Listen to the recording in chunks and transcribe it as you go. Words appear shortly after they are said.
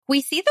We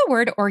see the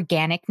word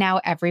organic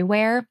now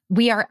everywhere.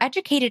 We are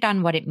educated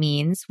on what it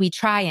means. We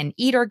try and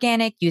eat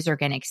organic, use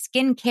organic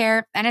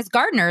skincare. And as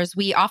gardeners,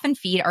 we often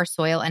feed our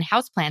soil and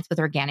houseplants with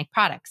organic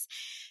products.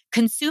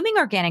 Consuming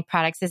organic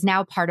products is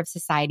now part of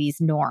society's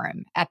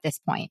norm at this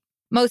point.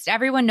 Most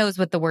everyone knows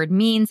what the word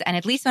means, and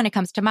at least when it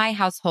comes to my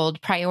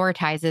household,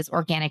 prioritizes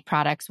organic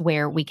products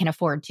where we can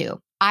afford to.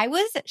 I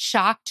was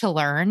shocked to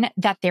learn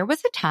that there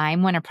was a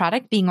time when a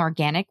product being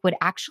organic would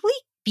actually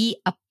be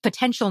a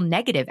potential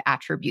negative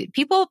attribute.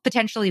 People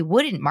potentially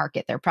wouldn't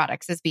market their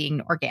products as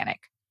being organic.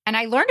 And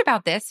I learned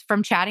about this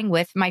from chatting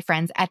with my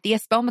friends at the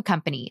Espoma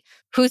company,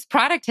 whose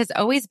product has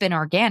always been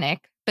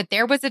organic, but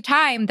there was a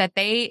time that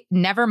they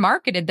never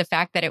marketed the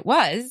fact that it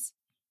was,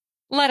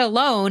 let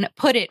alone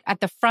put it at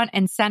the front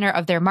and center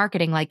of their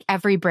marketing like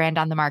every brand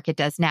on the market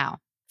does now.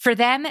 For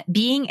them,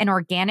 being an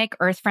organic,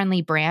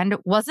 earth-friendly brand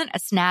wasn't a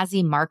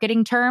snazzy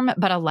marketing term,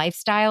 but a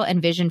lifestyle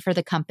and vision for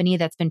the company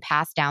that's been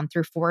passed down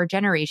through 4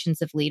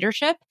 generations of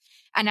leadership.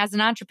 And as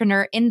an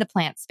entrepreneur in the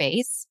plant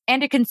space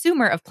and a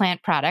consumer of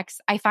plant products,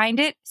 I find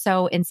it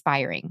so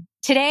inspiring.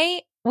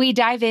 Today, we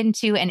dive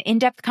into an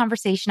in-depth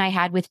conversation I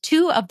had with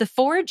 2 of the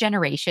 4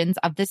 generations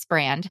of this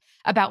brand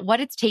about what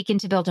it's taken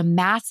to build a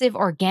massive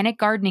organic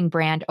gardening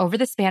brand over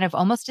the span of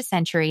almost a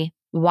century,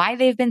 why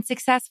they've been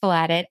successful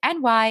at it,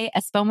 and why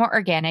Espoma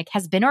Organic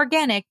has been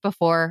organic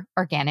before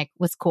organic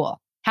was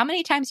cool. How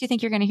many times do you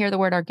think you're going to hear the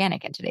word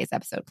organic in today's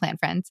episode, plant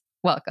friends?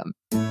 Welcome.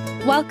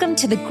 Welcome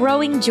to the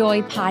Growing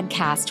Joy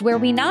podcast, where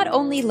we not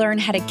only learn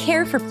how to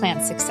care for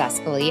plants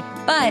successfully,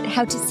 but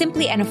how to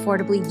simply and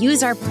affordably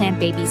use our plant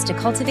babies to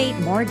cultivate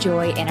more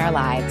joy in our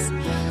lives.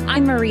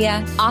 I'm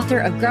Maria, author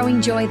of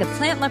Growing Joy, The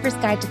Plant Lover's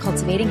Guide to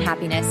Cultivating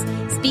Happiness,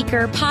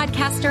 speaker,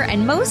 podcaster,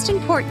 and most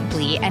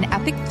importantly, an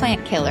epic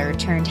plant killer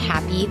turned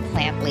happy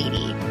plant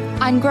lady.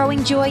 On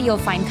Growing Joy, you'll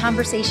find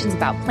conversations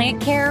about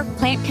plant care,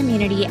 plant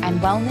community, and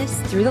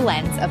wellness through the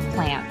lens of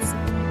plants.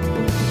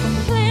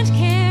 Plant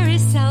care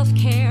is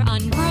self-care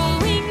on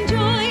Growing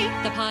Joy,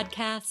 the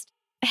podcast.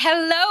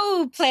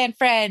 Hello, plant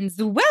friends.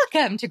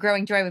 Welcome to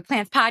Growing Joy with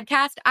Plants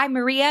podcast. I'm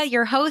Maria,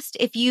 your host.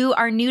 If you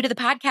are new to the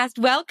podcast,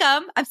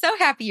 welcome. I'm so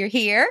happy you're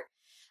here.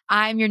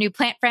 I'm your new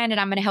plant friend,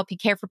 and I'm going to help you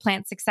care for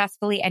plants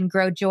successfully and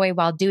grow joy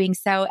while doing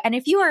so. And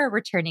if you are a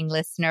returning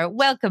listener,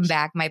 welcome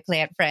back, my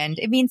plant friend.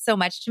 It means so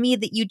much to me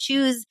that you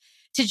choose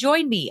to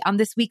join me on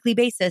this weekly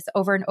basis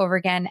over and over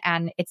again.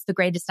 And it's the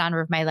greatest honor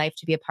of my life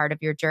to be a part of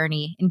your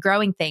journey in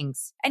growing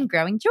things and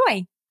growing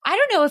joy. I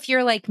don't know if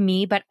you're like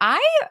me, but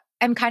I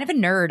am kind of a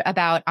nerd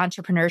about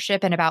entrepreneurship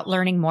and about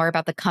learning more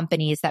about the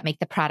companies that make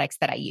the products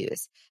that I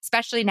use.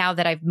 Especially now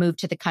that I've moved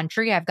to the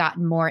country, I've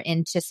gotten more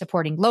into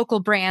supporting local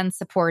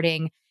brands,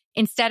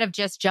 instead of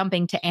just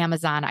jumping to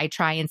Amazon, I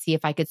try and see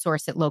if I could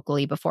source it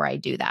locally before I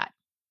do that.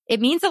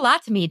 It means a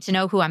lot to me to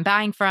know who I'm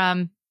buying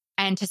from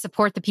and to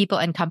support the people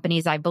and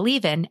companies I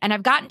believe in. And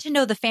I've gotten to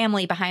know the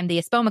family behind the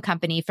Espoma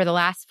company for the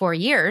last 4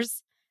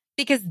 years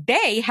because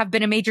they have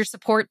been a major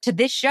support to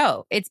this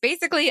show. It's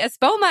basically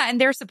Espoma, and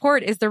their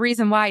support is the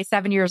reason why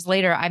 7 years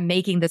later, I'm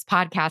making this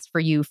podcast for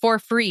you for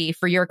free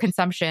for your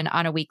consumption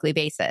on a weekly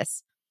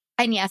basis.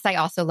 And yes, I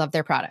also love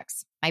their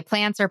products. My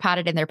plants are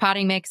potted in their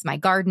potting mix. My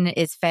garden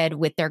is fed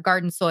with their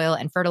garden soil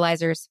and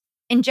fertilizers.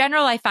 In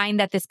general, I find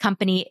that this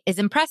company is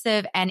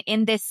impressive. And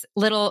in this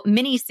little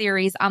mini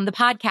series on the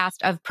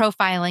podcast of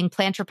profiling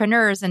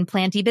plantrepreneurs and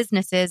planty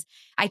businesses,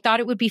 I thought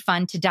it would be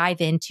fun to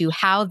dive into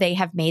how they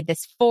have made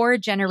this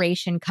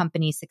 4-generation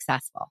company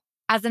successful.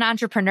 As an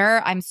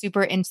entrepreneur, I'm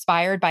super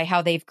inspired by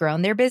how they've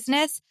grown their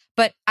business.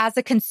 But as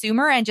a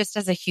consumer and just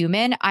as a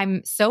human,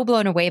 I'm so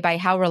blown away by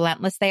how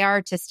relentless they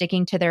are to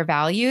sticking to their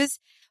values.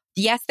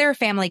 Yes, they're a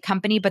family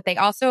company, but they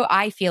also,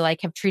 I feel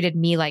like, have treated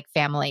me like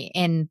family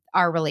in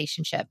our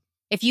relationship.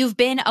 If you've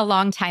been a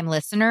longtime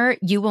listener,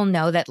 you will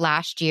know that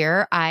last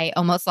year I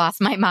almost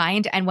lost my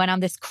mind and went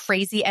on this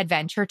crazy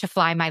adventure to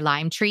fly my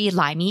lime tree,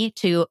 Limey,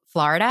 to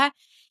Florida.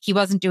 He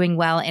wasn't doing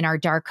well in our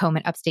dark home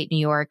in upstate New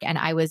York, and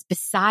I was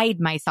beside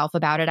myself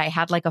about it. I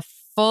had like a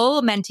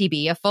full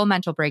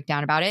mental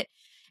breakdown about it.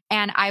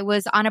 And I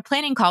was on a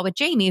planning call with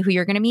Jamie, who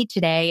you're going to meet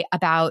today,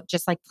 about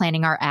just like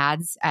planning our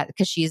ads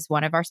because she's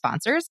one of our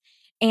sponsors.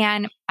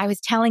 And I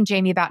was telling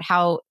Jamie about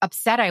how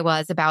upset I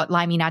was about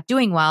Limey not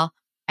doing well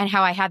and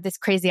how I had this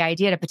crazy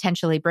idea to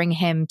potentially bring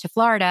him to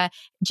Florida.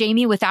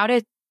 Jamie, without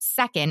a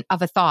second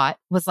of a thought,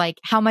 was like,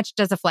 how much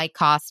does a flight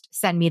cost?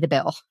 Send me the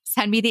bill.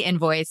 Send me the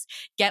invoice.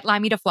 Get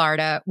Limey to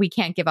Florida. We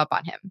can't give up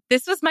on him.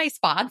 This was my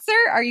sponsor.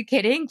 Are you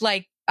kidding?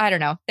 Like, I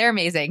don't know. They're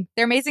amazing.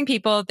 They're amazing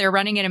people. They're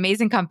running an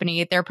amazing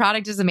company. Their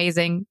product is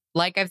amazing.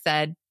 Like I've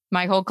said,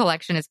 my whole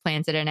collection is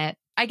planted in it.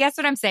 I guess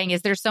what I'm saying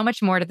is there's so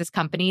much more to this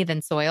company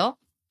than soil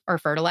or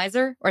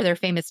fertilizer or their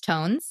famous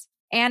tones.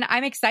 And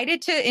I'm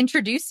excited to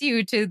introduce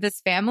you to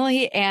this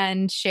family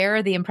and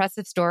share the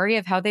impressive story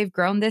of how they've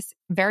grown this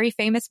very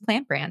famous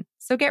plant brand.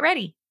 So get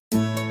ready.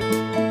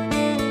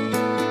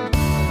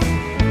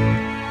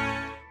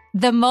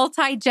 The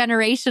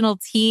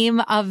multi-generational team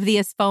of the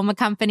Espoma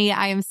company.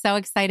 I am so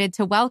excited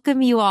to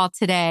welcome you all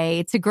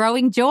today to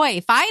Growing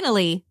Joy,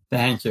 finally.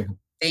 Thank you.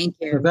 Thank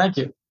you. Thank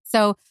you.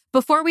 So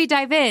before we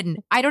dive in,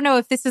 I don't know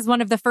if this is one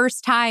of the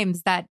first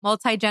times that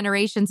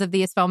multi-generations of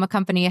the Espoma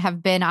company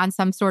have been on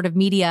some sort of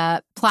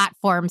media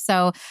platform.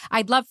 So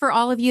I'd love for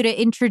all of you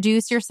to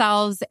introduce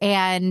yourselves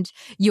and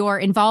your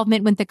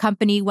involvement with the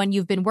company, when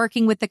you've been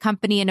working with the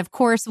company. And of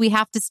course, we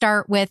have to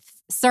start with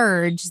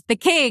Serge, the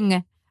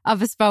king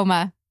of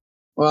Espoma.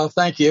 Well,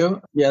 thank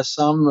you. Yes,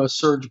 I'm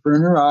Serge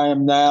Brunner. I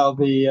am now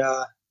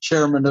the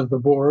chairman of the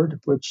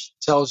board, which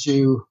tells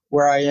you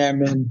where I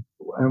am and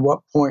what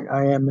point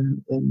I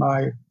am in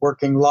my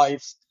working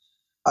life.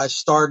 I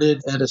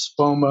started at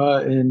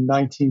Espoma in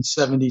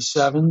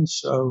 1977,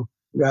 so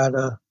got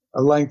a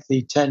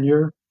lengthy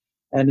tenure.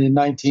 And in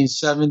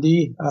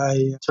 1970,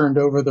 I turned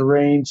over the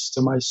reins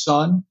to my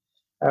son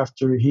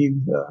after he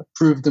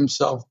proved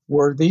himself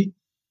worthy.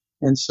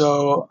 And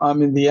so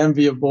I'm in the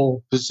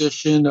enviable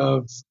position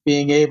of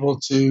being able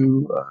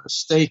to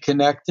stay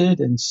connected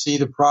and see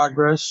the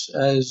progress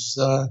as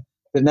the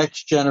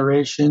next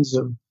generations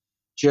of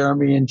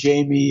Jeremy and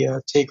Jamie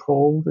take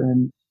hold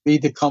and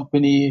lead the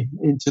company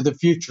into the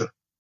future.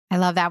 I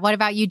love that. What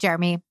about you,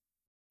 Jeremy?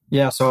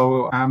 Yeah,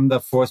 so I'm the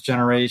fourth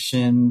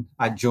generation.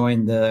 I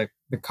joined the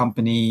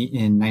company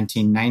in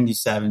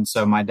 1997.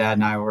 So my dad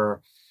and I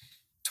were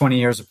 20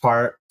 years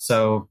apart.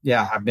 So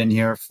yeah, I've been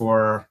here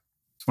for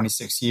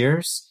 26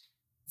 years.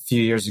 A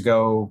few years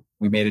ago,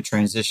 we made a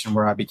transition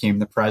where I became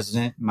the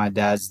president. My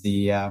dad's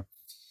the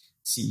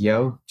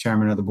CEO,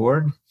 chairman of the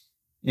board.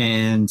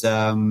 And,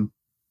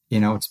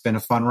 it's been a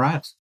fun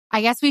ride.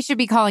 I guess we should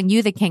be calling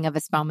you the king of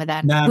Espoma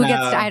then. Who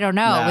gets to, I don't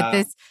know,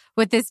 no.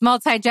 with this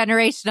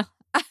multi-generational.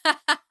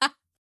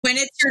 When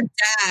it's your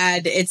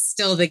dad, it's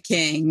still the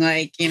king.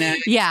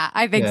 Yeah,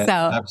 I think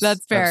so.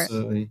 That's fair.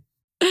 Absolutely.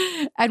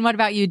 And what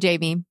about you,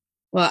 Jamie?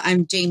 Well,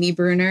 I'm Jamie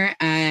Brunner.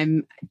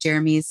 I'm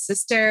Jeremy's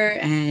sister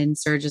and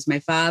Serge is my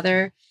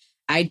father.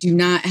 I do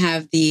not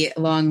have the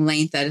long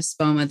length at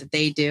Espoma that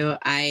they do.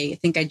 I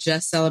think I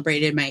just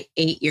celebrated my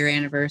 8-year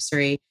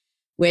anniversary,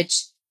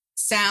 which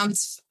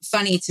sounds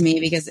funny to me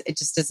because it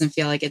just doesn't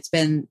feel like it's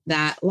been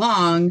that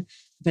long.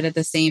 But at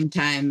the same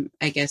time,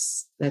 I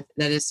guess that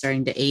is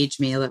starting to age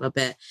me a little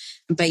bit.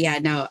 But yeah,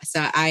 no.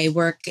 So I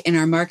work in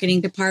our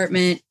marketing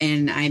department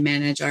and I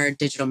manage our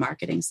digital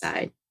marketing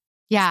side.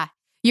 Yeah.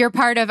 You're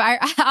part of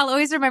I'll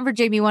always remember,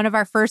 Jamie, one of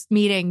our first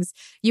meetings,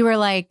 you were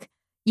like,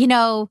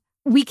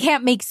 we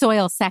can't make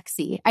soil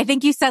sexy. I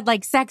think you said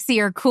like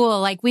sexy or cool.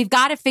 Like we've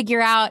got to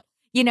figure out,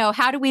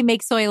 how do we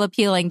make soil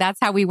appealing? That's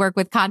how we work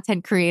with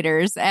content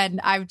creators.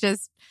 And I've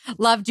just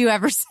loved you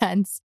ever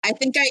since. I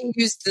think I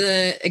used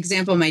the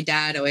example my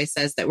dad always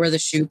says that we're the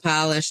shoe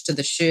polish to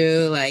the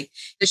shoe. Like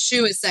the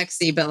shoe is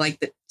sexy, but like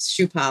the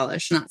shoe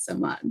polish, not so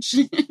much.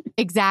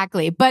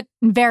 Exactly. But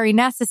very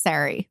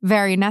necessary.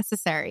 Very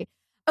necessary.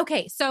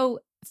 Okay. So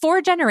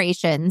 4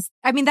 generations.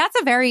 I mean, that's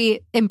a very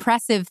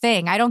impressive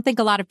thing. I don't think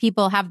a lot of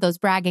people have those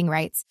bragging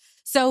rights.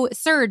 So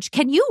Serge,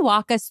 can you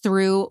walk us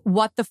through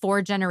what the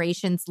 4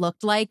 generations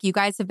looked like? You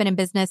guys have been in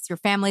business. Your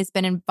family's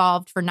been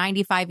involved for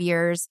 95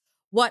 years.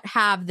 What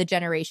have the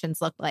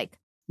generations looked like?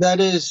 That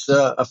is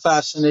a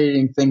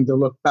fascinating thing to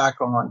look back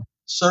on.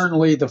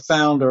 Certainly the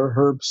founder,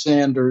 Herb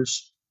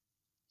Sanders,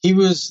 he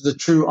was the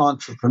true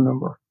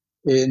entrepreneur.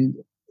 In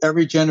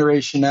every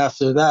generation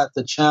after that,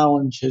 the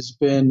challenge has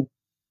been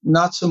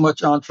not so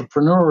much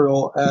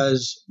entrepreneurial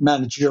as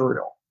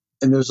managerial.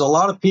 And there's a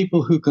lot of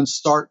people who can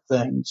start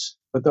things,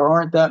 but there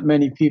aren't that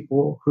many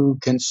people who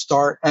can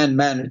start and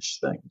manage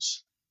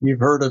things.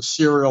 You've heard of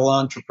serial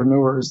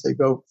entrepreneurs. They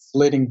go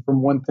flitting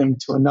from one thing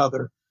to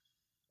another.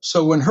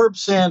 So when Herb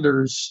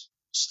Sanders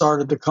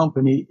started the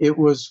company, it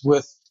was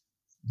with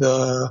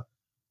the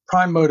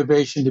prime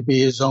motivation to be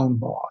his own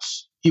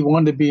boss. He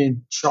wanted to be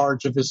in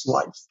charge of his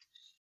life.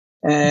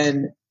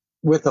 And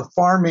with a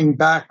farming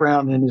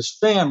background in his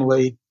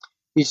family,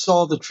 he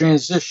saw the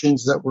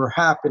transitions that were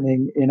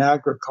happening in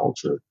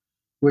agriculture,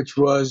 which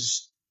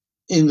was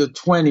in the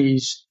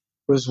 20s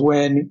was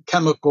when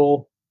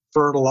chemical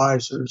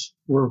fertilizers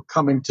were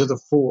coming to the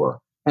fore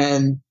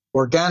and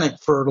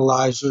organic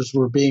fertilizers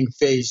were being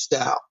phased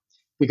out.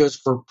 Because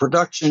for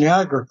production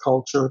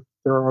agriculture,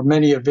 there are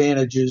many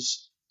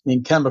advantages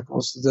in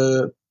chemicals,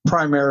 the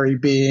primary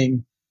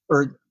being,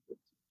 or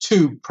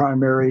 2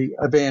 primary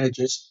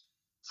advantages,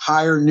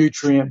 higher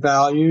nutrient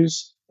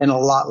values and a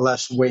lot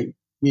less weight.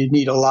 You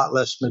need a lot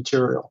less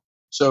material.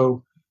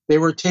 So they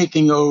were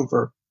taking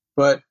over.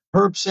 But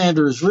Herb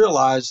Sanders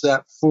realized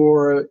that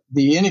for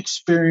the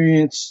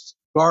inexperienced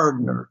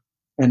gardener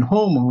and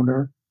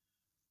homeowner,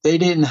 they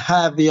didn't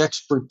have the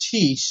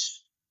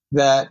expertise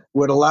that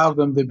would allow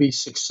them to be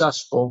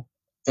successful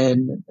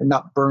and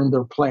not burn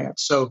their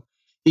plants. So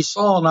he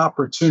saw an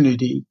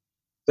opportunity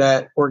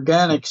that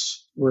organics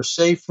were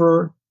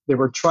safer, they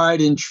were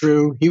tried and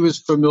true. He was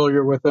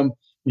familiar with them,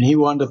 and he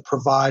wanted to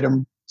provide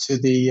them to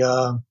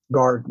the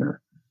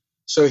gardener.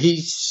 So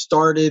he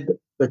started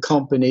the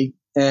company,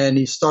 and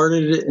he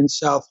started it in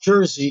South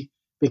Jersey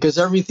because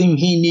everything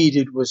he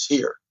needed was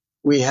here.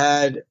 We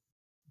had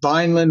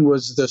Vineland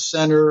was the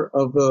center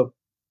of the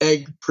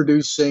egg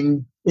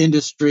producing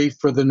industry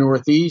for the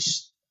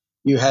Northeast.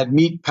 You had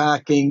meat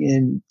packing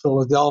in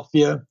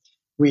Philadelphia.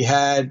 We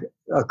had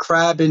a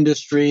crab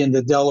industry in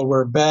the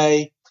Delaware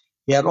Bay.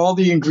 He had all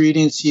the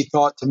ingredients he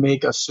thought to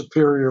make a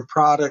superior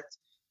product.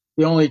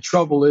 The only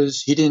trouble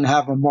is he didn't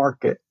have a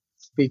market,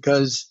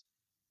 because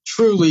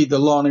truly the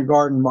lawn and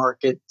garden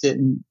market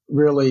didn't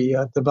really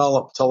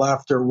develop till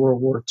after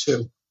World War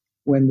II,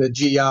 when the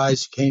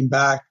GIs came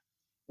back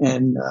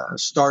and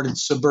started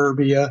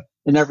suburbia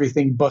and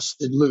everything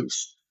busted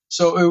loose.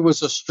 So it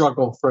was a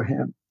struggle for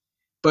him,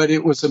 but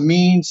it was a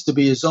means to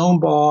be his own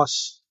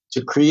boss,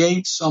 to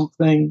create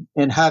something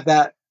and have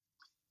that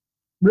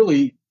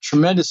really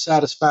tremendous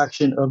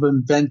satisfaction of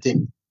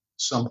inventing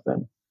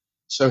something.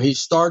 So he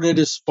started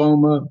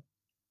Espoma,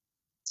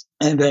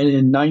 and then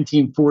in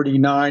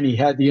 1949, he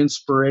had the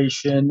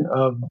inspiration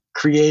of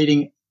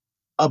creating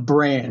a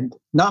brand.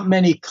 Not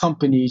many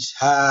companies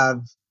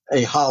have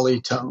a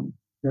holly tone.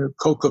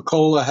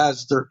 Coca-Cola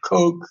has their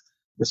Coke,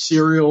 the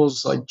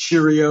cereals like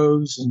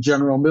Cheerios and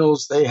General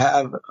Mills, they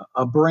have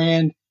a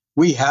brand.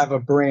 We have a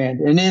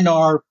brand. And in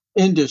our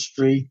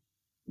industry,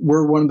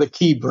 we're one of the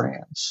key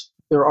brands.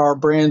 There are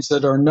brands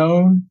that are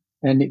known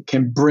and it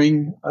can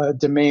bring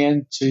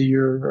demand to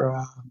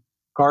your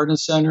garden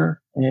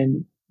center.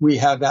 And we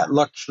have that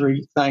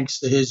luxury thanks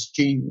to his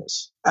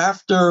genius.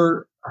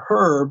 After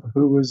Herb,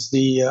 who was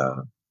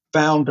the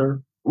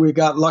founder, we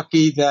got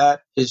lucky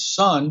that his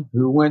son,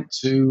 who went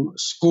to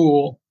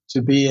school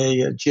to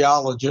be a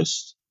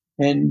geologist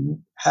and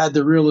had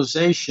the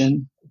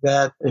realization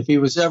that if he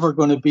was ever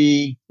going to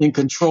be in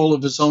control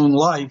of his own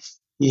life,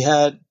 he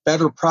had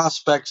better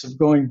prospects of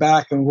going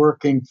back and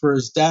working for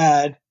his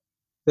dad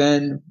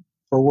than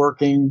for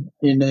working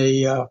in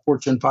a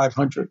Fortune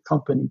 500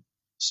 company.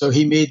 So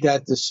he made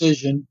that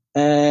decision.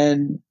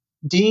 And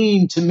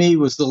Dean, to me,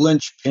 was the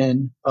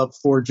linchpin of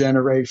 4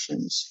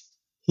 generations.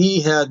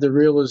 He had the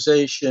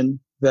realization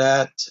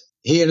that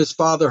he and his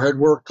father had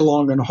worked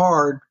long and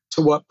hard.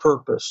 To what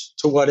purpose?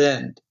 To what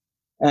end?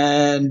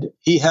 And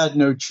he had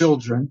no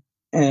children.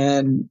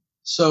 And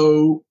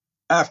so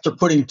after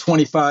putting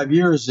 25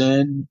 years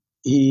in,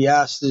 he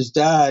asked his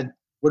dad,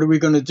 what are we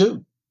going to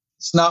do?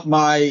 It's not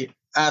my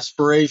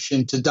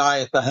aspiration to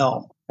die at the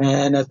helm.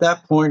 And at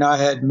that point, I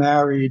had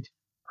married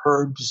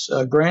Herb's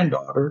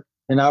granddaughter,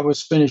 and I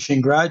was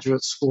finishing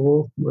graduate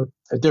school with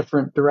a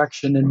different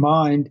direction in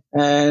mind.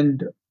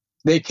 And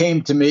they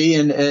came to me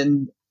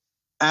and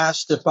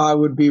asked if I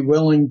would be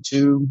willing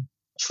to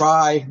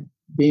try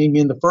being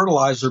in the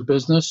fertilizer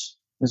business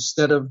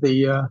instead of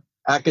the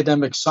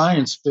academic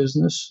science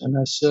business. And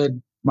I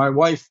said, my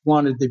wife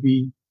wanted to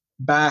be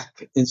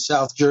back in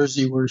South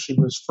Jersey where she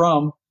was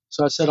from.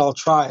 So I said, I'll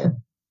try it.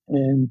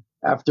 And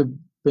after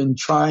been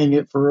trying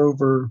it for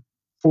over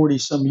 40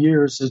 some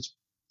years,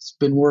 it's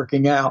been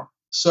working out.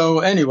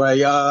 So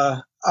anyway,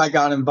 I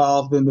got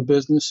involved in the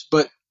business.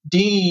 But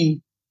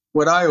Dean,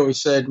 what I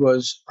always said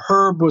was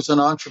Herb was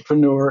an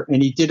entrepreneur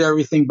and he did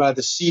everything by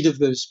the seat of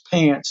his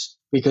pants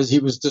because he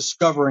was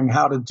discovering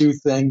how to do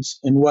things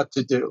and what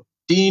to do.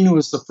 Dean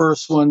was the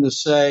first one to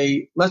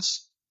say,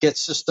 let's get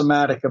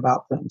systematic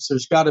about things.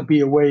 There's got to be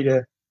a way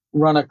to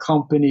run a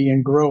company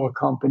and grow a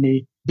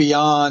company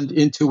beyond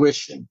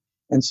intuition.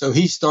 And so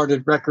he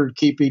started record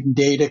keeping,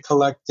 data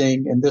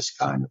collecting, and this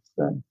kind of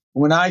thing.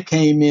 When I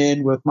came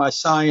in with my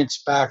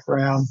science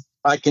background,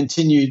 I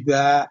continued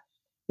that.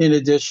 In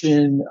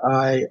addition,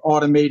 I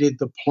automated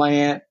the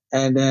plant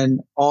and then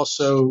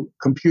also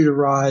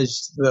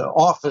computerized the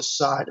office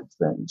side of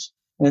things.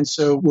 And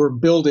so we're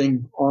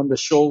building on the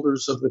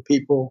shoulders of the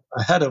people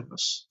ahead of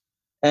us.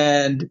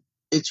 And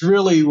it's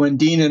really when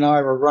Dean and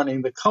I were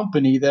running the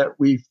company that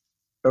we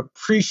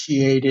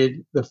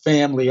appreciated the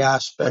family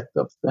aspect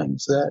of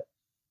things, that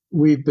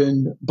we've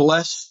been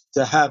blessed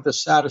to have the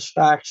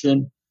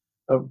satisfaction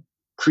of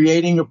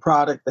creating a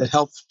product that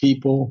helps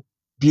people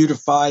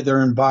beautify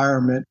their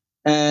environment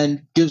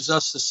and gives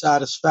us the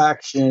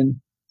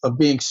satisfaction of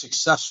being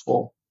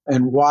successful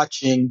and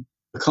watching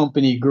the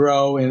company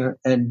grow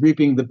and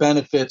reaping the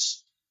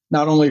benefits,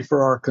 not only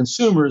for our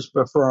consumers,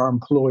 but for our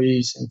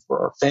employees and for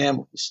our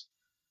families.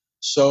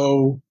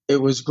 So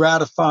it was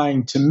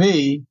gratifying to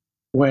me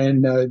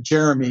when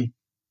Jeremy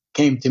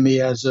came to me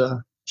as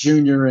a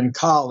junior in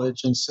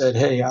college and said,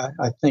 hey,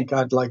 I think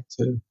I'd like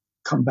to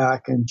come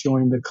back and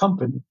join the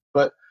company.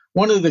 But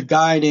one of the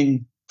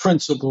guiding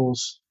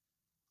principles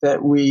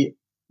that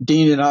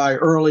Dean and I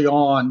early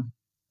on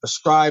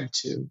ascribed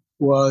to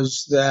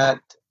was that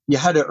you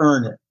had to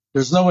earn it.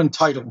 There's no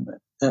entitlement.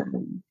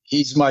 And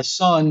he's my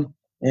son.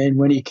 And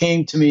when he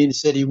came to me and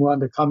said he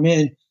wanted to come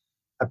in,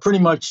 I pretty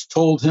much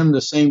told him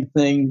the same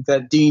thing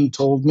that Dean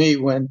told me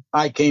when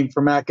I came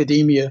from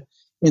academia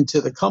into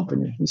the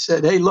company. He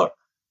said, hey, look,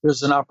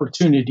 there's an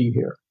opportunity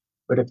here.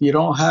 But if you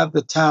don't have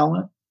the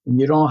talent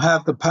and you don't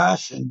have the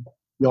passion,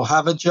 you'll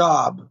have a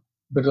job,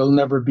 but it'll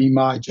never be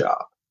my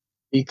job,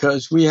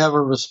 because we have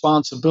a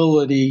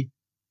responsibility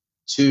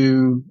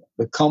to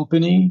the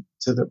company,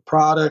 to the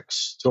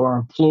products, to our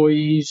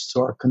employees, to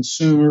our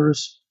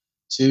consumers,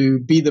 to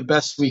be the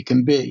best we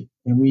can be.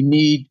 And we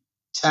need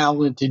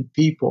talented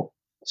people.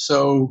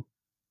 So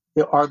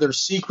are there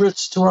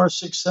secrets to our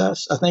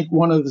success? I think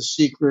one of the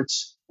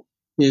secrets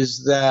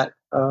is that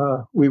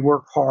we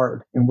work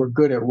hard and we're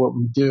good at what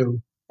we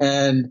do.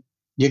 And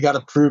you got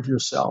to prove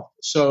yourself.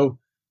 So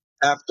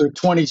after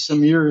 20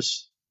 some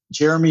years,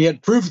 Jeremy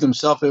had proved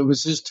himself. It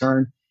was his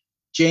turn.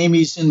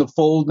 Jamie's in the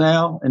fold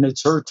now, and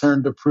it's her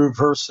turn to prove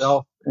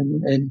herself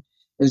and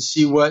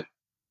see what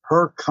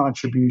her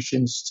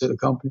contributions to the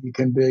company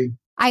can be.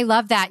 I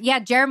love that. Yeah,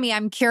 Jeremy,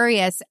 I'm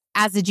curious,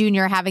 as a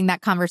junior having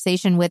that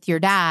conversation with your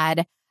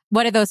dad,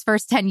 what did those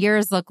first 10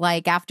 years look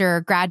like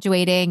after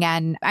graduating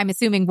and I'm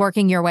assuming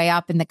working your way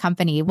up in the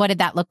company? What did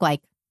that look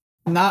like?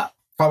 Not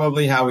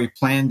probably how we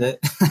planned it.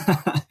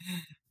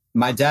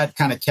 My dad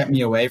kind of kept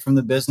me away from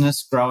the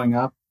business growing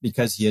up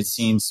because he had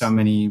seen so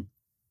many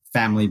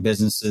family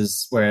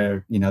businesses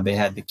where, they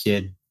had the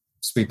kid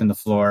sweeping the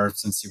floor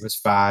since he was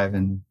 5.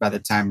 And by the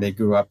time they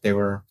grew up, they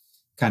were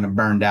kind of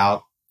burned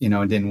out,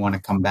 and didn't want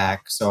to come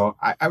back. So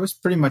I was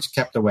pretty much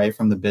kept away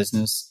from the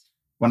business.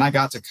 When I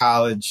got to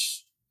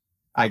college,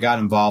 I got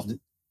involved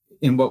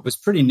in what was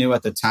pretty new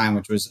at the time,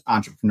 which was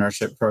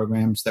entrepreneurship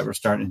programs that were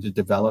starting to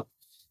develop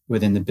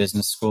within the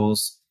business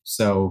schools.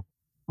 So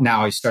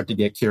now I start to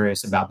get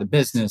curious about the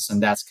business,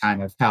 and that's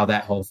kind of how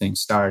that whole thing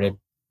started.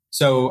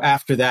 So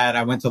after that,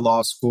 I went to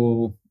law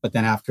school, but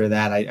then after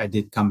that, I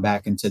did come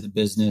back into the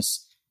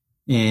business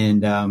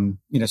and,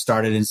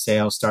 started in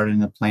sales, started in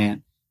the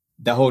plant.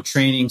 The whole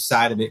training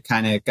side of it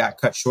kind of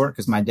got cut short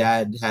because my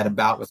dad had a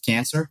bout with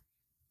cancer.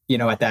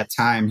 At that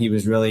time, he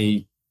was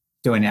really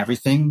doing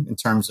everything in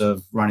terms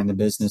of running the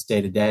business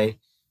day to day.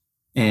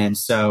 And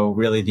so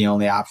really the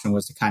only option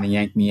was to kind of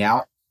yank me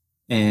out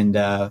and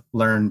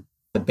learn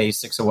the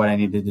basics of what I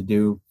needed to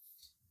do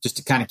just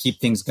to kind of keep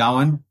things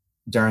going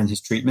during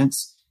his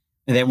treatments.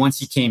 And then once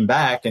he came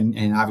back,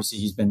 and obviously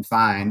he's been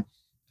fine,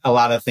 a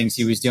lot of things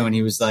he was doing,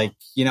 he was like,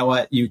 you know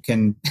what, you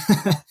can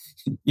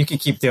you can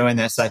keep doing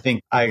this. I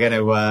think I got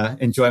to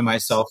enjoy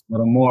myself a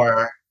little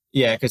more.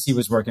 Yeah, because he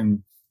was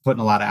putting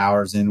a lot of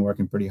hours in,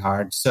 working pretty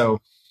hard. So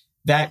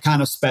that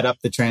kind of sped up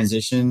the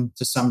transition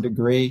to some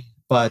degree.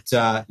 But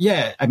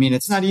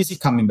it's not easy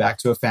coming back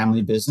to a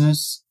family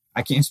business.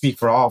 I can't speak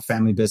for all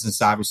family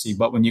business, obviously,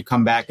 but when you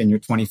come back and you're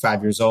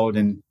 25 years old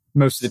and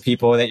most of the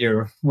people that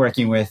you're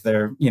working with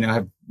are,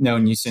 have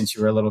known you since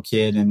you were a little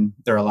kid and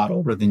they're a lot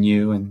older than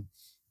you. And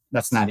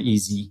that's not an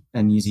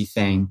easy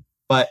thing.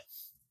 But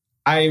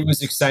I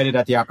was excited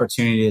at the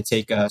opportunity to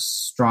take a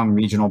strong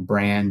regional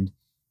brand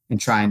and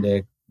trying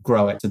to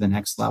grow it to the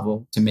next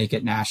level, to make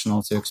it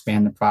national, to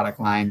expand the product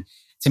line.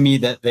 To me,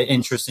 the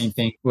interesting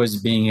thing was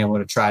being able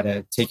to try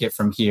to take it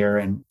from here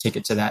and take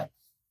it to that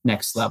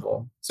next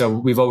level. So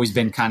we've always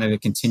been kind of a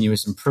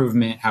continuous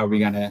improvement. How are we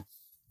going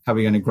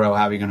to grow?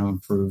 How are we going to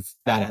improve?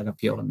 That had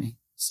appealed to me.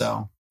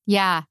 So,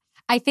 yeah,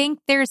 I think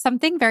there's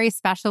something very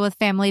special with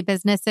family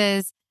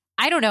businesses.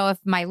 I don't know if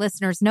my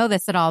listeners know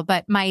this at all,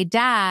 but my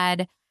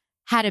dad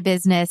had a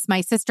business.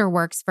 My sister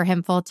works for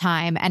him full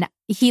time, and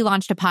he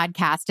launched a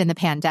podcast in the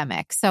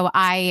pandemic. So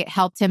I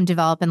helped him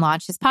develop and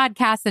launch his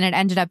podcast, and it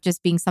ended up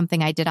just being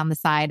something I did on the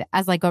side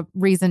as like a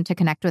reason to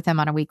connect with him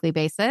on a weekly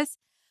basis.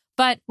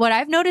 But what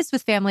I've noticed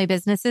with family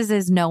businesses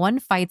is no one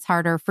fights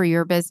harder for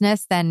your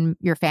business than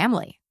your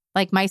family.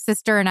 Like my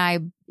sister and I,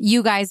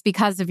 you guys,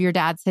 because of your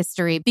dad's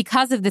history,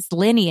 because of this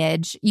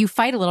lineage, you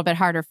fight a little bit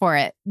harder for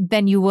it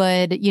than you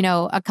would,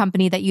 a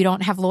company that you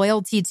don't have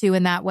loyalty to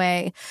in that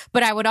way.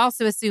 But I would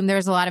also assume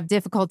there's a lot of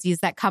difficulties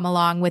that come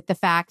along with the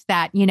fact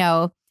that,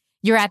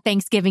 you're at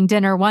Thanksgiving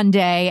dinner one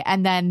day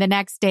and then the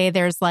next day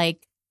there's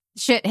like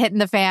shit hitting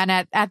the fan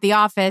at the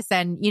office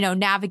and,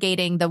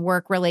 navigating the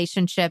work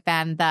relationship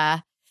and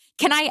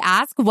Can I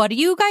ask, what do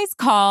you guys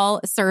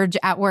call Serge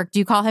at work? Do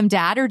you call him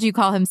Dad or do you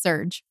call him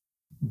Serge?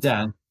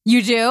 Dad.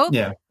 You do?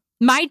 Yeah.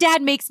 My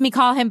dad makes me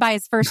call him by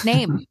his first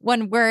name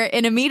when we're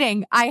in a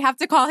meeting. I have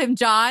to call him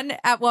John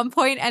at one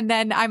point, and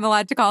then I'm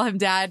allowed to call him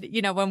Dad,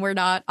 when we're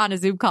not on a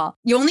Zoom call.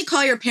 You only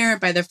call your parent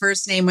by their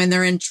first name when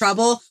they're in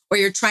trouble or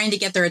you're trying to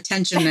get their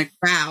attention in a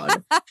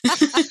crowd.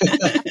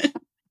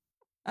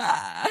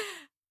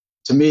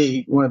 To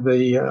me, one of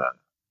the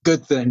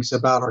good things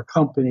about our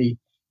company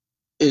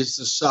is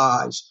the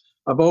size.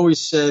 I've always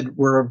said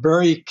we're a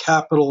very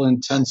capital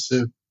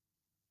intensive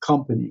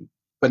company,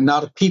 but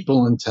not a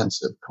people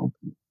intensive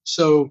company.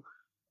 So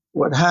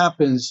what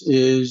happens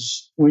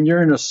is when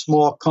you're in a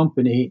small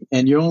company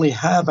and you only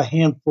have a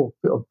handful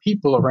of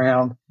people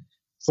around,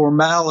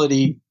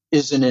 formality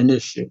isn't an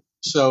issue.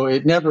 So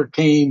it never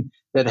came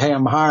that, hey,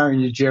 I'm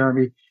hiring you,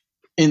 Jeremy,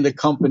 in the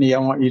company. I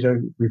want you to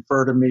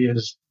refer to me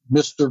as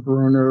Mr.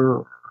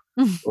 Bruner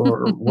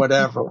or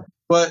whatever.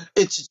 But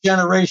it's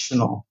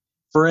generational.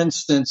 For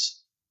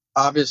instance,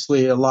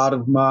 obviously, a lot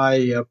of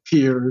my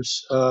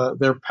peers,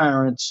 their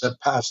parents have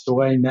passed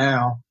away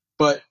now.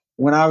 But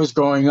when I was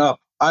growing up,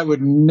 I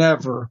would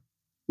never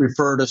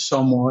refer to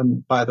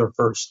someone by their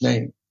first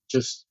name.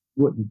 Just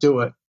wouldn't do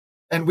it.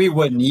 And we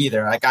wouldn't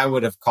either. Like I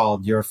would have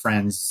called your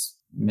friends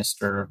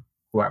Mr.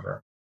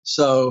 whoever.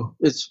 So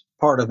it's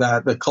part of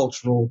that, the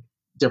cultural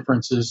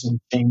differences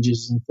and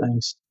changes and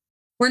things.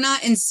 We're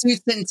not in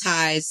suits and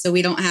ties, so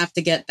we don't have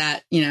to get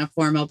that,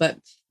 formal. But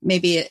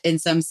maybe in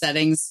some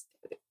settings,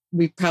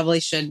 we probably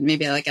should,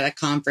 maybe like at a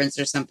conference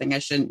or something, I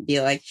shouldn't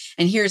be like,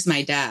 and here's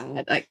my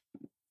dad. Like,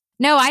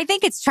 no, I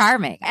think it's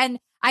charming. And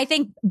I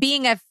think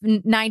being a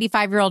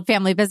 95-year-old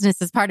family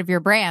business is part of your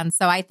brand.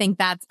 So I think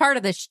that's part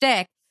of the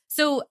shtick.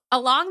 So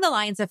along the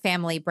lines of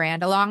family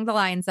brand, along the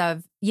lines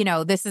of,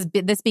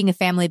 this being a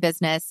family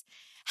business,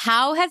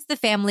 how has the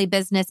family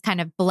business kind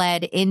of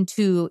bled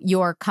into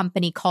your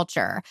company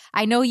culture?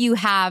 I know you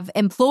have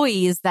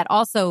employees that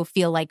also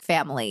feel like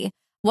family.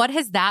 What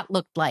has that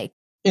looked like?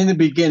 In the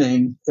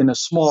beginning, in a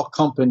small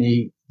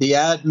company, the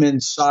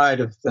admin side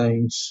of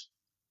things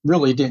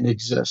really didn't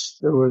exist.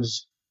 There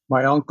was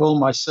my uncle,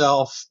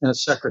 myself, and a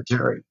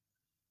secretary.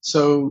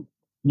 So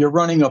you're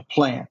running a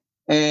plant.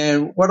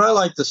 And what I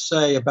like to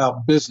say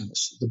about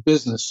business, the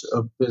business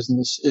of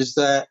business, is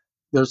that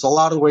there's a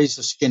lot of ways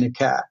to skin a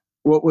cat.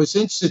 What was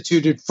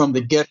instituted from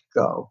the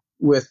get-go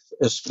with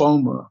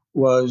Espoma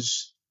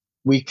was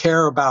we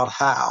care about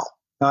how,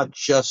 not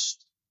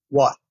just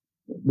what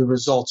the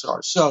results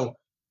are. So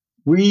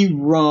we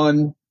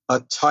run a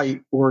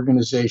tight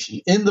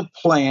organization. In the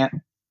plant,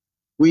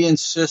 we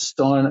insist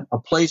on a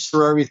place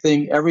for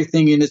everything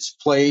in its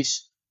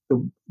place.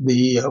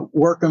 The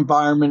work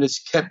environment is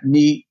kept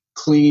neat,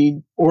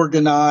 clean,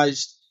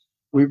 organized.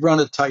 We run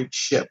a tight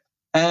ship.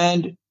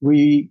 And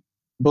we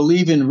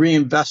believe in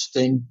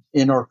reinvesting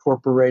in our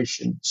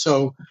corporation.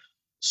 So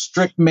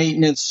strict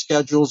maintenance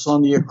schedules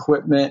on the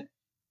equipment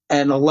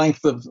and a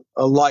length of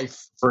a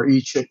life for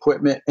each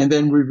equipment. And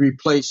then we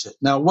replace it.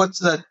 Now, what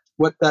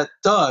that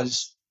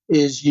does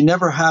is you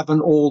never have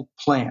an old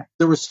plant.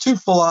 There was two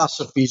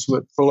philosophies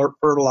with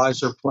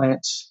fertilizer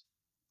plants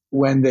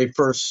when they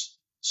first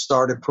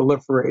started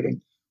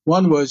proliferating.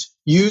 One was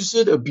use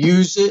it,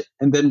 abuse it,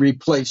 and then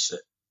replace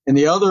it. And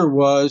the other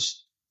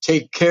was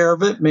take care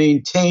of it,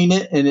 maintain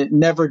it, and it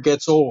never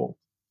gets old.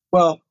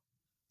 Well,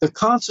 the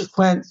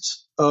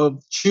consequence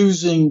of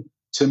choosing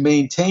to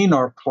maintain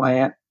our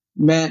plant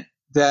meant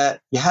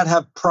that you had to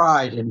have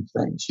pride in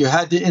things. You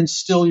had to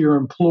instill your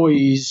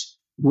employees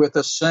with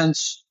a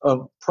sense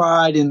of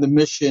pride in the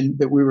mission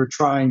that we were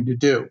trying to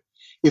do.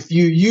 If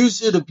you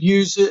use it,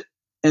 abuse it,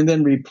 and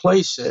then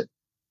replace it,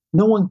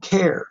 no one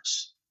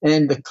cares.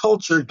 And the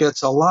culture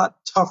gets a lot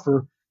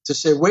tougher to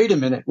say, wait a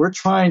minute, we're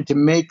trying to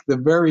make the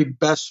very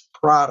best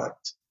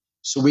product.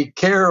 So we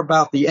care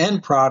about the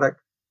end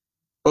product,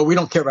 but we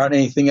don't care about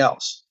anything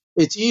else.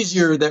 It's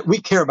easier that we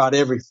care about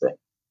everything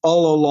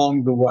all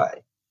along the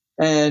way.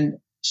 And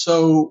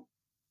so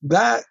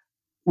that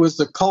was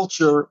the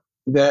culture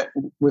that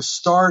was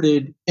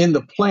started in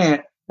the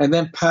plant and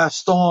then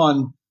passed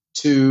on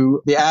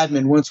to the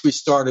admin once we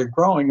started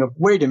growing of,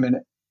 wait a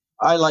minute,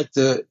 I like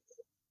to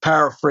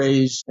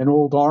paraphrase an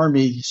old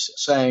Army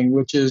saying,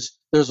 which is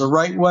there's a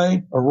right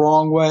way, a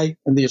wrong way,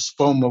 and the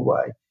Espoma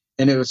way.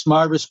 And it was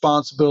my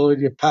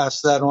responsibility to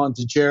pass that on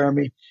to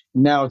Jeremy.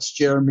 Now it's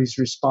Jeremy's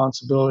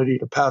responsibility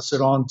to pass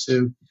it on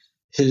to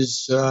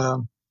his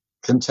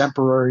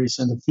contemporaries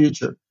in the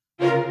future.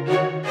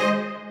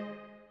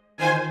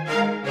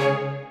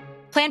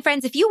 Plant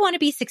friends, if you want to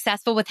be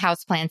successful with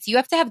houseplants, you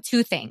have to have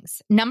two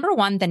things. Number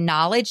one, the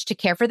knowledge to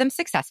care for them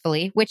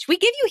successfully, which we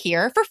give you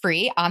here for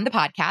free on the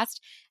podcast.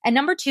 And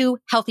number two,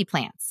 healthy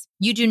plants.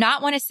 You do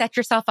not want to set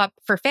yourself up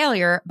for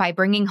failure by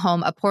bringing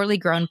home a poorly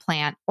grown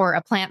plant or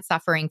a plant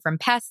suffering from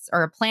pests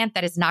or a plant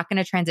that is not going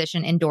to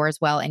transition indoors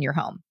well in your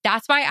home.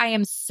 That's why I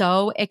am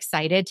so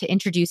excited to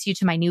introduce you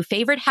to my new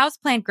favorite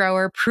houseplant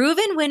grower,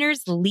 Proven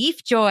Winners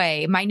Leaf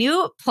Joy, my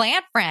new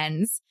plant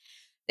friends.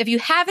 If you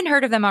haven't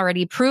heard of them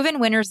already, Proven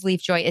Winners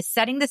Leaf Joy is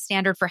setting the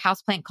standard for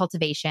houseplant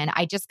cultivation.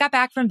 I just got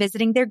back from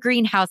visiting their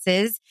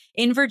greenhouses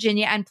in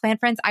Virginia, and plant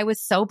friends, I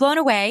was so blown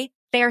away.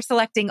 They are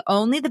selecting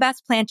only the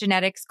best plant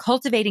genetics,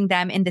 cultivating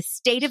them in the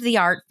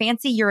state-of-the-art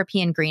fancy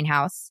European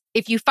greenhouse.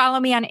 If you follow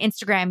me on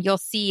Instagram, you'll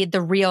see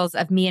the reels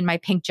of me in my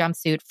pink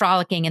jumpsuit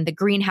frolicking in the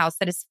greenhouse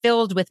that is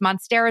filled with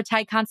Monstera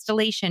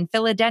constellation,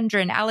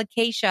 philodendron,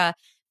 alocasia,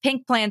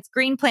 pink plants,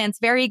 green plants,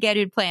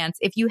 variegated plants.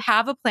 If you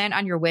have a plant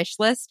on your wish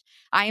list,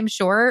 I am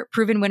sure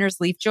Proven Winners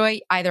Leaf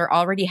Joy either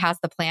already has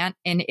the plant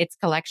in its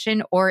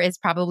collection or is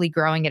probably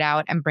growing it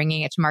out and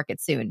bringing it to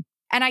market soon.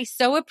 And I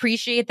so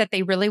appreciate that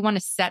they really want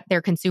to set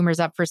their consumers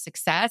up for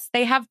success.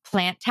 They have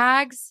plant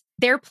tags.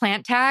 Their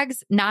plant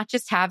tags not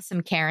just have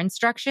some care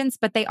instructions,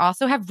 but they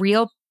also have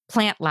real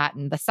plant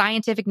Latin, the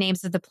scientific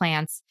names of the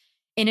plants,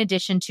 in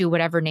addition to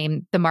whatever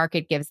name the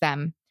market gives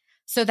them,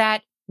 so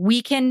that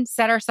we can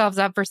set ourselves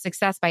up for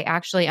success by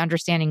actually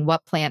understanding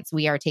what plants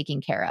we are taking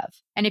care of.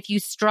 And if you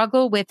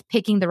struggle with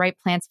picking the right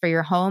plants for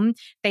your home,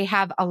 they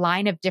have a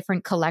line of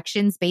different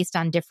collections based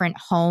on different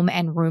home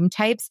and room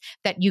types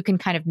that you can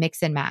kind of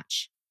mix and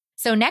match.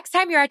 So next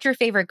time you're at your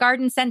favorite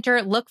garden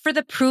center, look for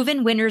the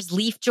Proven Winners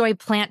Leaf Joy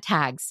plant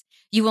tags.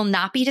 You will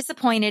not be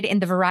disappointed in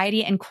the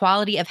variety and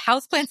quality of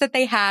houseplants that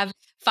they have.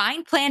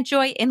 Find plant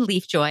joy in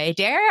Leaf Joy.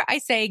 Dare I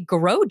say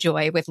grow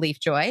joy with Leaf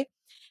Joy.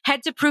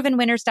 Head to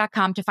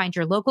provenwinners.com to find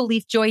your local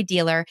Leaf Joy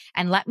dealer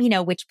and let me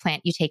know which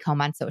plant you take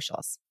home on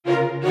socials.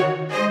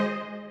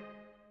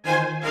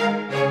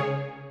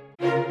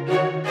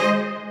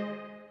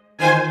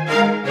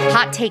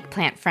 Hot Hot take,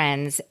 plant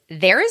friends.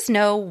 There is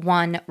no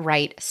one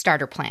right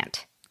starter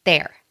plant.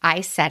 There, I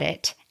said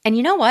it. And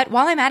you know what?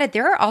 While I'm at it,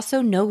 there are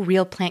also no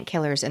real plant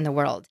killers in the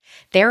world.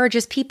 There are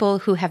just people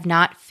who have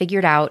not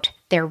figured out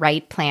their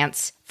right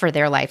plants for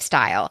their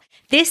lifestyle.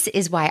 This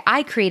is why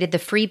I created the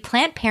free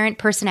Plant Parent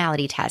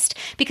Personality Test.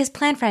 Because,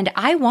 plant friend,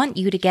 I want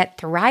you to get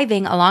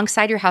thriving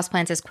alongside your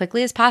houseplants as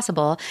quickly as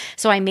possible.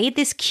 So I made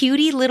this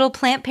cutie little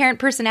Plant Parent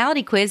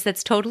Personality Quiz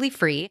that's totally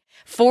free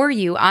for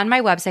you on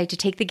my website to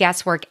take the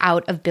guesswork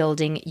out of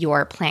building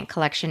your plant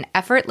collection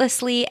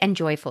effortlessly and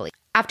joyfully.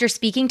 After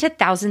speaking to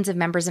thousands of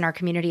members in our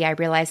community, I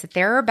realized that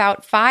there are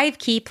about 5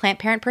 key plant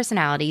parent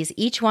personalities,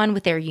 each one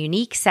with their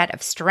unique set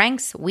of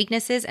strengths,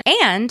 weaknesses,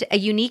 and a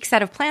unique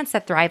set of plants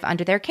that thrive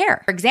under their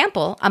care. For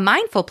example, a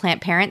mindful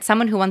plant parent,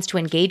 someone who wants to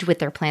engage with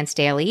their plants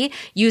daily,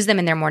 use them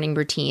in their morning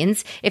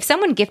routines. If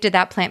someone gifted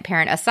that plant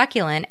parent a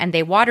succulent and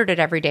they watered it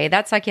every day,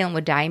 that succulent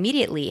would die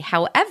immediately.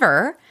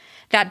 However,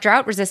 that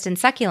drought-resistant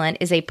succulent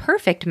is a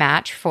perfect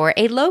match for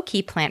a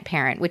low-key plant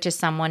parent, which is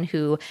someone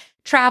who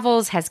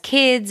travels, has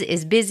kids,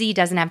 is busy,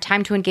 doesn't have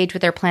time to engage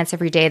with their plants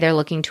every day. They're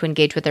looking to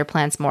engage with their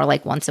plants more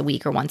like once a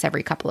week or once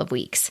every couple of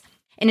weeks.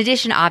 In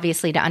addition,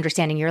 obviously, to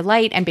understanding your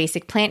light and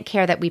basic plant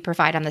care that we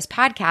provide on this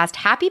podcast,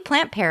 Happy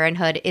Plant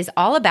Parenthood is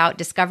all about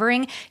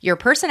discovering your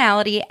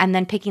personality and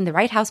then picking the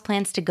right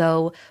houseplants to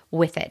go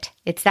with it.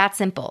 It's that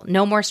simple.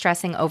 No more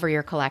stressing over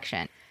your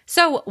collection.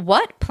 So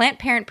what plant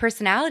parent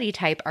personality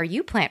type are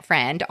you, plant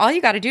friend? All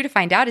you got to do to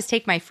find out is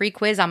take my free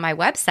quiz on my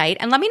website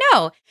and let me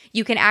know.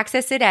 You can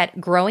access it at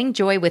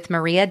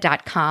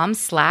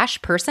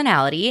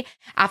growingjoywithmaria.com/personality.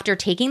 After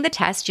taking the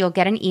test, you'll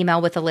get an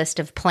email with a list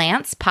of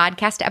plants,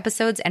 podcast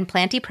episodes, and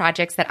planty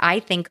projects that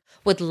I think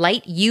would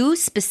light you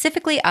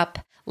specifically up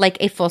like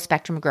a full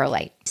spectrum grow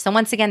light. So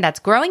once again, that's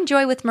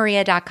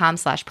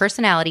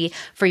growingjoywithmaria.com/personality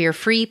for your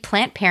free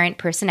plant parent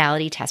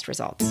personality test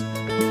results.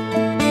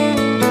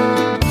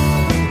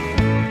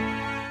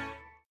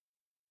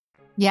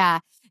 Yeah.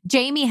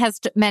 Jamie has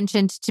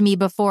mentioned to me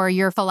before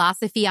your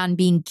philosophy on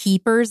being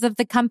keepers of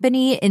the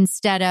company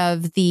instead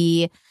of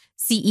the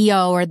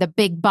CEO or the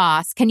big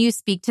boss. Can you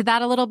speak to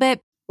that a little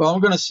bit? Well,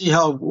 I'm going to see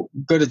how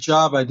good a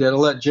job I did. I'll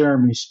let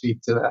Jeremy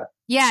speak to that.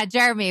 Yeah,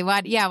 Jeremy,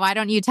 why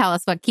don't you tell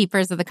us what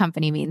keepers of the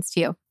company means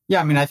to you?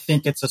 Yeah, I mean, I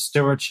think it's a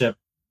stewardship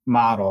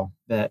model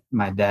that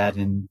my dad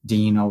and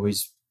Dean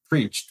always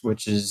preached,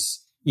 which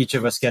is each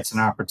of us gets an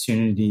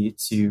opportunity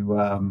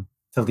to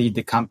lead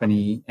the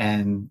company,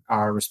 and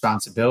our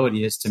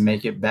responsibility is to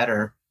make it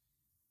better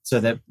so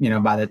that,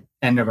 by the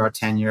end of our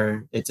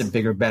tenure, it's a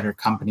bigger, better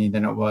company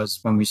than it was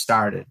when we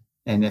started.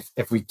 And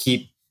if we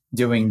keep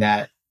doing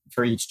that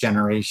for each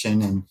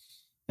generation,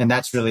 and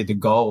that's really the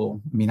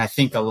goal. I mean, I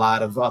think a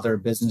lot of other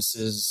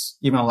businesses,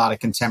 even a lot of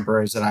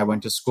contemporaries that I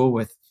went to school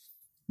with,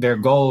 their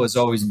goal has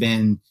always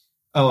been,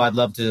 oh, I'd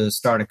love to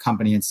start a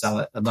company and sell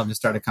it. I'd love to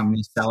start a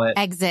company, sell it.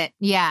 Exit.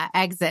 Yeah.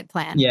 Exit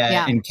plan.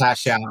 Yeah. And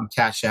cash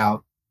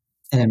out.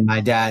 And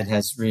my dad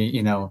has,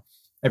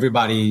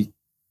 everybody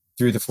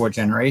through the 4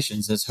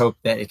 generations has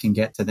hoped that it can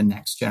get to the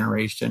next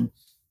generation.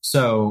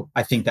 So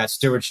I think that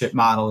stewardship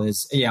model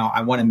is,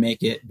 I want to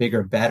make it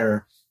bigger,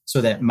 better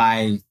so that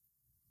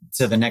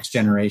the next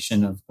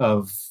generation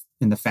of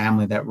in the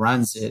family that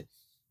runs it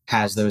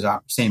has those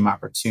same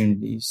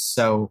opportunities.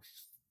 So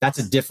that's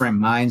a different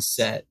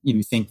mindset.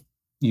 You think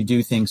you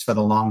do things for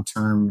the long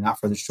term, not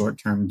for the short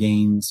term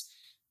gains.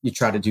 You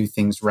try to do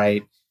things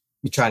right.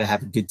 You try to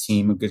have a good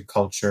team, a good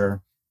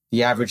culture.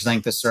 The average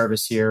length of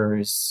service here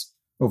is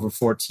over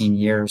 14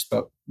 years,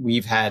 but we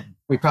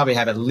probably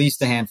have at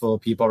least a handful of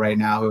people right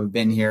now who have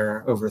been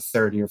here over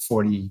 30 or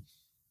 40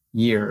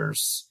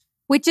 years.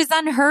 Which is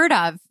unheard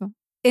of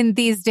in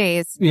these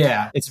days.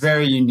 Yeah, it's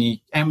very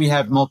unique. And we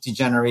have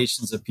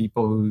multi-generations of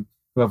people who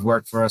have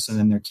worked for us and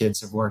then their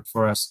kids have worked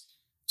for us.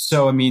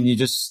 So, I mean, you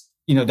just,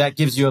 that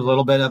gives you a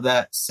little bit of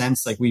that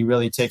sense, like we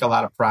really take a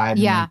lot of pride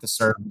in the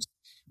service.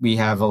 We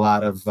have a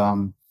lot of,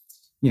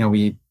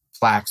 we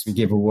plaques, we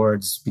give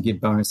awards, we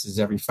give bonuses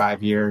every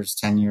 5 years,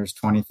 10 years,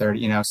 20,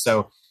 30,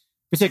 so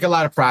we take a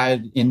lot of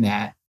pride in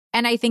that.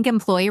 And I think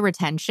employee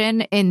retention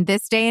in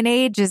this day and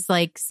age is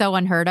like so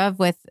unheard of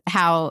with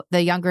how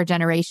the younger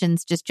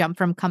generations just jump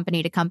from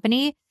company to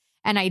company.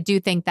 And I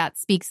do think that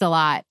speaks a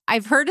lot.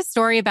 I've heard a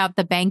story about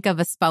the Bank of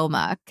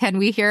Espoma. Can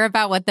we hear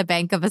about what the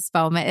Bank of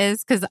Espoma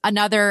is? Because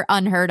another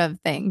unheard of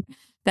thing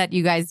that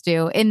you guys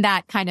do in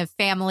that kind of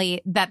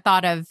family, that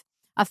thought of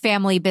a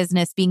family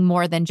business being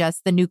more than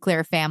just the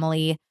nuclear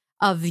family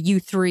of you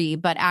 3,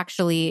 but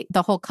actually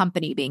the whole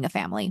company being a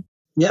family.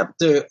 You have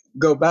to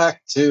go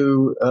back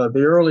to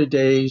the early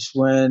days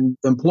when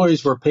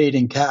employees were paid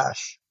in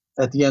cash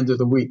at the end of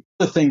the week.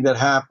 The thing that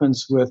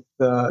happens with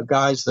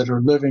guys that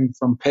are living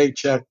from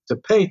paycheck to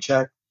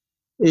paycheck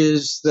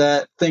is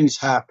that things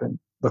happen.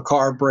 The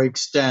car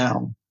breaks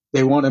down.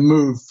 They want to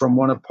move from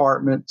one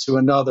apartment to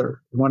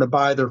another. They want to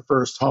buy their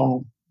first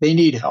home. They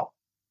need help.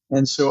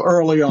 And so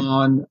early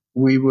on,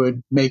 we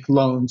would make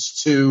loans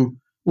to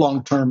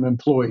long-term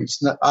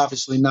employees,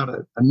 obviously not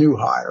a new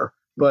hire,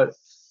 but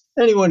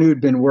anyone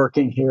who'd been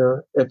working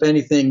here. If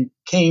anything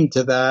came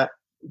to that,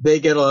 they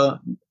get an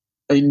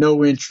a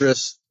no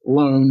interest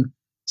loan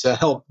to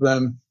help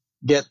them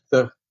get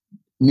the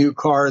new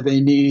car they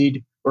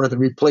need or the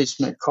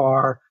replacement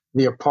car,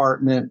 the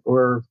apartment,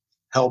 or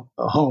help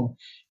a home.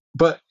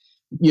 But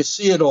you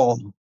see it all.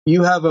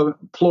 You have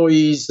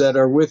employees that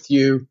are with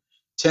you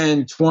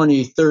 10,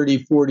 20,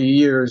 30, 40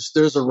 years.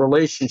 There's a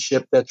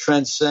relationship that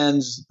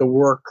transcends the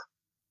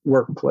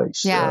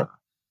workplace. Yeah.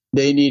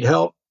 They need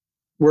help.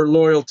 We're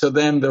loyal to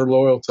them. They're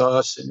loyal to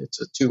us. And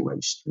it's a two-way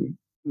street.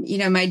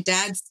 My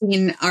dad's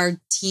seen our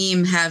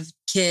team have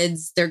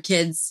kids, their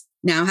kids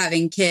now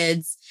having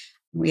kids.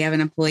 We have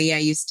an employee. I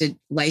used to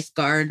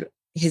lifeguard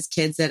his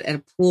kids at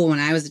a pool when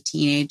I was a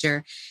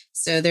teenager.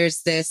 So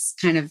there's this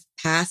kind of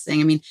passing.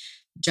 I mean,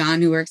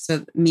 John, who works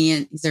with me,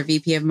 and he's our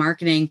VP of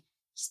marketing,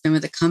 he's been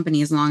with the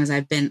company as long as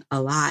I've been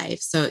alive.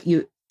 So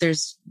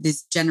there's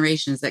these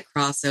generations that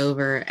cross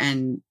over,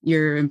 and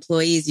your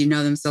employees, you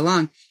know them so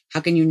long. How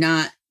can you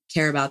not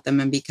care about them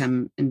and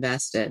become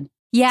invested?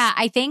 Yeah,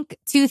 I think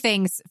two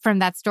things from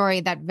that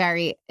story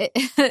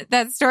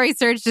that story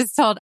Serge just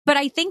told. But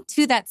I think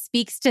too, that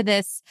speaks to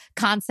this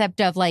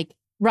concept of like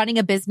running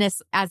a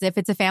business as if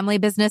it's a family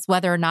business,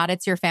 whether or not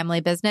it's your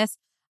family business.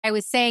 I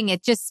was saying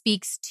it just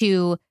speaks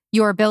to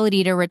your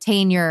ability to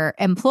retain your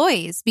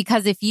employees,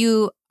 because if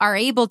you are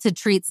able to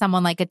treat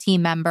someone like a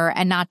team member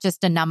and not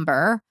just a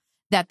number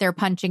that they're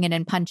punching in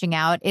and punching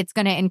out, it's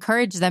going to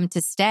encourage them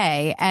to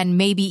stay and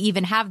maybe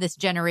even have this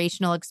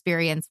generational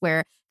experience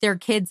where their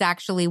kids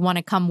actually want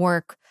to come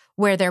work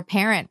where their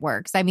parent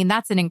works. I mean,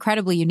 that's an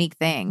incredibly unique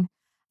thing.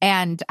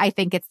 And I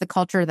think it's the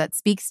culture that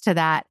speaks to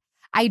that.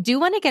 I do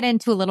want to get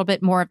into a little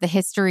bit more of the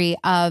history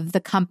of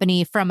the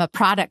company from a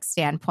product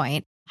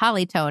standpoint,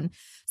 Hollytone.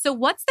 So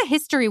what's the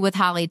history with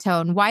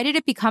Hollytone? Why did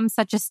it become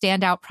such a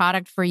standout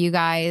product for you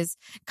guys?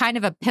 Kind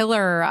of a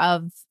pillar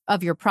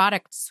of your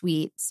product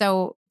suite.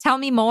 So tell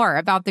me more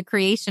about the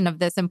creation of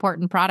this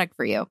important product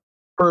for you.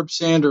 Herb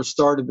Sanders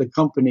started the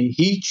company.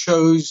 He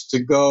chose to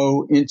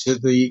go into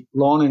the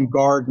lawn and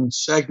garden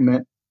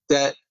segment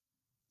that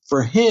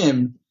for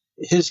him,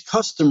 his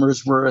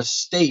customers were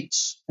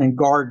estates and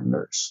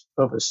gardeners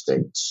of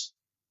estates,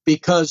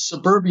 because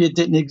suburbia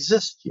didn't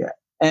exist yet.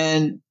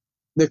 And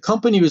the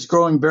company was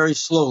growing very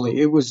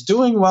slowly. It was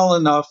doing well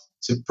enough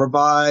to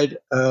provide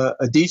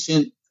a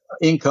decent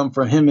income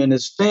for him and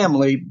his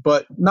family,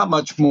 but not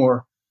much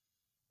more.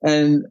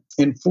 And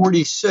in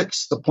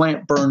 46, the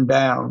plant burned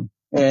down.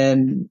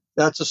 And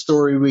that's a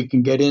story we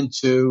can get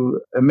into.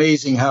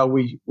 Amazing how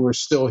we were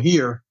still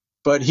here.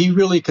 But he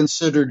really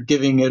considered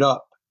giving it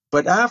up.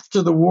 But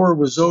after the war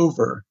was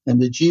over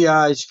and the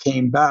GIs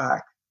came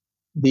back,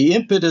 the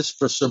impetus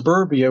for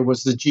suburbia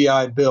was the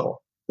GI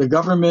Bill. The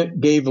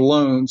government gave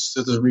loans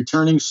to the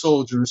returning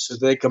soldiers so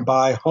they could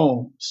buy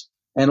homes.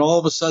 And all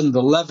of a sudden,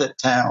 the Levitt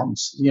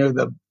towns,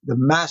 the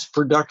mass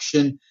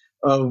production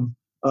of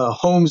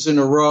homes in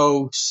a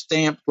row,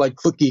 stamped like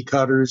cookie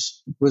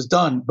cutters, was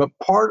done. But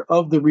part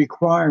of the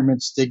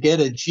requirements to get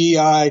a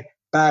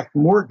GI-backed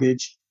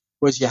mortgage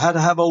was you had to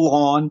have a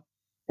lawn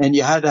and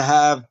you had to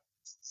have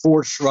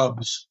 4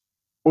 shrubs,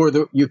 or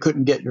you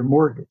couldn't get your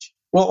mortgage.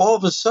 Well, all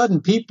of a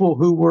sudden, people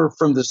who were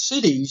from the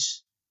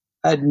cities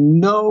had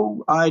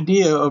no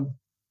idea of,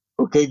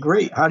 okay,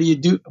 great. What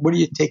do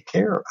you take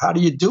care of? How do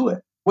you do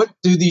it? What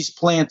do these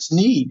plants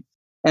need?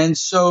 And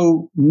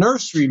so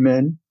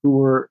nurserymen, who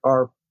were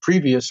our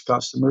previous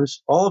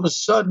customers, all of a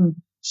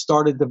sudden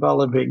started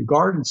developing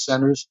garden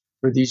centers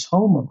for these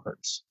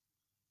homeowners.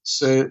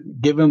 So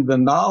give them the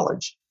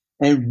knowledge.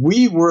 And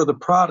we were the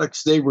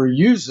products they were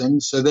using,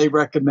 so they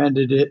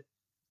recommended it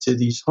to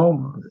these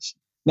homeowners.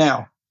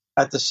 Now,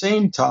 at the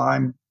same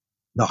time,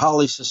 the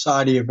Holly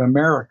Society of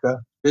America,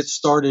 it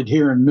started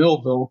here in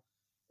Millville,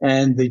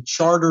 and the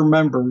charter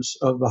members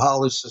of the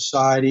Holly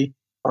Society,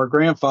 our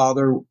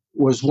grandfather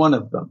was one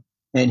of them.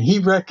 And he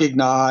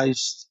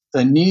recognized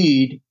the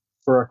need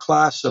for a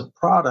class of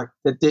product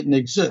that didn't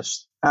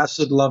exist,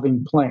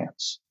 acid-loving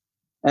plants.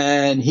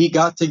 And he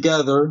got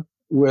together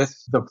with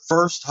the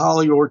first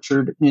holly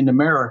orchard in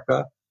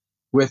America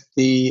with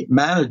the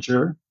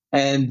manager,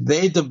 and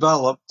they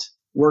developed,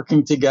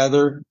 working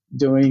together,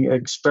 doing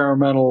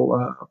experimental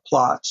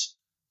plots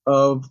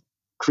of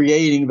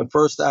creating the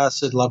first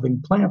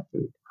acid-loving plant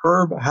food.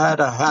 Herb had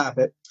a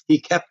habit. He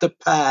kept a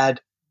pad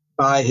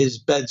by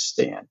his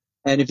bedstand.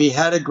 And if he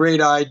had a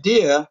great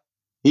idea,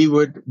 he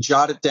would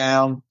jot it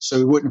down so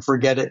he wouldn't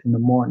forget it in the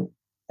morning.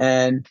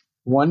 And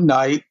one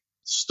night,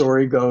 the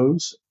story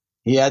goes,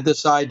 he had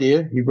this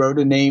idea. He wrote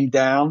a name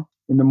down.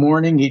 In the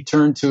morning, he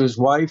turned to his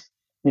wife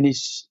and he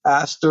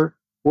asked her,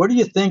 "What do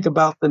you think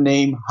about the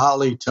name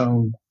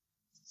Hollytone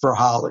for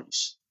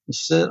hollies?" He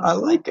said, "I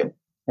like it."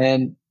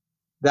 And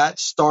that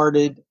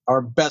started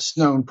our best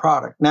known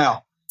product.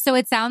 Now, so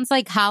it sounds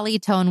like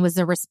Hollytone was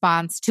a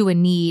response to a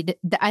need,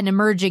 an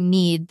emerging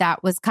need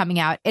that was coming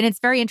out. And it's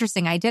very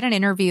interesting. I did an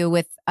interview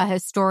with a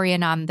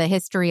historian on the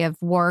history of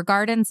war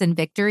gardens and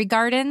victory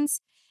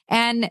gardens.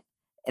 And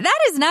that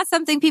is not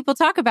something people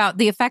talk about,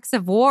 the effects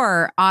of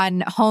war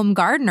on home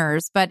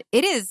gardeners, but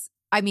it is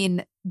I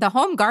mean, the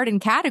home garden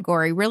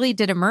category really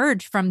did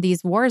emerge from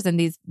these wars and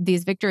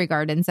these victory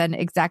gardens, and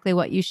exactly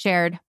what you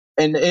shared.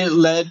 And it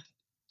led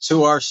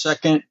to our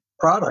second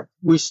product.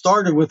 We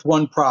started with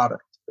one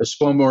product.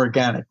 Espoma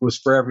Organic was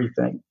for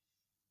everything.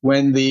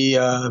 When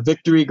the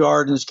victory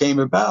gardens came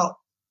about,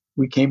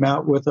 we came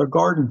out with a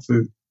garden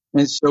food.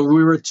 And so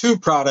we were a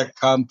 2-product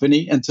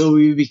company until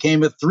we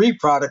became a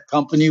 3-product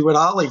company with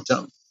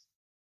Hollytone.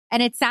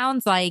 And it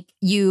sounds like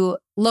you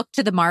look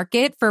to the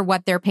market for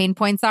what their pain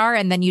points are,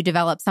 and then you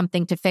develop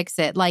something to fix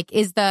it. Like,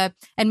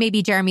 and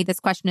maybe Jeremy, this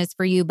question is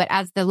for you, but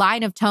as the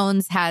line of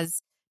tones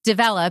has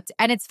developed,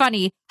 and it's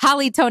funny,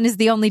 Hollytone is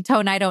the only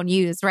tone I don't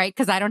use, right?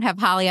 Because I don't have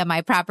holly on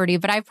my property,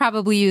 but I've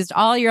probably used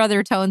all your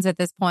other tones at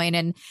this point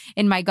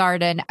in my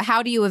garden.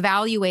 How do you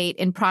evaluate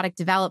in product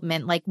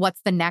development? Like, what's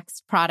the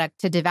next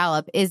product to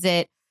develop? Is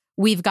it,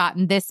 we've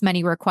gotten this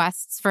many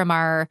requests from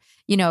our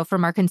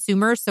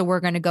consumers, so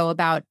we're going to go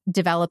about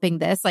developing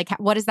this? Like,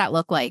 what does that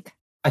look like?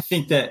 I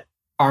think that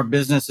our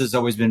business has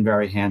always been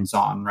very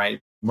hands-on,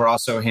 right? We're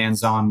also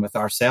hands-on with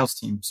our sales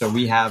team. So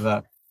we have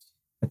a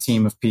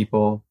team of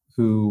people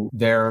who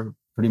their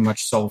pretty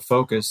much sole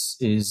focus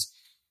is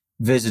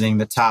visiting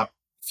the top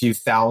few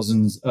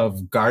thousands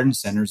of garden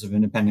centers, of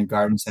independent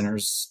garden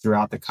centers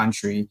throughout the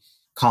country,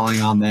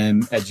 calling on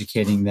them,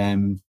 educating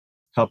them,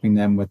 helping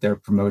them with their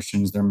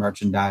promotions, their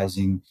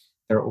merchandising,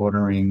 their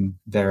ordering,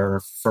 their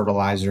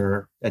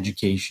fertilizer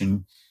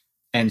education.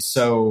 And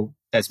so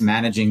as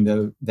managing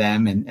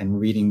them and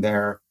reading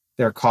their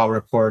call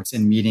reports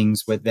and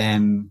meetings with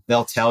them,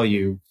 they'll tell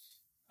you,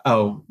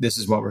 oh, this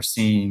is what we're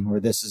seeing, or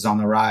this is on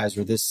the rise,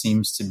 or this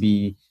seems to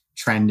be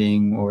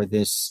trending, or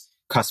this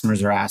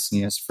customers are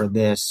asking us for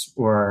this,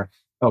 or,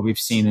 oh, we've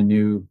seen a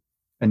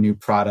new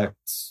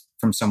product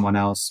from someone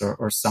else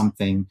or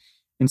something.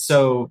 And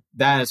so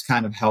that has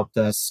kind of helped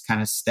us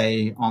kind of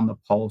stay on the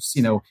pulse.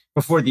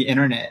 Before the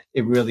internet,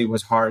 it really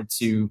was hard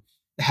to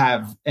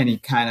have any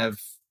kind of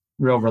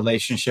real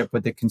relationship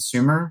with the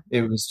consumer.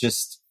 It was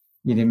just,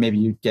 maybe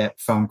you'd get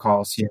phone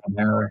calls here and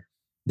there.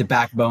 The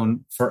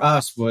backbone for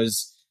us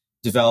was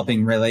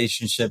developing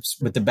relationships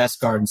with the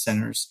best garden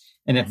centers.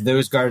 And if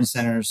those garden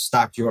centers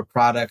stocked your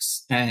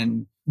products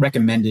and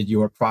recommended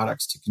your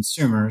products to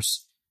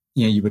consumers,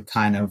 you would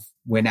kind of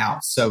win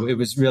out. So it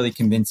was really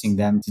convincing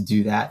them to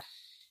do that.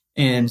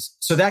 And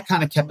so that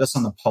kind of kept us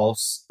on the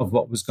pulse of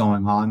what was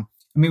going on.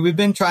 I mean,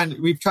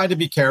 we've tried to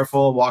be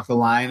careful, walk the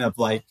line of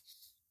like,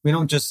 we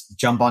don't just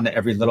jump onto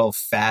every little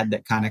fad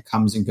that kind of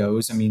comes and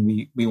goes. I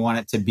mean, we want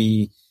it to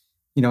be,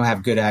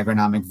 have good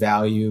agronomic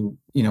value.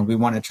 We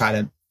want to try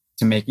to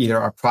make either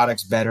our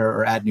products better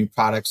or add new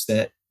products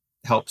that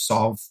help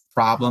solve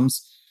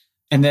problems.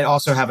 And they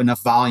also have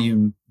enough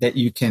volume that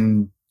you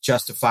can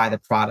justify the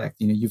product.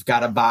 You've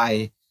got to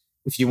buy,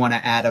 if you want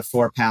to add a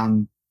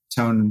 4-pound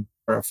tone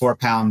or a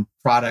 4-pound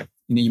product,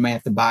 you might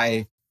have to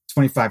buy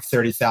 25,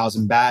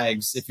 30,000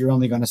 bags. If you're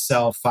only going to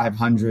sell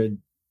 500,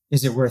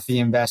 is it worth the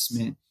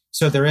investment?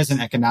 So there is an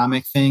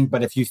economic thing.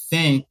 But if you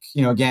think,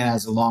 again,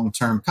 as a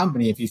long-term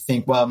company, if you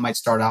think, well, it might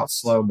start out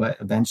slow, but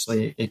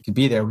eventually it could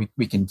be there,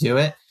 we can do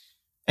it.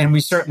 And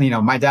we certainly,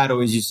 my dad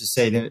always used to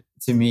say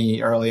to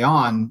me early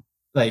on,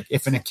 like,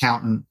 if an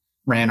accountant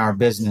ran our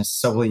business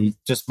solely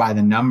just by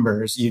the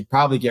numbers, you'd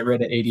probably get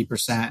rid of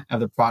 80% of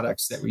the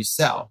products that we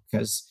sell,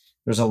 because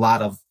there's a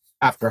lot of,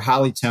 after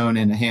Hollytone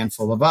and a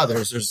handful of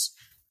others, there's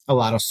a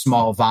lot of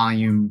small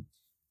volume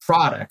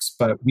products,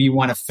 but we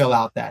want to fill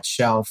out that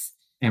shelf,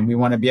 and we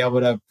want to be able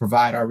to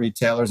provide our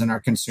retailers and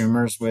our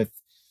consumers with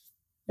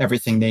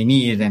everything they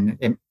need.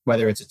 And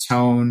whether it's a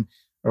tone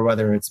or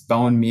whether it's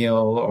bone meal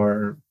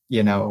or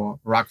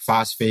rock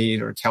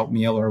phosphate or kelp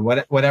meal or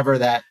whatever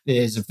that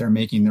is, if they're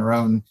making their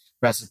own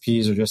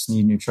recipes or just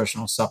need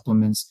nutritional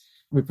supplements.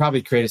 We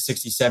probably created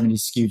 60, 70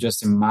 SKU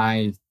just in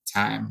my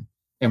time.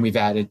 And we've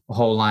added a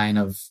whole line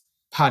of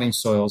potting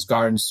soils,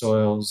 garden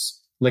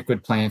soils,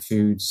 liquid plant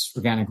foods,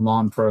 organic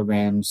lawn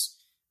programs.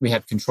 We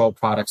had control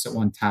products at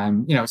one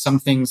time. Some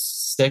things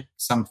stick,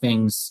 some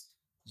things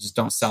just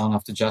don't sell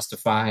enough to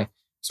justify.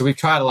 So we've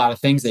tried a lot of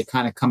things. They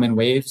kind of come in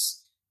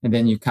waves, and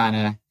then you kind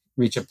of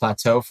reach a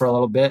plateau for a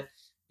little bit.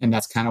 And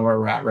that's kind of where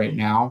we're at right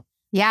now.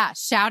 Yeah.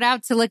 Shout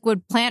out to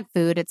Liquid Plant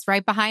Food. It's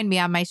right behind me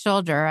on my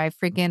shoulder. I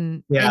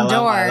freaking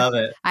adore. I love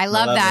it. I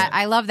love that.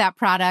 I love that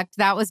product.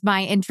 That was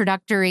my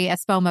introductory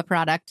Espoma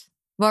product.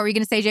 What were you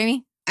going to say,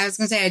 Jamie? I was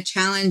going to say, I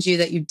challenge you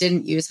that you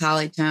didn't use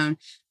Hollytone,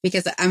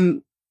 because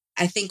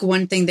I think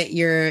one thing that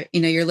your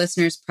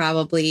listeners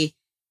probably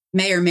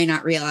may or may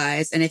not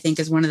realize, and I think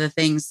is one of the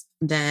things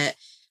that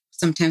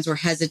sometimes we're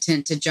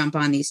hesitant to jump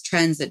on these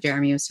trends that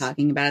Jeremy was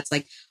talking about. It's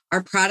like,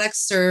 our products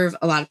serve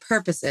a lot of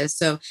purposes.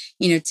 So,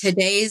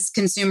 today's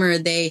consumer,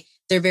 they're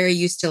very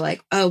used to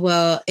like, oh,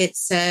 well, it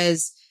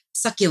says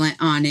succulent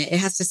on it. It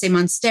has to say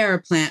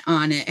Monstera plant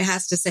on it. It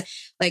has to say,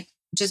 like,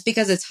 just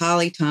because it's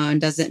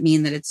Hollytone doesn't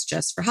mean that it's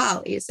just for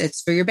hollies.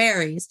 It's for your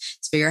berries.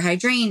 It's for your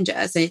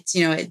hydrangeas. It's,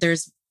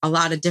 there's a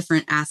lot of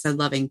different acid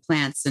loving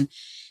plants.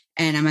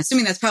 And I'm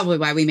assuming that's probably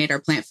why we made our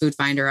plant food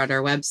finder on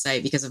our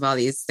website, because of all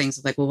these things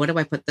of like, well, what do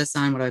I put this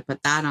on? What do I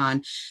put that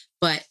on?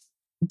 But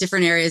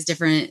different areas,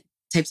 different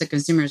types of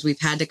consumers, we've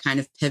had to kind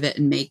of pivot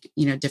and make,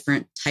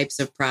 different types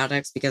of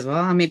products because,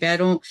 well, maybe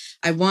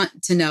I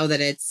want to know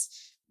that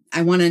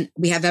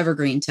we have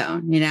evergreen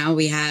tone,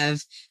 we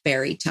have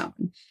berry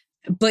tone.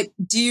 But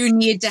do you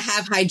need to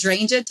have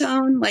hydrangea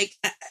tone? Like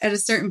at a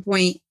certain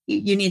point,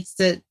 you need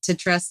to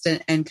trust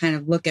and kind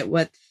of look at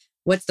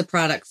what's the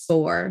product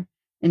for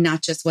and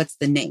not just what's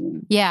the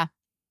name. Yeah.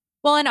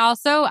 Well, and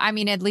also, I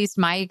mean, at least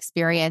my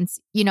experience,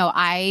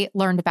 I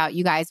learned about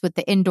you guys with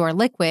the indoor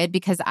liquid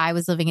because I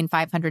was living in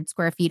 500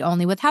 square feet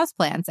only with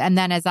houseplants. And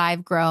then as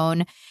I've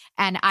grown,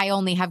 and I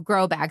only have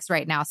grow bags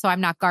right now, so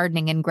I'm not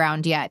gardening in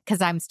ground yet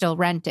because I'm still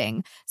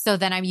renting. So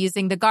then I'm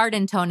using the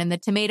garden tone and the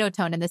tomato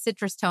tone and the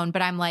citrus tone,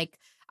 but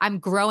I'm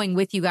growing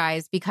with you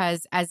guys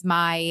because as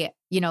my,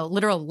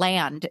 literal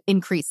land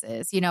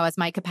increases, as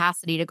my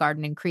capacity to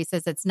garden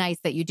increases, it's nice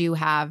that you do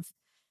have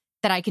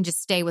that I can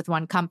just stay with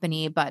one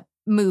company, but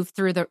move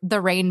through the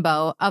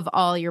rainbow of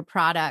all your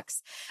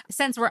products.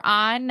 Since we're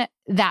on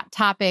that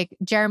topic,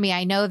 Jeremy,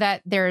 I know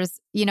that there's,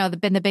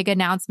 been the big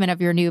announcement of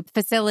your new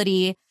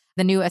facility,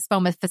 the new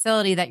Espoma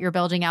facility that you're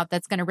building out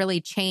that's going to really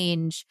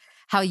change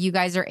how you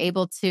guys are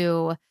able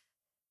to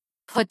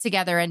put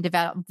together and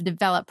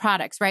develop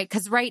products, right?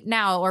 Because right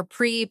now, or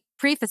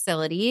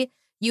pre-facility,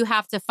 you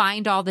have to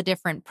find all the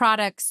different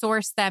products,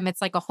 source them.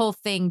 It's like a whole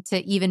thing to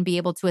even be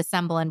able to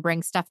assemble and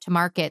bring stuff to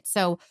market.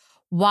 So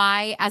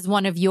why, as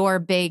one of your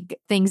big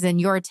things in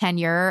your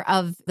tenure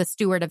of the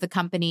steward of the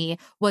company,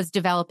 was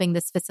developing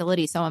this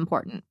facility so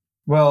important?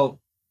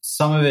 Well,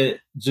 some of it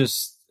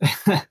just,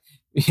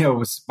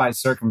 was by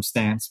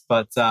circumstance,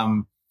 but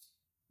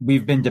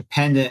we've been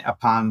dependent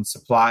upon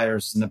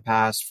suppliers in the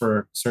past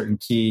for certain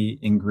key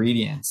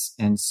ingredients.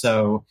 And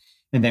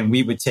then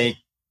we would take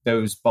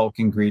those bulk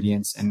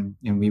ingredients and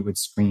we would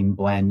screen,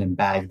 blend, and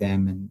bag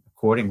them and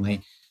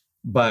accordingly.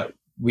 But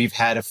we've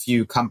had a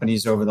few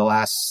companies over the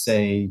last,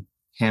 say,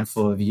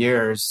 handful of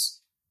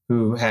years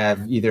who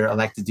have either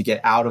elected to get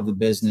out of the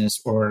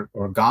business or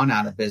gone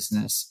out of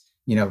business.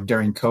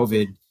 During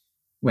COVID,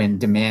 when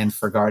demand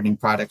for gardening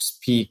products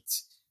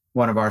peaked,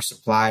 one of our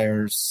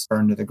suppliers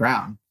burned to the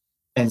ground.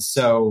 And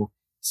so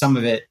some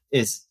of it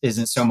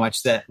isn't so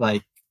much that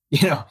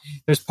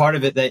there's part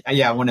of it that,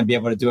 I want to be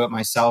able to do it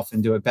myself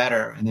and do it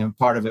better. And then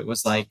part of it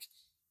was like,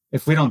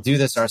 if we don't do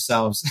this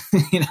ourselves,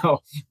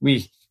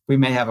 we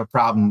may have a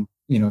problem,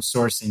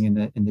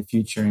 sourcing in the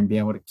future and be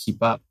able to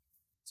keep up.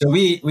 So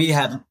we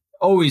had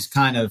always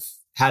kind of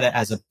had it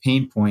as a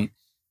pain point.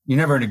 You're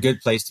never in a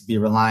good place to be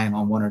relying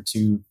on one or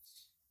two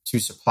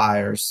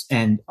suppliers.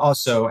 And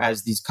also,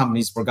 as these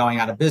companies were going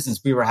out of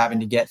business, we were having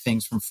to get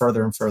things from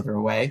further and further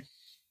away.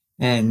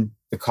 And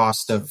the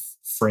cost of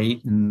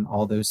freight and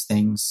all those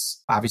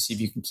things, obviously,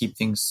 if you can keep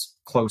things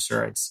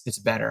closer, it's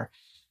better.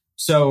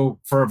 So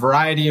for a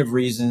variety of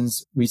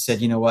reasons, we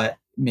said, you know what,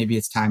 maybe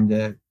it's time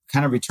to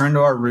kind of return to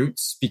our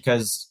roots,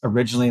 because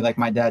originally, like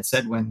my dad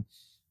said, when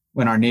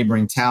our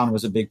neighboring town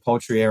was a big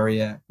poultry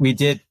area, we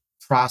did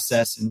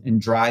process and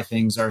dry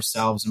things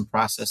ourselves and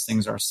process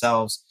things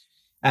ourselves.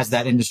 As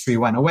that industry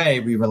went away,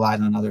 we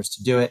relied on others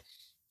to do it.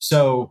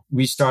 So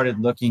we started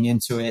looking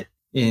into it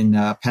in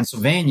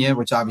Pennsylvania,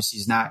 which obviously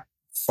is not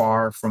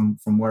far from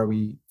where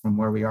we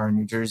are in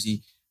New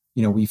Jersey.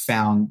 We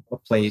found a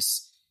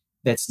place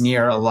that's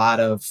near a lot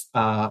of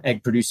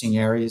egg producing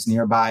areas,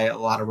 nearby a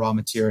lot of raw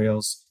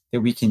materials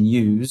that we can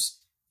use.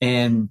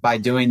 And by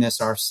doing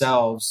this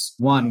ourselves,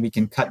 one, we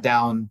can cut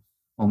down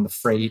on the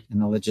freight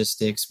and the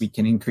logistics. We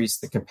can increase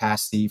the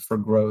capacity for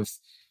growth.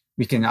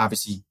 We can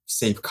obviously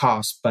save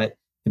costs. But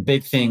the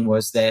big thing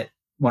was that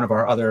one of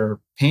our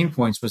other pain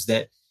points was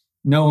that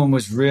no one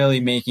was really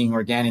making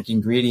organic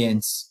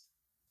ingredients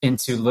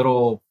into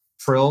little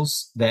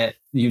prills that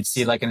you'd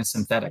see like in a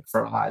synthetic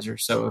fertilizer.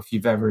 So if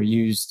you've ever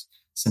used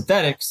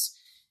synthetics,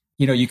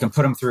 you can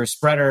put them through a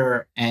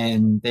spreader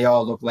and they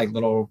all look like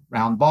little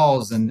round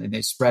balls and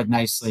they spread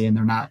nicely and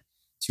they're not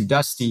too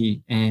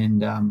dusty.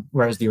 And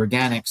whereas the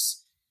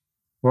organics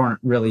weren't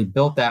really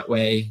built that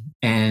way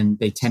and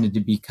they tended to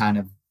be kind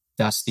of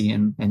dusty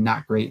and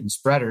not great in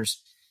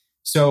spreaders.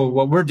 So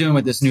what we're doing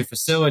with this new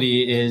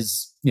facility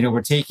is,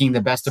 we're taking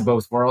the best of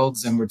both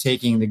worlds and we're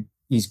taking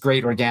these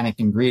great organic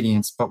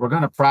ingredients, but we're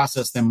going to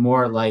process them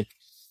more like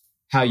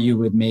how you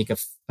would make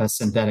a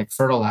synthetic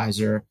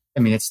fertilizer. I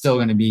mean, it's still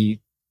going to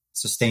be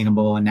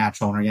sustainable and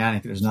natural and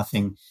organic. There's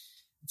nothing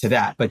to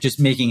that, but just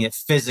making it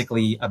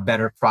physically a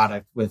better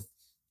product with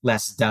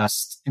less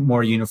dust and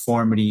more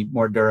uniformity,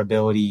 more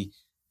durability.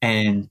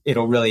 And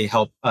it'll really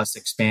help us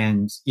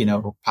expand,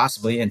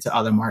 possibly into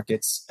other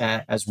markets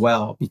as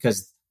well,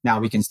 because now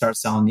we can start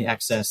selling the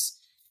excess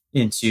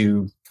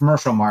into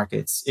commercial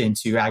markets,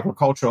 into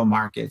agricultural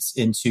markets,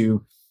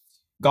 into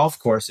golf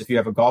course. If you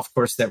have a golf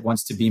course that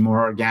wants to be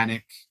more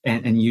organic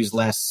and use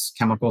less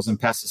chemicals and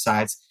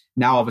pesticides,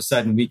 now all of a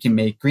sudden we can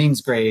make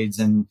greens grades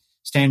and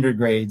standard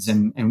grades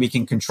and we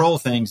can control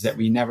things that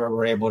we never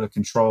were able to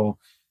control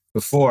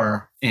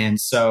before. And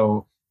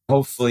so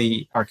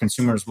hopefully our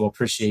consumers will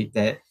appreciate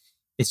that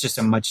it's just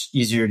a much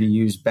easier to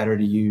use, better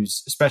to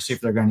use, especially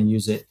if they're going to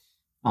use it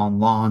on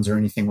lawns or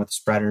anything with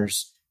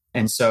spreaders,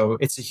 And so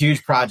it's a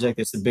huge project.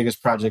 It's the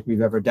biggest project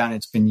we've ever done.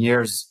 It's been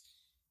years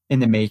in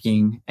the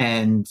making.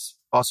 And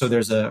also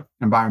there's an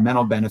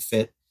environmental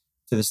benefit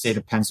to the state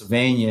of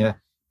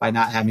Pennsylvania by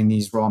not having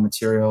these raw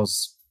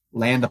materials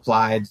land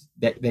applied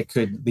that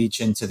could leach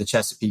into the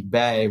Chesapeake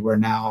Bay. We're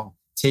now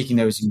taking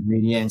those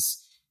ingredients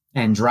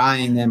and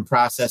drying them,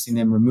 processing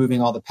them,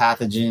 removing all the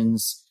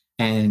pathogens,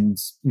 and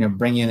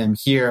bringing them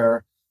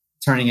here,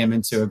 turning them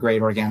into a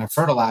great organic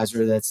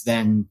fertilizer that's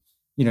then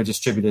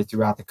distributed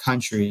throughout the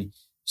country.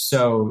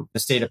 So the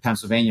state of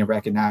Pennsylvania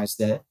recognized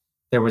that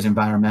there was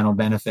environmental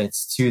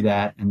benefits to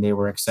that, and they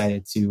were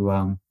excited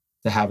to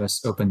have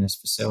us open this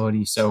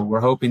facility. So we're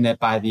hoping that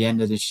by the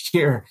end of this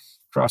year,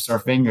 cross our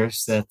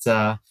fingers,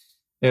 that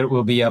it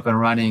will be up and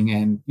running,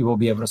 and we will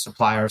be able to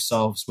supply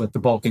ourselves with the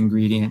bulk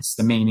ingredients,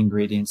 the main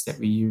ingredients that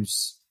we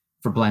use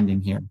for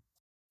blending here.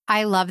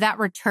 I love that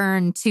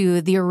return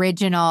to the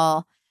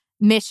original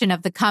mission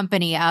of the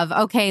company of,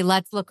 okay,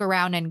 let's look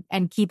around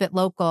and keep it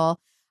local.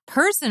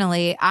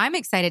 Personally, I'm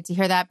excited to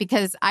hear that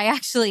because I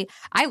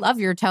love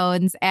your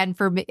tones. And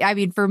for me,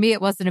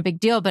 it wasn't a big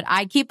deal, but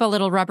I keep a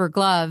little rubber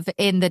glove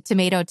in the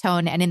tomato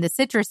tone and in the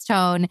citrus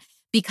tone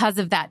because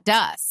of that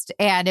dust.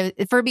 And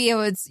for me, it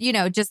was,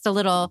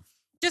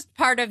 just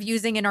part of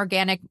using an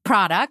organic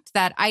product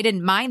that I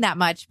didn't mind that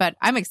much, but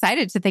I'm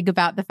excited to think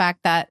about the fact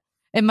that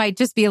it might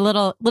just be a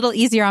little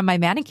easier on my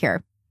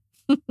manicure.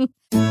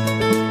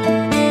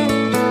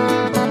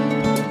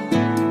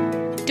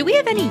 Do we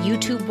have any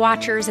YouTube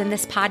watchers in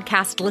this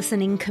podcast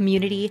listening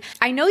community?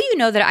 I know you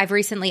know that I've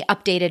recently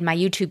updated my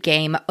YouTube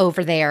game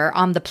over there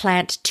on the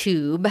Planty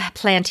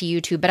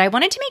YouTube, but I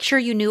wanted to make sure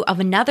you knew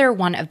of another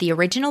one of the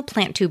original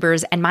plant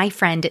tubers and my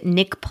friend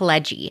Nick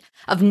Pileggi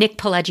of Nick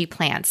Pileggi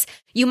Plants.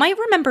 You might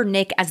remember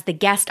Nick as the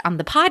guest on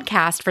the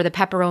podcast for the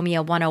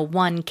Peperomia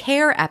 101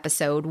 Care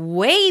episode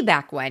way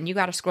back when. You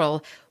got to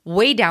scroll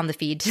way down the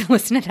feed to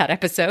listen to that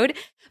episode.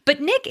 But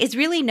Nick is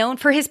really known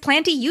for his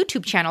Planty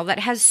YouTube channel that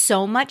has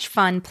so much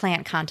fun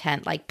plant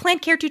content like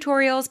plant care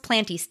tutorials,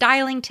 Planty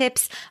styling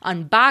tips,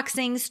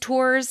 unboxings,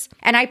 tours.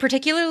 And I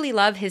particularly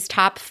love his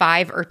top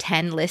 5 or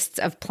 10 lists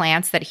of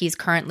plants that he's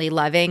currently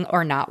loving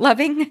or not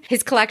loving.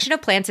 His collection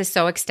of plants is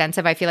so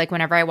extensive. I feel like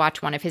whenever I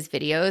watch one of his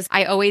videos,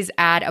 I always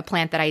add a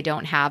plant that I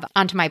don't have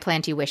onto my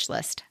Planty wish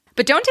list.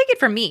 But don't take it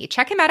from me.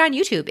 Check him out on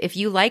YouTube if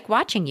you like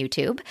watching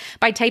YouTube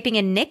by typing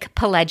in Nick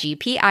Pileggi,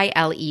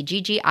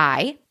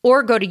 Pileggi,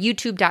 or go to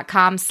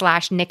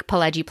youtube.com/Nick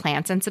Pileggi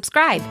Plants and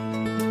subscribe.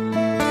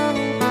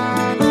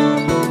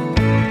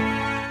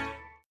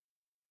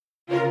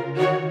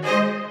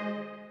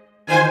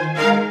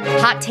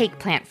 Hot take,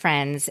 plant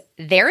friends.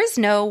 There is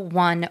no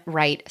one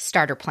right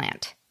starter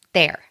plant.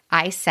 There,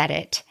 I said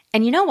it.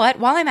 And you know what?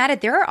 While I'm at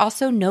it, there are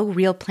also no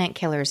real plant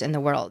killers in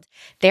the world.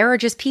 There are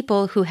just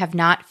people who have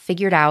not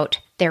figured out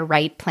their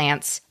right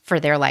plants for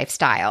their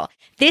lifestyle.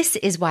 This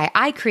is why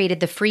I created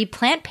the free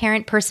Plant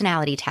Parent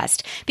Personality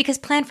Test. Because,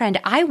 plant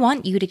friend, I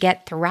want you to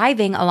get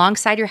thriving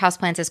alongside your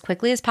houseplants as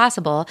quickly as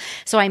possible.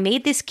 So I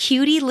made this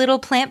cutie little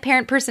Plant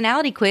Parent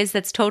Personality Quiz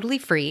that's totally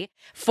free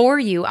for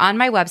you on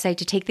my website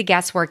to take the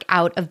guesswork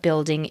out of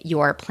building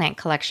your plant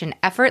collection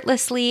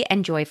effortlessly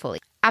and joyfully.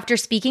 After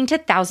speaking to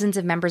thousands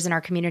of members in our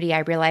community, I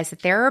realized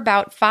that there are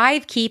about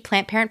 5 key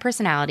plant parent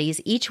personalities,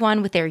 each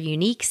one with their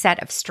unique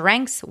set of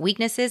strengths,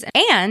 weaknesses,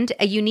 and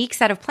a unique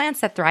set of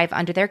plants that thrive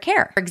under their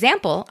care. For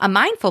example, a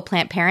mindful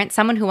plant parent,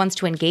 someone who wants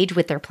to engage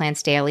with their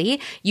plants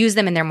daily, use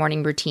them in their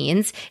morning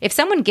routines. If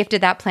someone gifted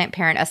that plant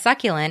parent a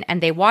succulent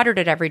and they watered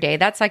it every day,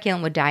 that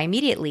succulent would die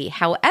immediately.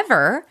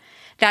 However,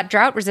 that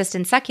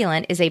drought-resistant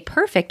succulent is a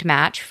perfect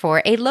match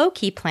for a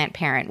low-key plant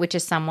parent, which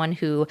is someone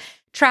who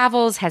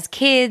travels, has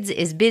kids,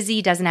 is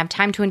busy, doesn't have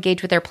time to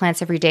engage with their plants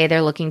every day.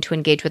 They're looking to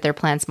engage with their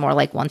plants more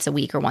like once a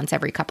week or once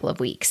every couple of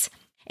weeks.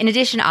 In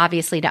addition,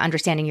 obviously, to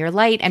understanding your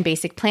light and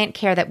basic plant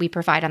care that we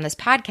provide on this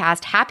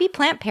podcast, Happy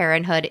Plant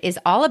Parenthood is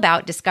all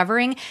about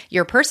discovering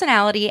your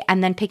personality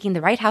and then picking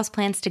the right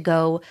houseplants to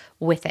go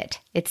with it.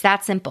 It's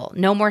that simple.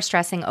 No more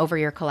stressing over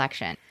your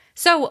collection.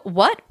 So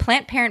what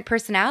plant parent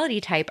personality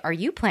type are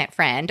you, plant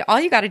friend?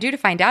 All you got to do to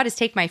find out is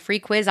take my free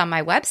quiz on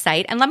my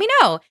website and let me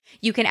know.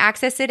 You can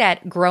access it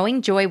at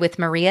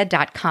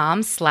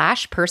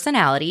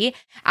growingjoywithmaria.com/personality.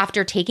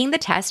 After taking the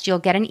test, you'll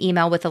get an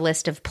email with a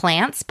list of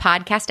plants,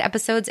 podcast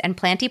episodes, and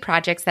planty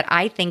projects that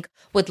I think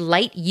would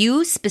light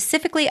you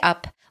specifically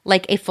up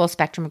like a full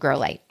spectrum grow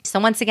light. So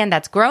once again,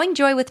 that's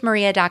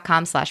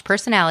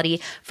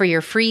growingjoywithmaria.com/personality for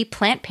your free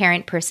plant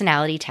parent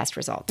personality test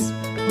results.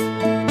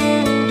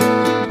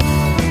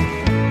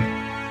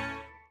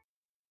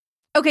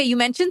 Okay, you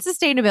mentioned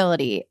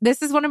sustainability.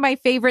 This is one of my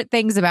favorite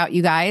things about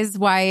you guys.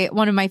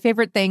 One of my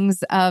favorite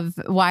things of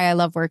why I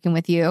love working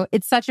with you.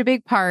 It's such a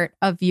big part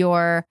of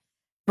your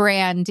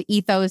brand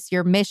ethos,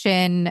 your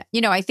mission.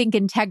 I think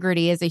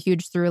integrity is a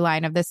huge through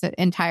line of this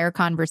entire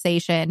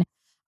conversation.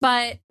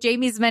 But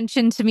Jamie's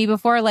mentioned to me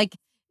before, like,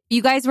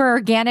 you guys were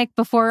organic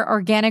before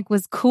organic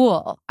was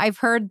cool. I've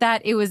heard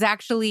that it was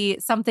actually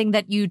something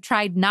that you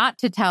tried not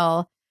to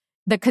tell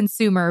the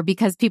consumer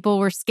because people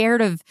were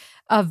scared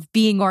of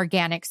being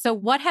organic. So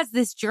what has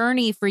this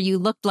journey for you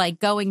looked like,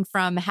 going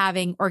from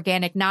having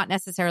organic not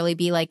necessarily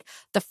be like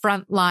the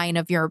front line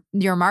of your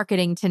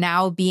marketing to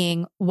now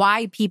being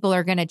why people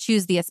are going to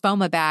choose the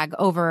Espoma bag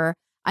over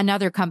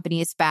another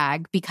company's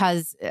bag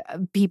because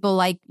people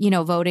like,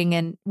 voting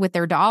in with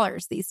their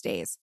dollars these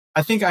days?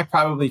 I think I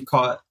probably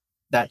caught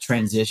that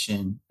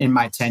transition in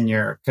my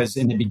tenure because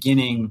in the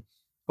beginning,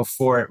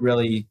 before it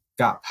really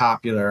got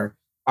popular,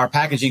 our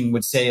packaging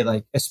would say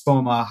like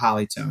Espoma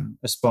Hollytone,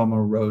 Espoma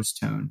Rose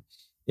Tone.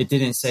 It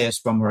didn't say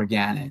Espoma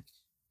Organic.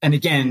 And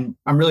again,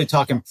 I'm really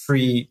talking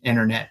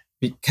pre-internet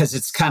because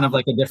it's kind of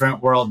like a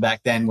different world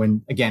back then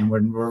when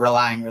we're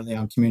relying really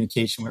on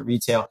communication with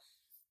retail.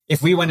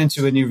 If we went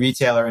into a new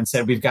retailer and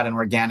said, we've got an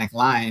organic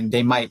line,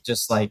 they might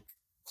just like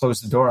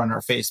close the door on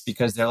our face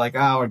because they're like,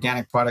 oh,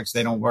 organic products,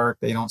 they don't work.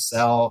 They don't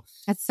sell.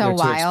 That's so they're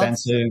wild. Too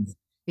expensive.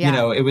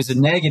 Yeah. It was a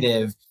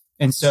negative.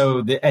 And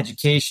so the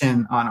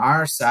education on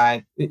our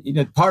side,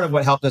 part of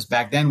what helped us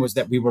back then was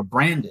that we were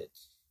branded.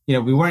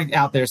 We weren't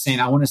out there saying,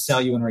 I want to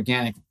sell you an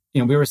organic.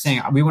 We were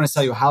saying, we want to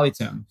sell you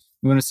Hollytone.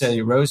 We want to sell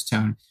you Rose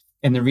Tone.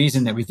 And the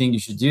reason that we think you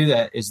should do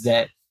that is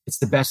that it's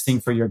the best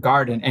thing for your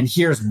garden. And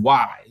here's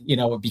why,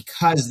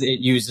 because it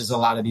uses a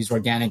lot of these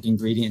organic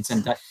ingredients.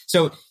 And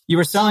so you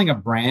were selling a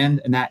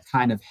brand and that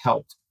kind of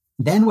helped.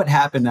 Then what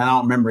happened, and I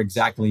don't remember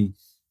exactly,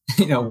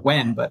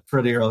 when, but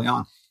pretty early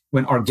on,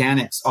 when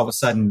organics all of a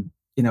sudden,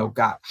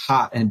 got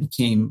hot and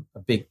became a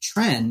big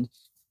trend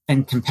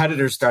and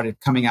competitors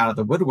started coming out of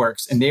the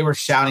woodworks and they were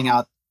shouting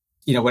out,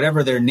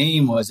 whatever their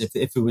name was. If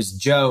it was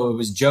Joe, it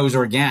was Joe's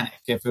Organic.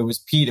 If it was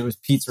Pete, it was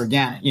Pete's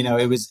Organic.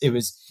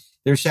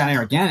 They're shouting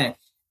organic.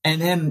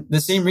 And then the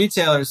same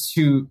retailers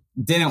who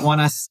didn't want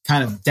us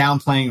kind of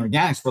downplaying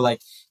organics were like,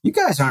 you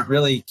guys aren't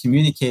really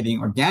communicating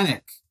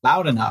organic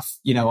loud enough,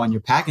 on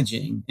your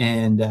packaging.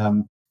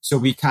 And so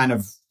we kind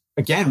of,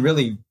 again,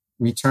 really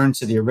returned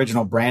to the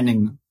original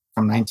branding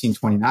from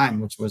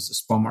 1929, which was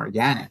Espoma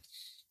Organic.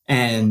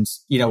 And,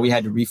 we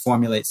had to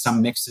reformulate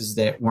some mixes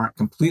that weren't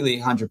completely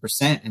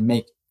 100% and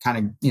make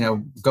kind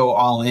of, go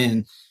all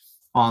in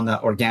on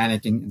the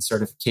organic and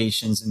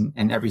certifications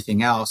and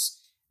everything else.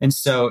 And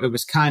so it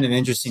was kind of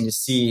interesting to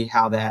see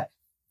how that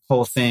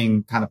whole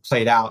thing kind of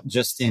played out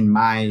just in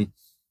my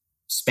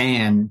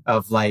span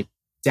of like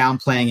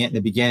downplaying it in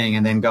the beginning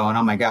and then going,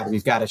 oh my God,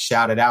 we've got to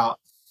shout it out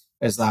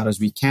as loud as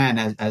we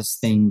can as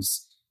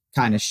things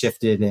kind of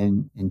shifted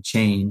and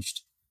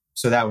changed.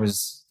 So that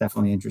was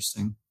definitely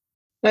interesting.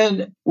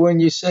 And when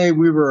you say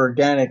we were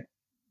organic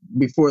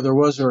before there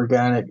was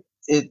organic,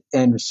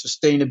 and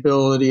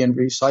sustainability and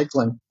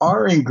recycling,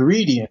 our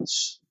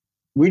ingredients,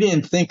 we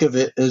didn't think of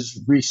it as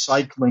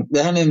recycling.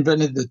 They hadn't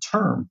invented the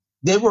term.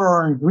 They were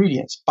our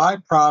ingredients.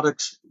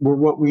 Byproducts were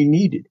what we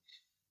needed.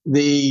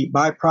 The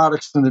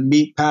byproducts from the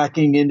meat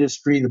packing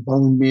industry, the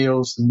bone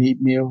meals, the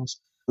meat meals,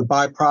 the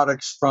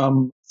byproducts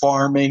from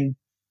farming,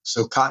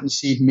 so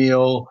cottonseed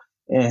meal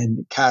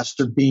and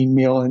castor bean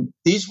meal. And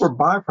these were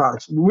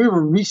byproducts. We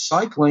were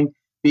recycling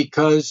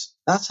because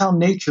that's how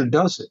nature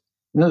does it.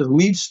 The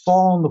leaves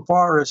fall in the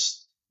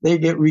forest, they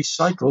get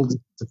recycled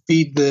to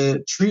feed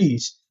the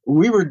trees.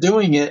 We were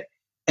doing it.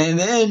 And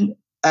then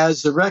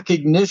as a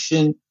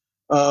recognition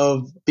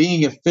of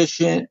being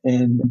efficient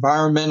and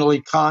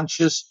environmentally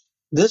conscious,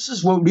 this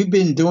is what we've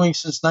been doing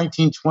since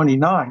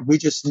 1929. We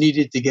just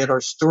needed to get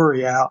our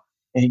story out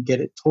and get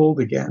it told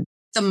again.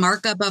 The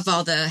markup of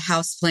all the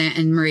houseplant,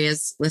 and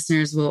Maria's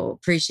listeners will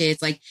appreciate,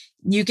 it's like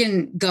you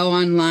can go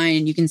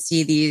online, you can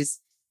see these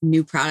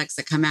new products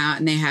that come out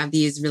and they have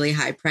these really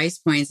high price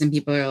points and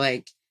people are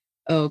like,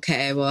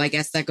 okay, well, I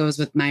guess that goes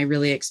with my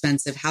really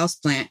expensive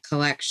houseplant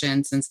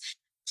collection since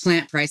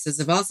plant prices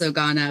have also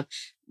gone up.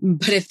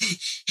 But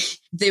if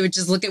they would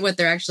just look at what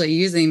they're actually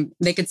using,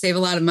 they could save a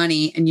lot of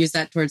money and use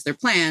that towards their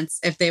plants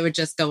if they would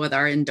just go with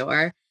our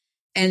indoor.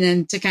 And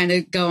then to kind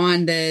of go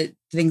on the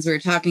things we were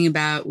talking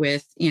about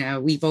with,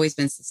 we've always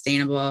been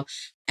sustainable.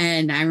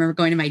 And I remember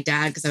going to my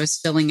dad because I was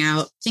filling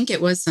out, I think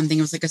it was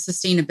like a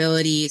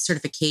sustainability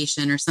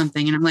certification or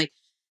something. And I'm like,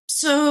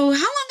 so how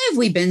long have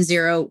we been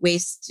zero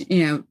waste,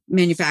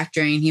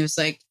 manufacturing? And he was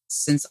like,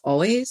 since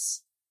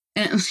always.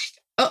 And I'm like,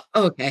 oh,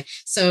 okay.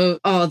 So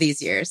all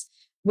these years.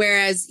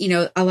 Whereas,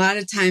 a lot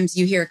of times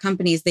you hear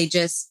companies, they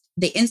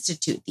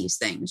institute these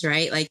things,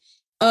 right? Like,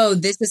 oh,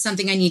 this is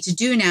something I need to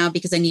do now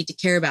because I need to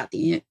care about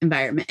the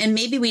environment. And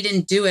maybe we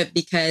didn't do it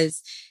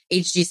because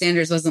H.G.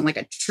 Sanders wasn't like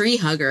a tree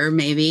hugger,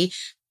 maybe,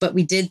 but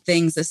we did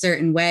things a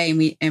certain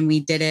way and we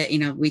did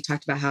it. We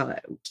talked about how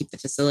to keep the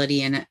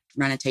facility and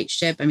run a tight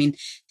ship. I mean,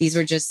 these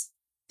were just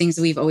things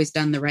that we've always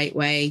done the right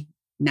way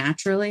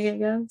naturally, I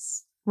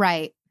guess.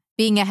 Right.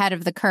 Being ahead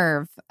of the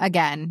curve.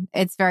 Again,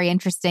 it's very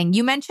interesting.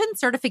 You mentioned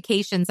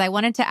certifications. I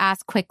wanted to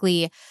ask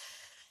quickly,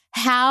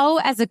 how,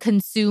 as a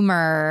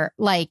consumer,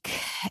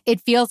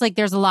 it feels like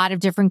there's a lot of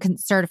different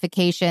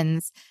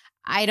certifications.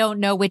 I don't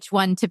know which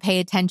one to pay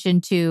attention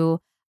to.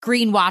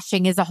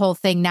 Greenwashing is a whole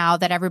thing now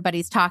that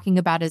everybody's talking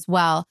about as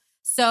well.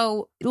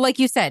 So, like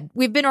you said,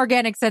 we've been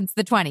organic since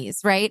the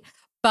 20s, right?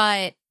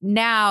 But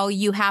now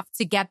you have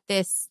to get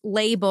this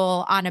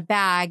label on a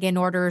bag in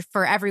order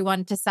for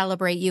everyone to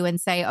celebrate you and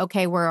say,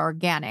 okay, we're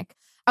organic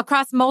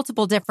across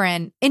multiple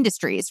different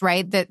industries,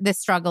 right? That this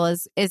struggle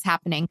is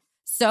happening.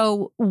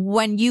 So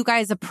when you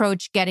guys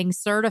approach getting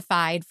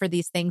certified for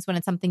these things, when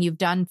it's something you've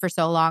done for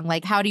so long,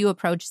 like how do you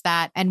approach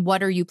that and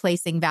what are you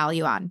placing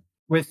value on?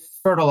 With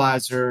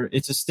fertilizer,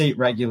 it's a state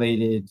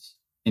regulated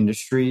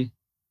industry.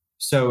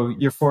 So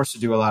you're forced to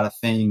do a lot of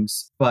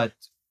things. But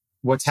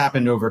what's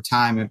happened over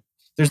time,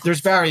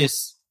 there's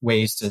various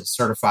ways to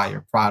certify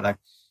your product.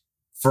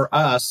 For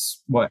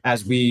us,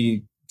 as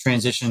we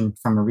transitioned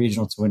from a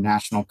regional to a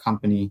national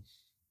company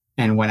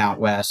and went out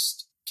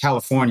west,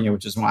 California,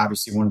 which is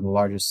obviously one of the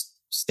largest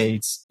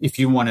states, if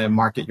you want to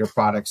market your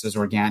products as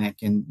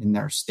organic in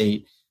their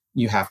state,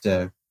 you have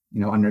to,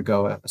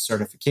 undergo a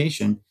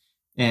certification.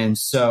 And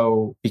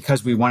so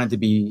because we wanted to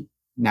be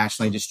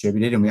nationally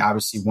distributed and we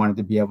obviously wanted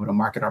to be able to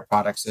market our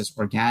products as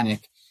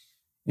organic,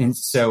 and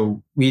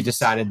so we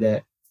decided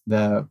that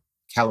the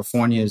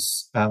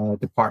California's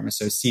department,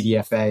 so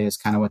CDFA is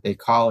kind of what they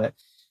call it,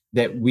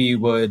 that we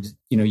would,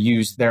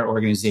 use their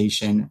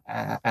organization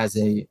as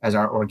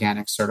our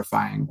organic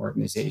certifying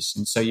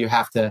organization. So you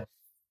have to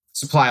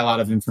supply a lot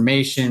of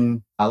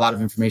information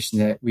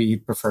that we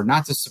prefer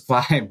not to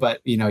supply, but,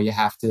 you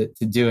have to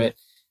do it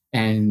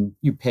and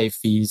you pay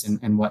fees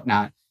and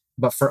whatnot.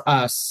 But for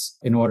us,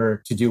 in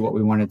order to do what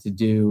we wanted to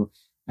do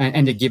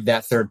and to give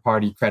that third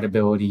party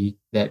credibility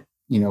that,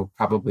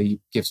 probably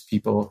gives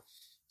people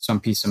some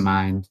peace of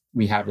mind,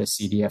 we have the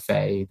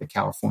CDFA, the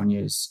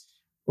California's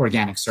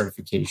organic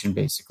certification,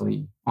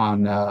 basically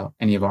on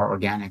any of our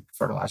organic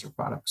fertilizer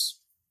products.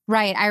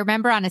 Right. I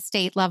remember on a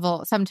state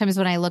level, sometimes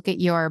when I look at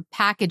your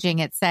packaging,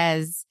 it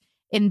says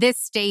in this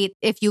state,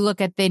 if you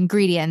look at the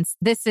ingredients,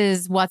 this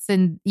is what's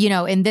in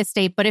this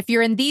state. But if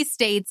you're in these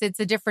states, it's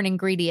a different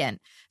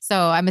ingredient.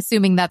 So I'm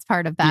assuming that's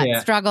part of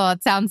that struggle.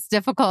 It sounds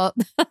difficult.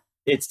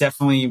 It's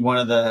definitely one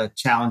of the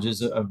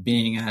challenges of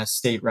being a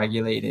state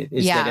regulated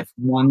is that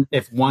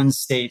if one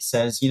state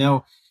says,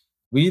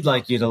 we'd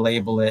like you to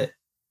label it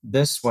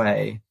this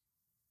way,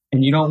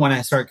 and you don't want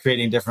to start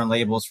creating different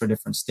labels for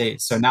different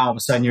states. So now all of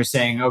a sudden you're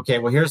saying, okay,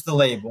 well, here's the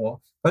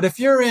label. But if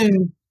you're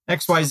in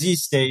XYZ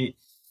state,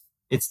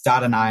 it's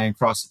dot an I and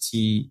cross a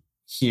T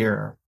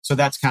here. So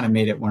that's kind of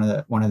made it one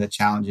of the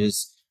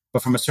challenges.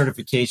 But from a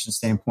certification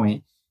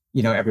standpoint,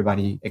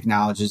 everybody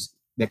acknowledges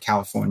that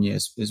California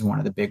is one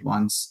of the big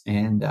ones.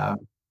 And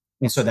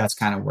so that's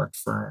kind of worked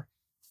for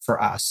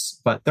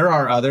us. But there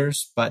are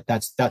others, but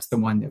that's the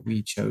one that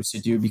we chose to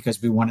do because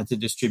we wanted to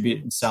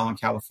distribute and sell in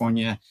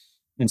California.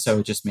 And so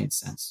it just made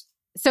sense.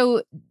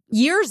 So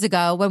years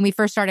ago, when we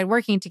first started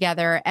working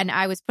together and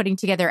I was putting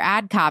together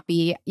ad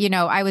copy,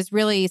 I was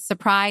really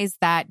surprised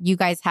that you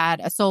guys had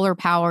a solar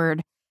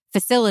powered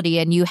facility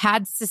and you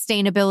had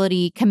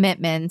sustainability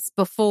commitments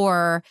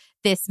before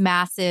this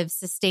massive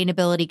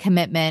sustainability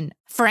commitment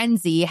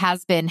frenzy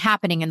has been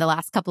happening in the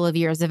last couple of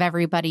years of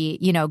everybody,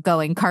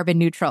 going carbon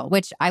neutral,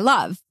 which I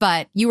love.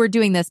 But you were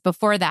doing this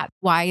before that.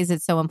 Why is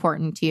it so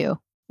important to you?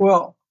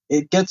 Well,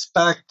 it gets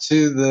back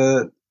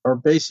to our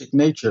basic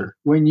nature.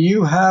 When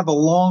you have a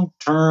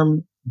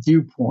long-term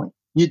viewpoint,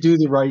 you do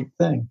the right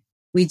thing.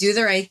 We do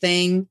the right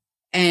thing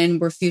and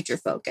we're future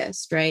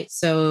focused, right?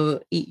 So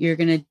you're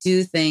going to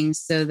do things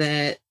so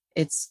that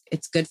it's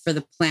good for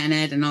the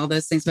planet and all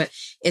those things. But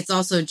it's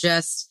also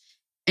just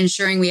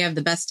ensuring we have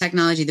the best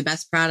technology, the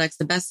best products,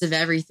 the best of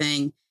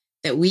everything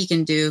that we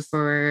can do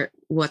for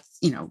what's,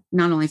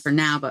 not only for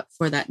now, but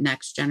for that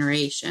next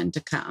generation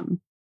to come.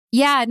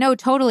 Yeah, no,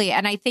 totally.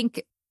 And I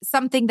think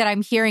something that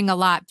I'm hearing a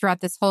lot throughout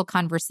this whole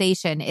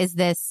conversation is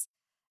this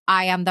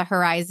eye on the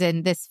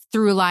horizon, this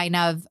through line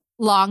of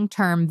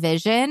long-term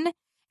vision.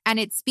 And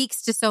it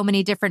speaks to so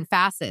many different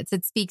facets.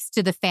 It speaks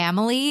to the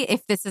family.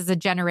 If this is a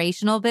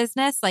generational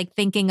business, like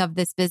thinking of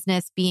this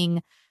business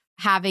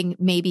having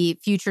maybe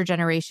future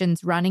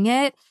generations running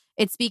it.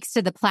 It speaks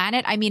to the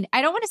planet. I mean,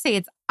 I don't want to say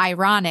it's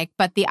ironic,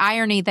 but the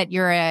irony that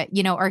you're a,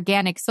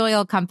 organic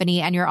soil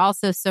company and you're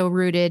also so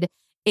rooted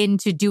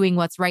into doing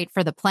what's right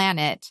for the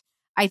planet.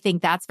 I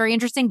think that's very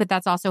interesting, but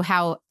that's also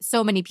how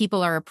so many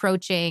people are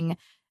approaching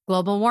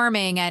global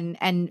warming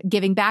and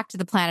giving back to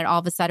the planet. All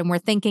of a sudden, we're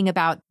thinking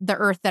about the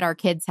earth that our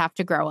kids have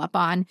to grow up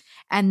on.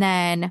 And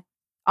then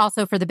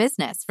also for the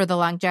business, for the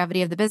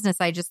longevity of the business,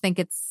 I think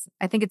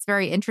it's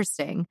very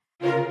interesting.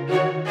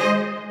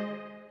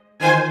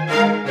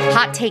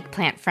 Hot take,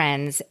 plant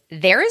friends.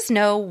 There is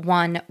no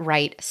one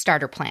right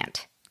starter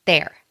plant.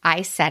 There,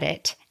 I said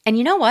it. And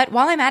you know what?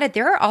 While I'm at it,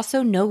 there are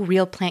also no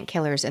real plant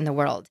killers in the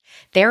world.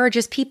 There are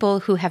just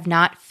people who have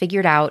not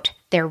figured out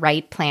their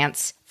right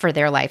plants for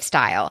their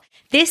lifestyle.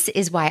 This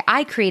is why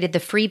I created the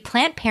free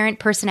Plant Parent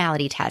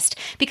Personality Test.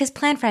 Because,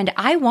 Plant Friend,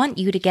 I want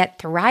you to get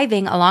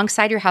thriving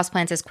alongside your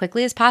houseplants as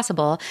quickly as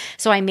possible.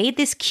 So I made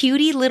this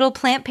cutie little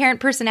Plant Parent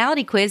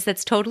Personality Quiz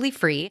that's totally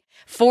free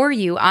for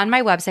you on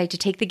my website to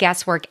take the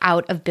guesswork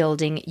out of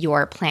building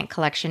your plant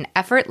collection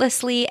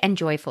effortlessly and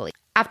joyfully.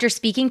 After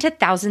speaking to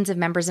thousands of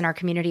members in our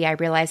community, I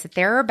realized that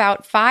there are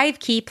about 5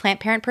 key plant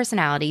parent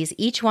personalities,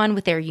 each one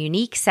with their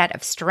unique set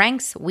of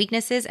strengths,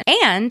 weaknesses,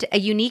 and a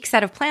unique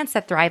set of plants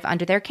that thrive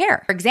under their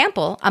care. For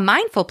example, a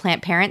mindful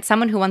plant parent,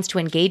 someone who wants to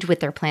engage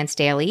with their plants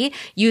daily,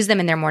 use them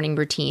in their morning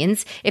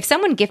routines. If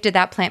someone gifted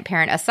that plant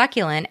parent a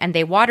succulent and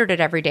they watered it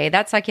every day,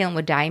 that succulent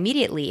would die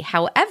immediately.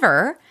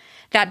 However,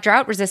 that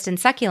drought-resistant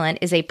succulent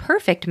is a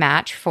perfect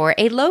match for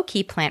a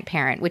low-key plant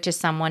parent, which is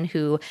someone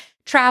who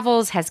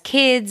travels, has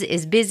kids,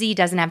 is busy,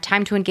 doesn't have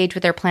time to engage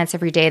with their plants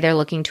every day. They're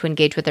looking to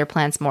engage with their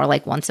plants more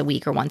like once a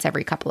week or once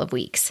every couple of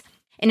weeks.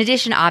 In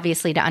addition,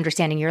 obviously, to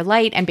understanding your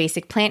light and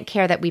basic plant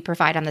care that we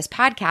provide on this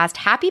podcast,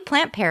 Happy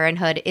Plant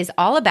Parenthood is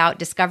all about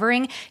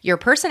discovering your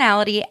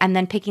personality and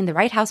then picking the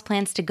right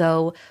houseplants to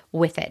go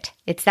with it.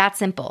 It's that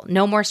simple.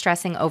 No more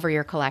stressing over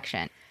your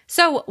collection.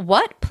 So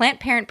what plant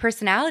parent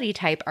personality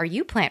type are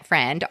you, plant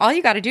friend? All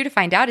you got to do to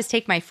find out is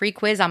take my free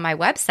quiz on my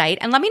website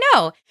and let me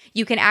know.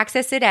 You can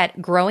access it at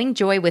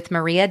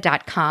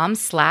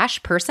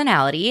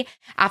growingjoywithmaria.com/personality.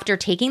 After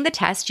taking the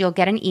test, you'll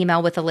get an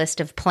email with a list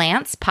of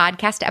plants,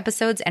 podcast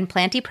episodes, and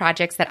planty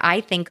projects that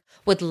I think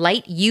would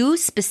light you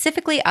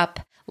specifically up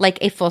like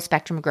a full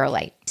spectrum grow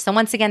light. So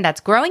once again, that's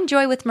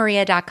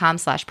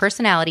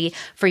growingjoywithmaria.com/personality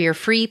for your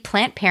free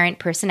plant parent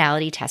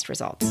personality test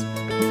results.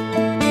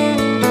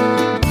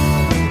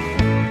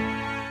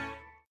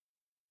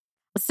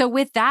 So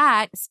with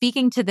that,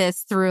 speaking to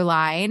this through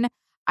line,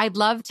 I'd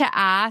love to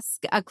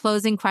ask a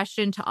closing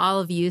question to all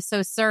of you.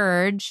 So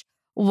Serge,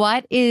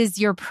 what is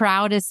your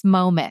proudest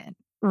moment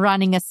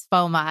running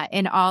Espoma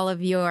in all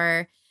of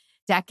your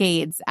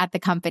decades at the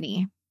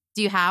company?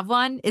 Do you have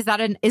one? Is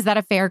that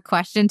a fair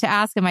question to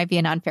ask? It might be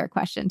an unfair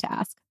question to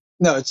ask.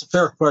 No, it's a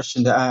fair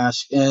question to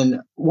ask. And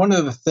one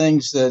of the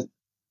things that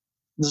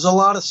there's a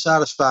lot of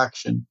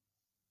satisfaction.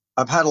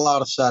 I've had a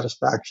lot of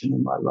satisfaction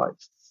in my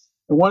life.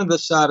 And one of the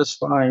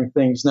satisfying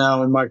things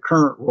now in my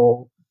current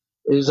role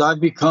is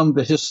I've become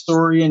the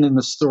historian and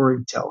the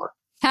storyteller.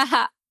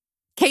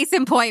 Case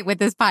in point with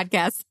this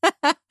podcast.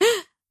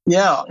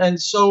 Yeah.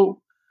 And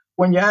so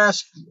when you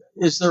ask,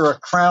 is there a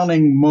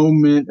crowning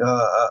moment,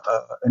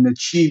 an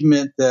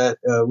achievement that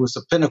was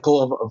the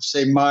pinnacle of,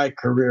 say, my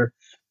career?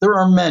 There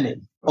are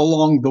many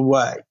along the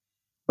way.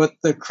 But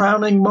the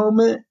crowning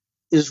moment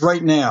is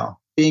right now,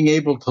 being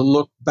able to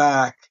look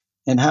back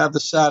and have the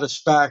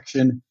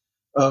satisfaction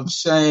of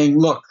saying,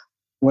 look,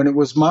 when it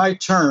was my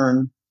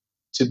turn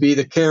to be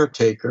the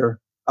caretaker,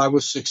 I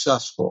was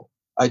successful.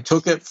 I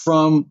took it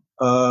from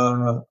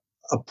a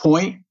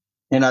point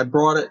and I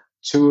brought it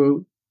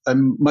to a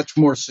much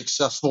more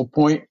successful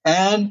point,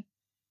 and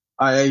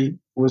I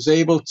was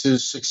able to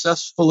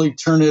successfully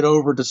turn it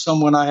over to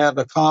someone I have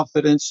the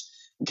confidence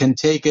can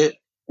take it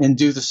and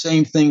do the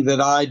same thing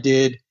that I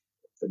did,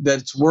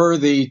 that's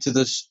worthy to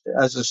this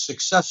as a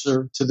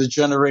successor to the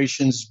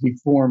generations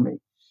before me.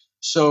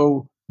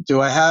 So do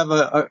I have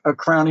a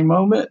crowning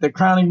moment? The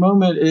crowning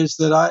moment is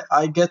that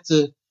I get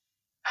to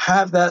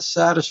have that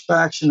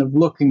satisfaction of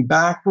looking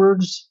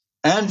backwards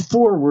and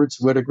forwards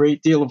with a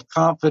great deal of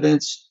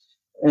confidence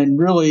and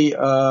really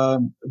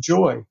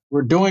joy.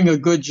 We're doing a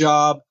good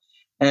job,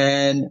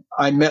 and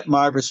I met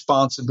my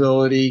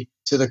responsibility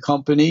to the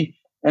company,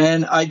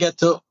 and I get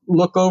to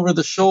look over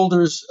the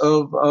shoulders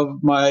of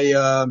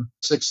my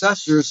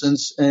successors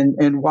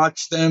and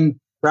watch them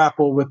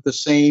grapple with the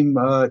same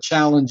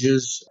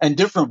challenges and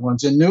different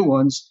ones and new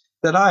ones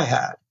that I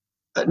had.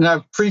 And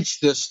I've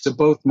preached this to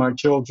both my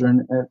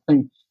children. I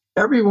think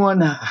everyone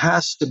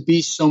has to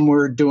be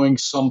somewhere doing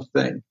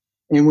something.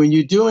 And when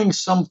you're doing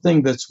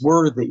something that's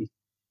worthy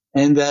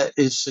and that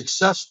is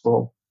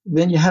successful,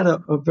 then you had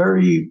a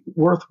very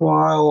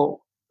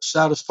worthwhile,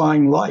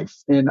 satisfying life.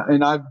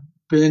 And I've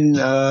been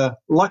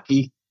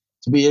lucky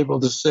to be able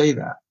to say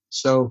that.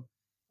 So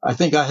I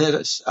think I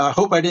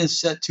hope I didn't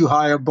set too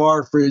high a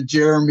bar for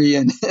Jeremy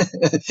and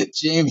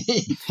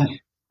Jamie. Yeah,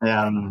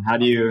 I don't know. How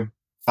do you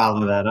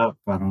follow that up?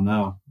 I don't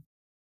know.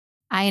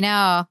 I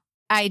know.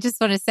 I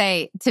just want to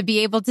say, to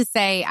be able to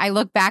say, I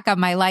look back on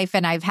my life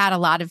and I've had a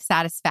lot of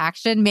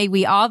satisfaction. May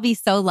we all be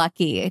so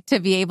lucky to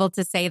be able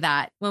to say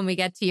that when we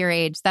get to your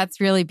age. That's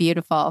really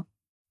beautiful.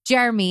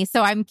 Jeremy,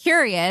 so I'm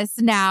curious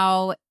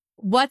now,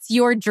 what's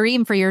your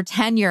dream for your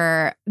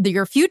tenure,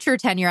 your future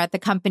tenure at the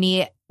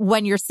company?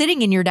 When you're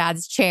sitting in your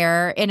dad's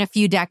chair in a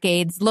few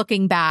decades,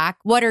 looking back,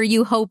 what are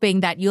you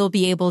hoping that you'll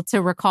be able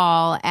to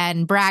recall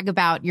and brag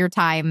about your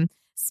time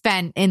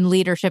spent in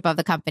leadership of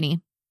the company?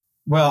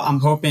 Well, I'm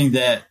hoping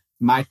that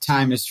my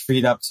time is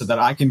freed up so that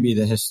I can be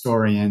the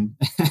historian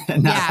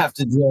and not have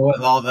to deal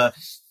with all the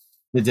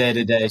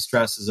day-to-day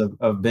stresses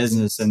of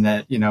business, and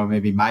that,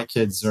 maybe my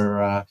kids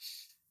are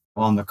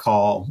on the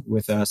call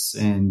with us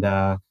and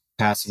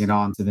passing it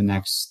on to the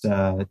next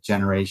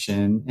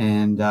generation.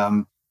 And,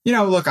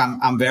 look,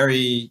 I'm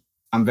very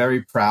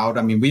proud.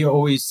 I mean, we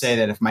always say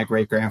that if my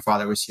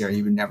great-grandfather was here,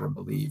 he would never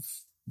believe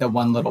the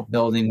one little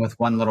building with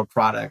one little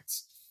product.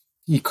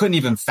 He couldn't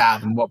even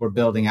fathom what we're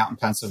building out in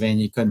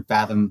Pennsylvania. He couldn't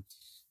fathom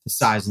the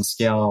size and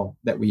scale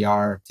that we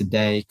are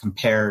today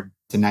compared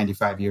to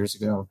 95 years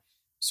ago.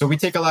 So we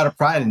take a lot of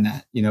pride in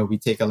that. We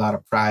take a lot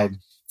of pride.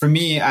 For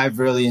me, I've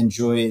really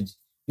enjoyed,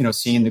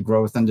 seeing the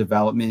growth and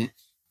development.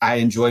 I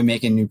enjoy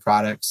making new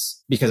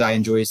products because I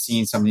enjoy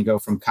seeing something go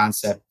from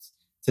concept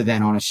to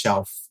then on a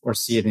shelf, or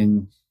see it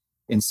in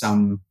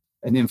an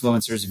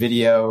influencer's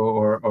video,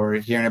 or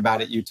hearing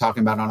about it, you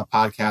talking about it on a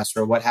podcast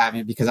or what have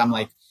you, because I'm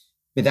like,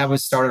 that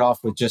was started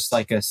off with just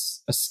like a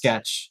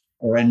sketch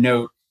or a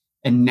note.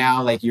 And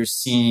now like you're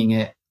seeing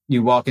it,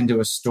 you walk into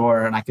a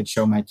store and I could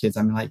show my kids,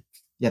 I'm like,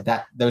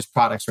 yeah, those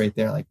products right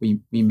there, like we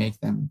make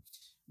them.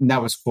 And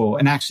that was cool.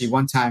 And actually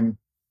one time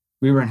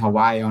we were in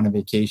Hawaii on a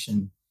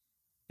vacation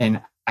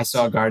and I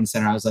saw a garden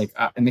center. I was like,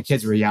 and the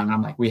kids were young.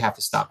 I'm like, we have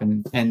to stop.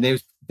 And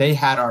they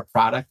had our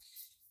product,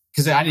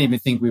 because I didn't even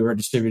think we were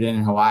distributed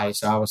in Hawaii.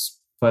 So I was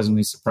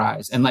pleasantly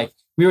surprised. And like,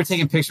 we were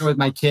taking pictures with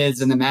my kids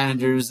and the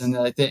managers and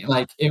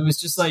it was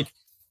just like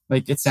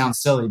it sounds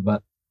silly,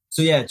 but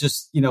so yeah,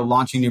 just,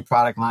 launching new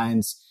product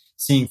lines,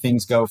 seeing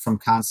things go from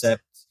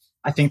concept.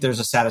 I think there's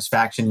a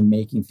satisfaction in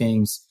making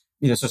things,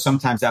 so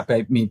sometimes that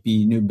may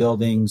be new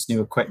buildings,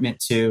 new equipment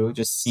too,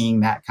 just seeing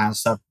that kind of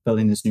stuff,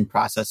 building this new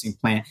processing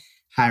plant,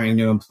 hiring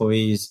new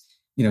employees,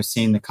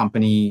 seeing the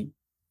company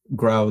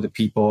grow, the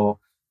people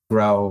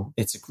grow.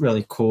 It's a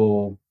really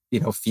cool,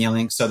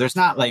 feeling. So there's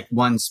not like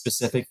one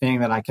specific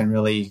thing that I can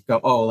really go,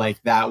 oh,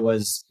 like that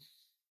was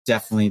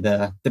definitely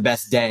the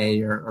best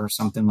day or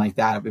something like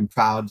that. I've been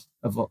proud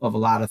of a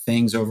lot of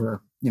things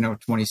over,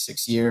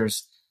 26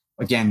 years.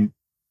 Again,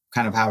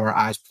 kind of how our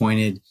eyes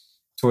pointed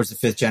towards the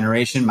fifth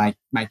generation.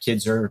 My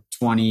kids are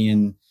 20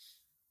 and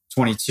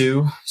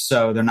 22,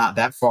 so they're not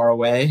that far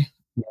away.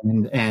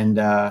 And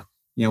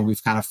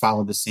we've kind of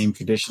followed the same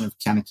tradition of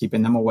kind of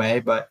keeping them away,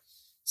 but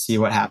see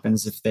what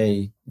happens if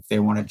they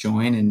want to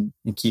join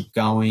and keep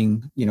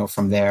going,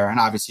 from there. And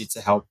obviously it's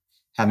to help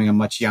having a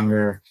much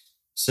younger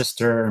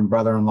sister and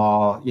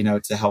brother-in-law,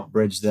 to help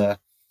bridge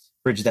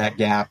that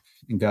gap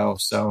and go.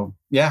 So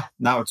yeah,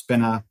 no, it's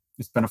been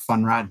a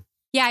fun ride.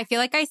 Yeah, I feel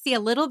like I see a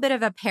little bit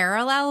of a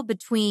parallel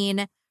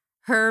between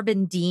Herb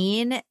and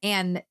Dean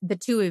and the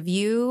two of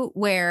you,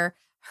 where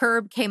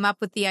Herb came up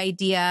with the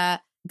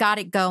idea, got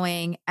it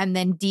going, and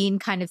then Dean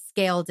kind of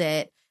scaled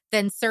it.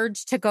 Then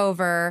Serge took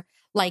over,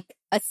 like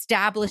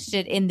established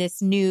it in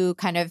this new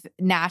kind of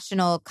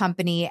national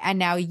company. And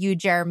now you,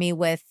 Jeremy,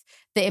 with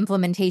the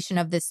implementation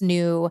of this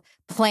new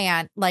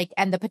plant, like,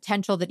 and the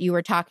potential that you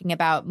were talking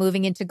about,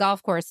 moving into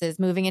golf courses,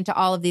 moving into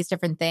all of these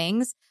different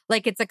things.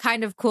 Like, it's a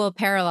kind of cool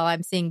parallel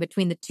I'm seeing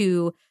between the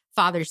two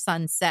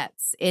father-son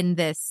sets in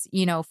this,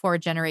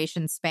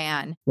 4-generation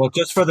span. Well,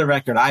 just for the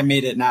record, I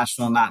made it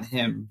national, not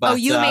him. But,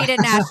 you made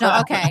it national.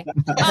 Okay.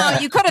 Oh,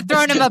 you could have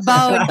thrown him a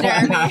bone,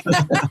 Jeremy.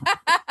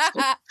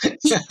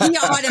 he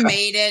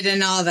automated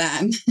and all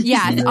that.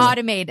 Yes,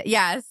 automated.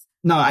 Yes.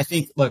 No, I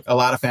think, look, a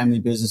lot of family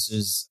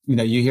businesses,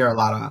 you hear a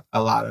lot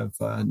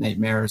of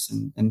nightmares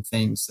and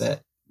things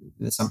that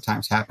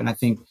sometimes happen. I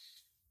think,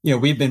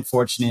 we've been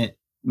fortunate.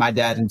 My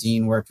dad and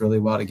Dean worked really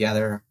well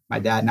together. My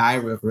dad and I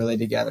worked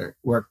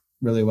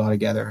really well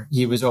together.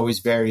 He was always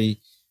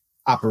very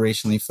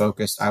operationally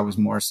focused. I was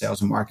more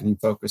sales and marketing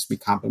focused. We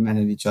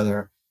complemented each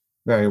other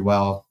very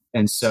well.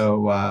 And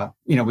so,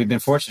 we've been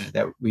fortunate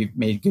that we've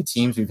made good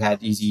teams. We've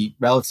had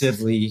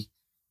relatively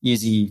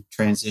easy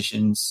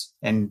transitions,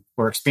 and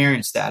we're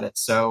experienced at it.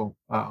 So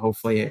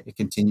hopefully it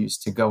continues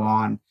to go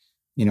on,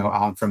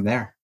 on from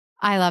there.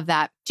 I love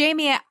that.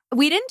 Jamie,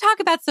 we didn't talk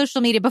about social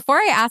media. Before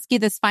I ask you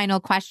this final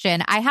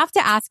question, I have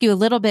to ask you a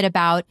little bit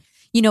about,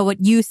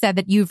 what you said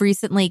that you've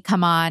recently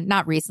come on,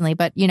 not recently,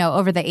 but,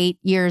 over the 8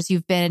 years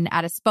you've been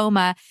at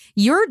Espoma,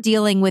 you're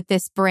dealing with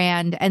this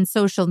brand and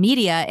social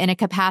media in a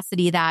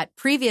capacity that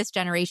previous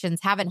generations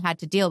haven't had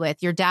to deal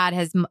with. Your dad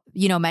has,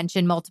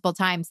 mentioned multiple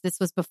times, this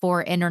was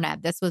before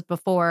internet. This was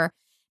before.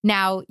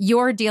 Now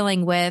you're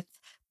dealing with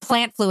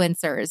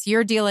plantfluencers.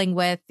 You're dealing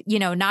with,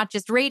 not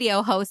just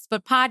radio hosts,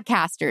 but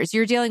podcasters.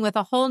 You're dealing with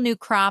a whole new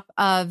crop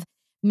of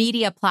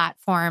media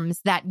platforms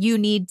that you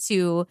need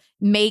to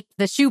make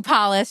the shoe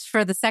polish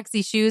for the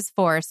sexy shoes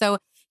for. So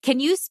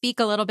can you speak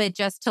a little bit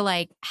just to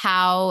like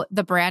how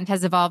the brand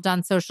has evolved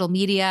on social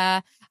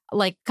media,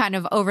 like kind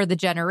of over the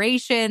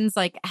generations,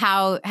 like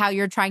how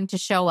you're trying to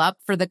show up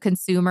for the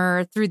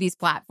consumer through these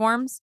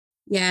platforms?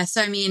 Yeah.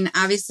 So, I mean,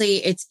 obviously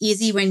it's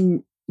easy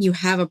when you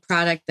have a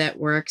product that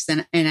works.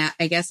 And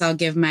I guess I'll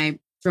give my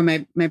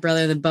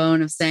brother the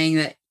bone of saying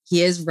that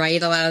he is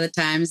right a lot of the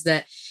times,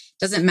 that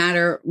doesn't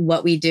matter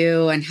what we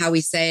do and how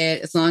we say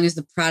it, as long as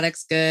the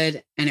product's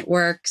good and it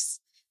works,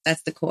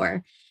 that's the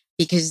core.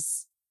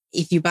 Because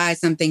if you buy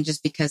something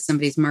just because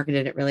somebody's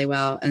marketed it really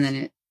well and then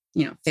it,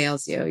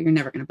 fails you're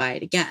never going to buy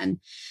it again.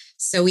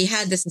 So we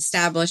had this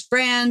established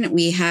brand,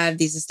 we have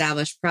these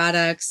established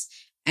products,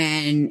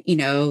 and,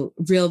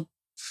 real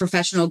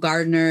professional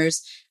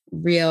gardeners,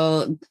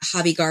 real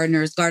hobby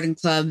gardeners, garden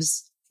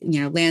clubs,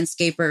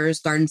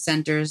 landscapers, garden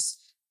centers,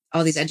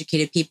 all these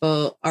educated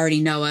people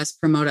already know us,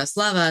 promote us,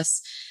 love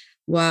us.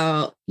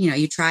 Well,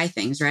 you try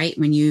things, right?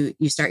 When you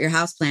start your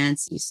house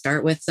plants, you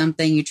start with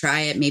something, you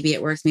try it, maybe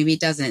it works, maybe it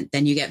doesn't.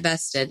 Then you get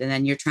vested and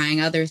then you're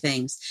trying other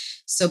things.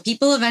 So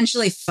people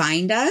eventually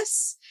find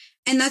us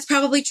And that's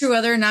probably true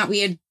whether or not we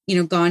had,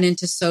 gone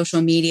into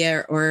social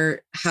media or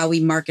how we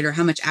market or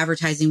how much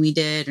advertising we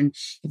did. And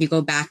if you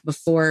go back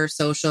before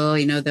social,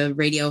 the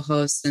radio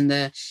hosts and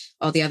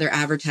all the other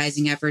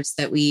advertising efforts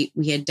that we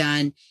had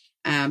done,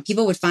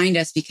 people would find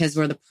us because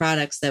we're the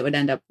products that would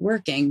end up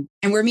working.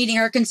 And we're meeting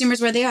our consumers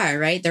where they are,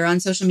 right? They're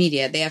on social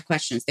media. They have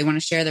questions. They want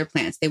to share their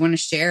plants. They want to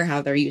share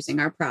how they're using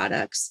our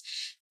products.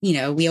 We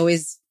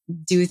always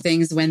do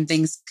things when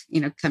things,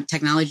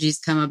 technologies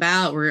come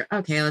about. We're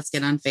okay, let's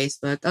get on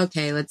Facebook.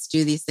 Okay, let's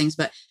do these things.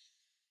 But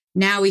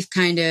now we've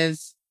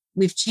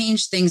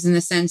changed things in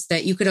the sense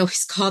that you could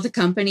always call the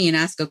company and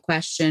ask a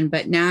question,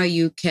 but now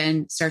you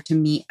can start to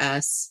meet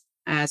us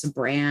as a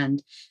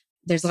brand.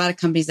 There's a lot of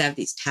companies that have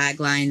these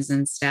taglines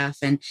and stuff.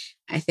 And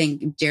I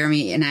think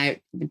Jeremy and I have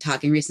been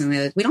talking recently,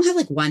 like, we don't have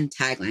like one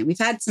tagline. We've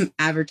had some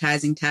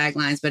advertising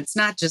taglines, but it's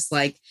not just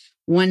like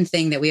one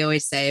thing that we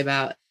always say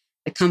about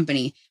the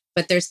company.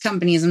 But there's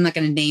companies, I'm not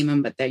going to name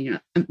them, but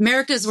they're,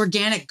 America's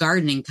Organic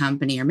Gardening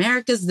Company, or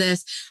America's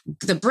this,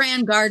 the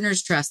brand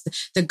Gardeners Trust,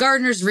 the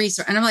Gardeners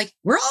Resource. And I'm like,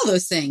 we're all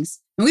those things.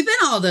 And we've been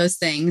all those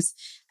things.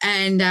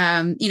 And,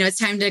 it's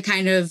time to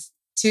kind of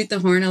toot the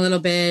horn a little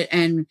bit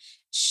and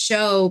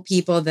show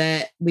people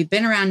that we've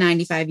been around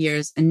 95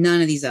 years and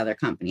none of these other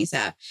companies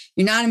have.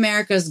 You're not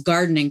America's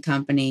gardening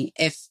company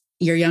if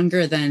you're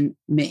younger than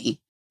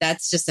me.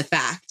 That's just a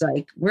fact.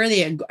 Like, we're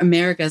the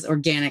America's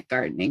Organic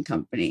Gardening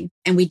Company,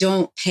 and we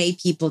don't pay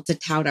people to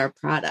tout our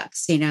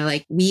products.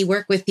 Like, we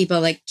work with people,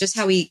 like just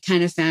how we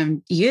kind of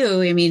found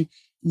you. I mean,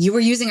 you were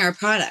using our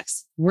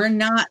products. We're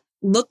not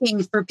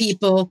looking for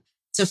people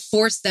to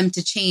force them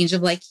to change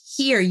of like,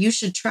 here, you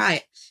should try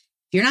it.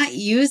 If you're not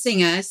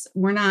using us,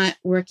 we're not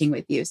working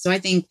with you. So I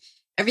think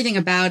everything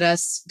about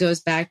us goes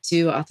back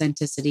to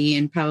authenticity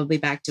and probably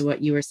back to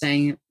what you were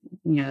saying,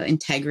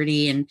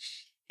 integrity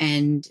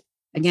and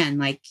again,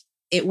 like,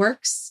 it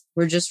works.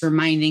 We're just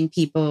reminding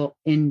people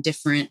in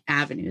different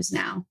avenues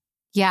now.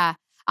 Yeah.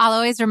 I'll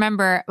always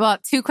remember,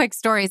 two quick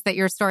stories that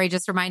your story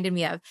just reminded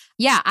me of.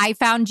 Yeah, I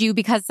found you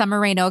because Summer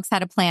Rain Oaks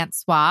had a plant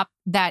swap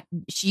that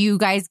you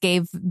guys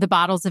gave the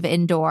bottles of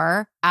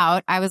Indoor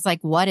out. I was like,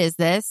 what is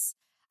this?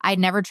 I'd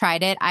never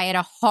tried it. I had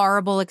a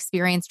horrible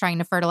experience trying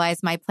to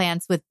fertilize my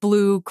plants with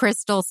blue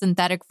crystal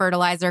synthetic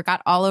fertilizer. It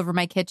got all over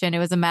my kitchen. It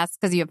was a mess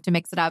because you have to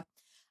mix it up.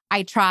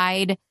 I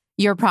tried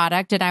your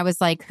product and I was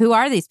like, who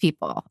are these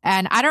people?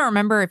 And I don't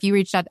remember if you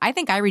reached out. I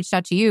think I reached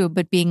out to you,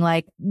 but being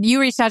like, you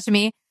reached out to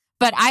me,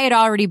 but I had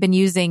already been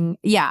using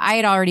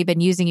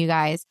you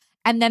guys.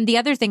 And then the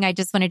other thing I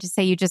just wanted to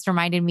say, you just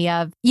reminded me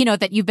of,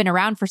 that you've been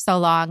around for so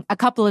long. A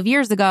couple of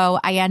years ago,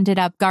 I ended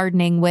up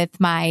gardening with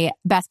my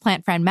best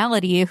plant friend,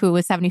 Melody, who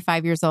was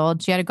 75 years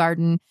old. She had a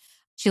garden.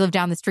 She lived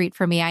down the street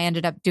from me. I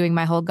ended up doing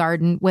my whole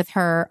garden with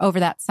her over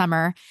that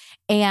summer.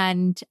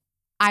 And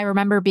I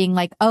remember being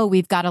like, oh,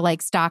 we've got to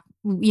like stock,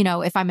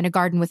 if I'm in a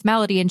garden with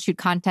Melody and shoot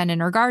content in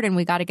her garden,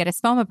 we got to get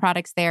Espoma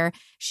products there.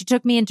 She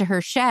took me into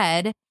her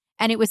shed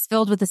and it was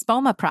filled with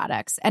Espoma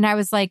products. And I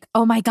was like,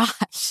 oh my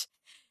gosh,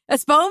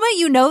 Espoma,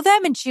 you know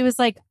them? And she was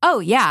like, oh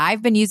yeah,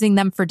 I've been using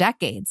them for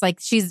decades. Like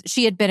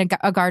she had been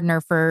a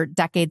gardener for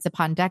decades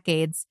upon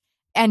decades.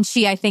 And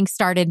she, I think,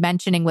 started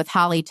mentioning with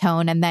Holly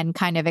Tone and then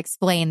kind of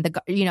explained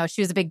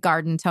she was a big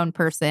garden tone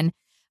person.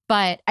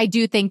 But I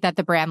do think that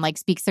the brand like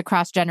speaks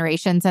across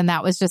generations. And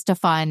that was just a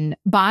fun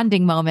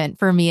bonding moment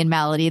for me and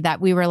Melody that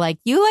we were like,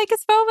 you like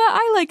Espoma?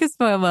 I like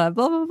Espoma,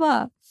 blah, blah,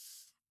 blah.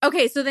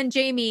 Okay. So then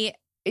Jamie,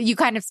 you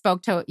kind of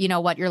spoke to,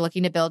 what you're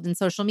looking to build in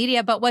social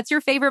media, but what's your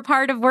favorite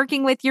part of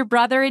working with your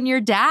brother and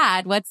your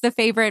dad? What's the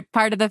favorite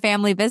part of the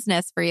family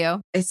business for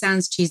you? It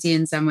sounds cheesy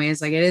in some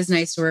ways. Like, it is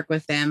nice to work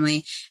with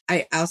family.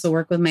 I also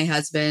work with my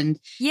husband.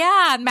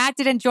 Yeah. Matt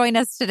didn't join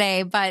us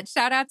today, but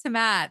shout out to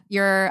Matt,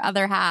 your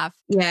other half.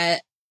 Yeah.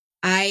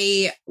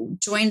 I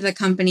joined the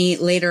company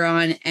later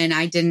on and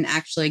I didn't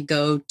actually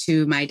go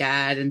to my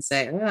dad and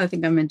say, oh, I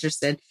think I'm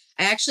interested.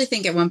 I actually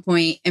think at one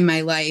point in my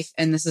life,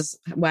 and this is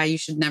why you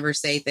should never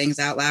say things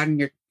out loud in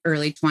your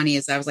early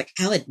 20s, I was like,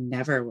 I would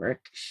never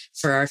work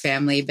for our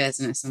family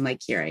business. And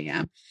like, here I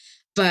am.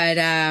 But,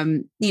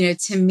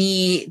 to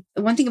me,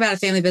 one thing about a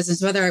family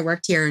business, whether I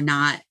worked here or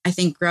not, I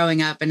think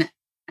growing up, and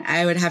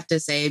I would have to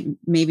say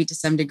maybe to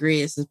some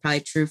degree, this is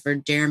probably true for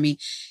Jeremy,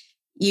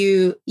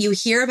 you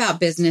hear about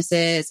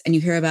businesses and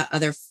you hear about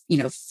other,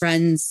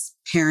 friends,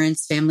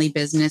 parents, family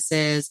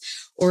businesses,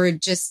 or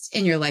just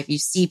in your life, you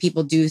see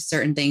people do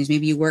certain things.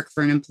 Maybe you work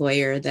for an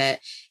employer that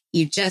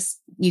you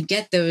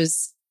get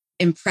those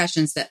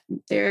impressions that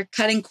they're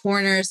cutting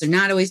corners. They're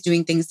not always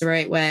doing things the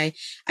right way.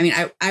 I mean,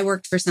 I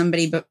worked for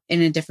somebody, but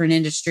in a different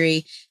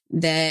industry,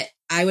 that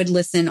I would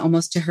listen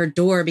almost to her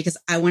door because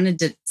I wanted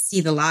to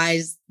see the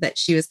lies that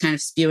she was kind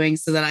of spewing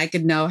so that I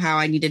could know how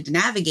I needed to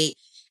navigate.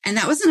 And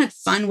that wasn't a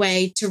fun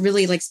way to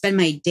really like spend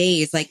my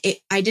days. Like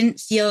I didn't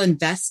feel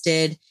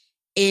invested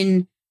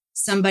in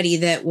somebody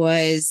that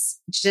was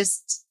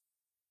just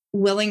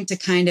willing to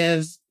kind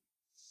of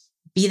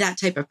be that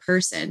type of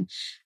person.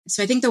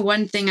 So I think the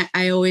one thing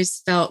I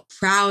always felt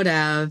proud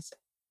of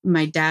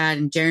my dad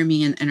and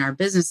Jeremy and our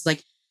business is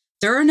like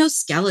there are no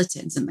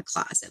skeletons in the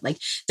closet. Like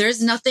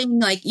there's nothing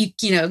like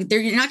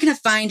you're not going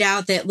to find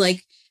out that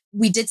like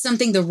we did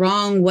something the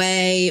wrong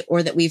way,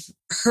 or that we've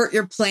hurt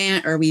your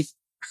plant, or we've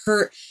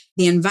hurt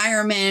the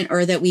environment,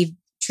 or that we've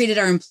treated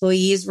our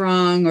employees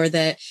wrong, or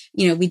that,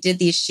 we did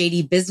these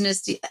shady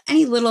business,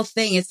 any little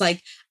thing. It's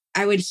like,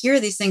 I would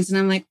hear these things and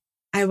I'm like,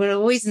 I would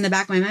always in the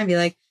back of my mind be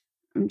like,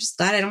 I'm just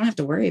glad I don't have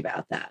to worry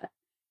about that.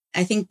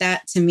 I think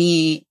that to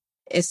me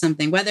is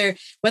something, whether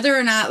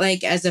or not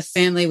like as a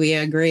family we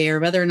agree, or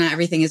whether or not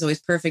everything is always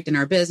perfect in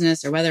our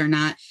business, or whether or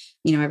not,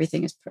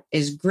 everything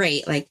is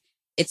great. Like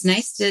it's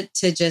nice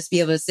to just be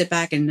able to sit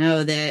back and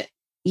know that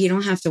you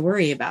don't have to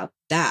worry about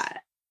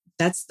that.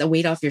 That's the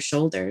weight off your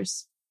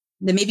shoulders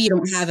that maybe you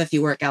don't have if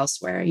you work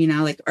elsewhere,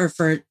 or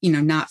for,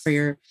 not for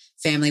your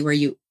family where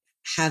you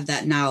have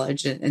that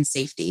knowledge and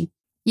safety.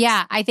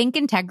 Yeah, I think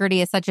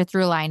integrity is such a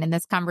through line in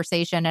this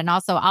conversation. And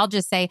also, I'll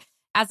just say,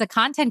 as a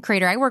content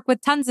creator, I work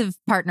with tons of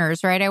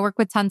partners, right? I work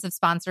with tons of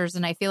sponsors.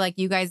 And I feel like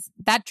you guys,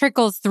 that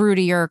trickles through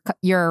to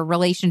your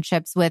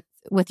relationships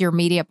with your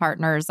media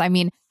partners. I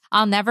mean,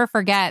 I'll never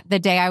forget the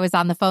day I was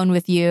on the phone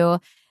with you,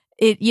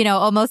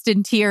 almost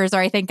in tears, or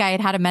I think I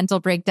had a mental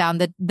breakdown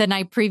the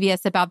night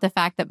previous about the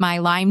fact that my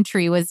lime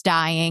tree was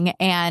dying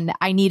and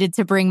I needed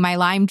to bring my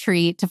lime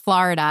tree to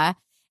Florida.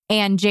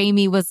 And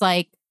Jamie was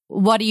like,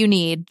 what do you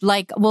need?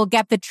 Like, we'll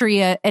get the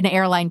tree an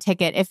airline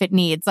ticket if it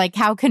needs. Like,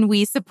 how can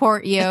we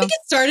support you? I think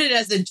it started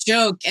as a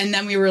joke. And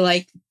then we were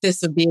like,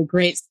 this would be a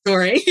great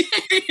story.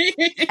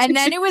 And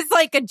then it was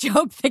like a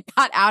joke that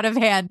got out of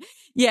hand.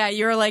 Yeah,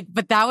 you were like,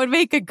 but that would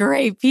make a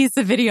great piece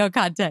of video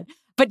content.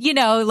 But,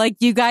 like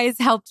you guys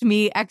helped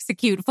me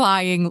execute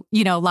flying,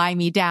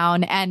 Limey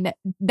down. And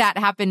that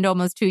happened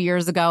almost 2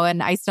 years ago.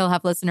 And I still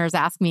have listeners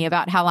ask me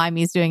about how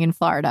Limey's doing in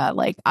Florida,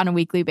 like on a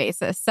weekly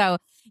basis. So,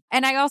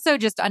 and I also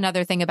just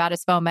another thing about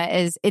Espoma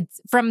is it's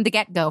from the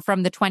get-go,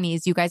 from the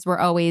 20s, you guys were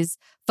always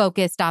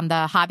focused on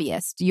the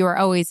hobbyist. You were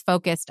always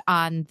focused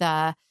on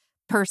the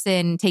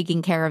person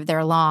taking care of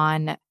their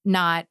lawn,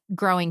 not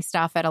growing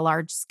stuff at a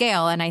large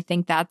scale. And I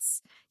think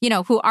that's,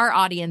 who our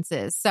audience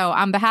is. So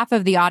on behalf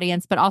of the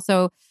audience, but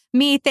also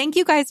me, thank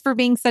you guys for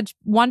being such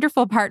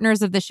wonderful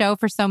partners of the show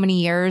for so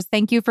many years.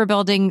 Thank you for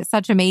building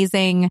such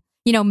amazing,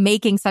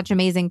 making such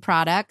amazing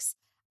products.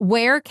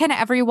 Where can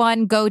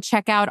everyone go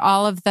check out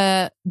all of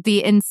the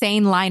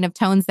insane line of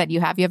tones that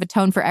you have? You have a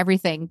tone for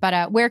everything,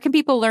 but where can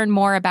people learn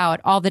more about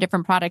all the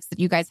different products that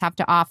you guys have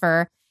to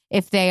offer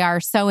if they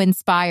are so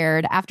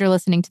inspired after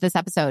listening to this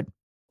episode?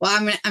 Well,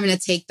 I'm going to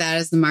take that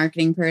as the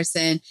marketing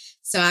person.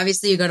 So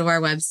obviously you go to our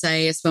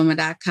website,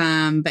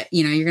 espoma.com, but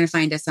you're going to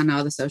find us on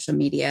all the social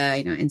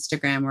media,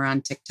 Instagram, we're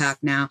on TikTok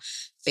now,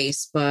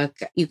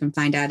 Facebook. You can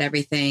find out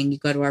everything. You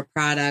go to our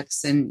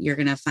products and you're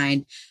going to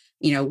find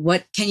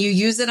what can you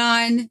use it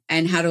on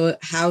and how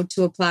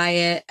to apply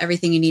it,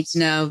 everything you need to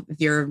know. If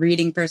you're a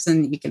reading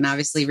person, you can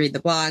obviously read the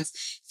blogs.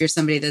 If you're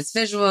somebody that's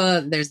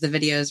visual, there's the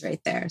videos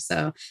right there.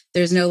 So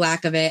there's no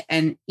lack of it.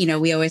 And,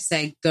 we always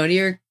say, go to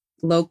your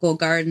local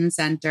garden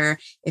center.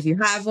 If you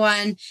have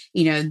one,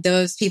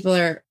 those people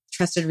are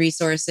trusted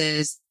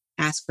resources.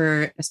 Ask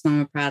for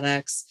Espoma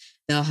products.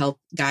 They'll help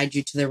guide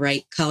you to the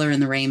right color in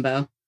the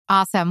rainbow.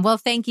 Awesome. Well,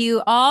 thank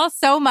you all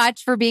so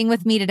much for being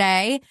with me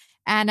today.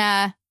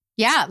 And,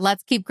 yeah,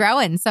 let's keep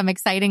growing some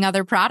exciting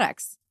other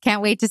products.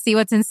 Can't wait to see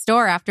what's in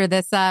store after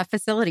this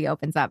facility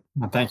opens up.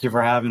 Well, thank you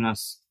for having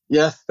us.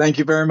 Yes, thank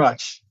you very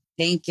much.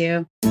 Thank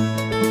you.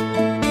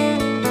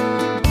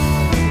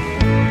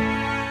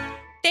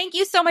 Thank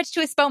you so much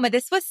to Espoma.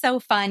 This was so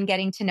fun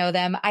getting to know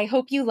them. I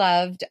hope you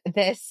loved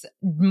this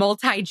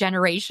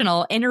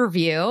multi-generational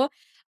interview.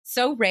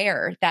 So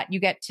rare that you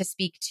get to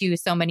speak to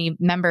so many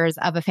members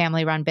of a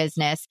family-run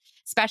business.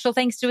 Special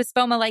thanks to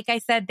Espoma. Like I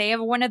said, they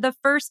are one of the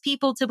first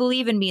people to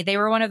believe in me. They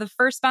were one of the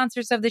first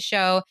sponsors of the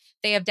show.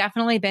 They have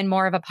definitely been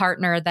more of a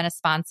partner than a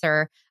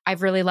sponsor.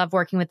 I've really loved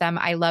working with them.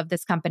 I love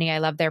this company. I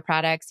love their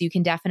products. You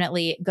can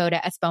definitely go to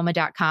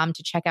espoma.com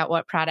to check out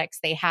what products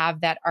they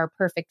have that are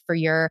perfect for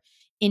your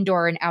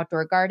indoor and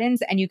outdoor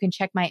gardens. And you can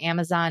check my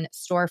Amazon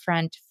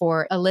storefront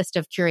for a list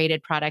of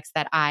curated products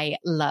that I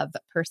love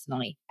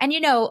personally. And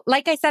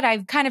like I said,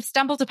 I've kind of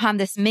stumbled upon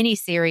this mini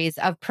series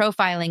of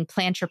profiling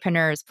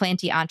plantrepreneurs,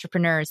 planty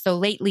entrepreneurs. So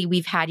lately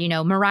we've had,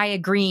 Mariah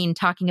Green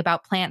talking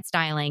about plant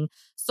styling,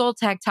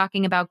 Soltech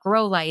talking about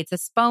grow lights,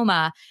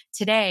 Espoma.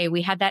 Today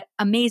we had that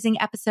amazing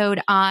episode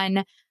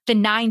on the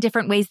 9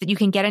 different ways that you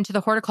can get into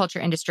the horticulture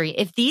industry.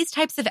 If these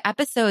types of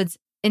episodes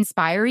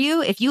inspire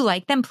you, if you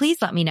like them, please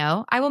let me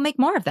know. I will make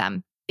more of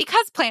them.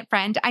 Because Plant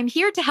Friend, I'm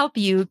here to help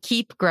you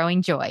keep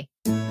growing joy.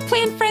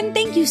 Plant Friend,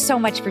 thank you so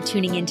much for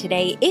tuning in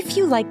today. If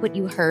you like what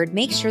you heard,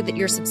 make sure that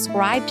you're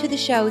subscribed to the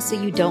show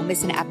so you don't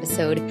miss an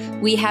episode.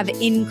 We have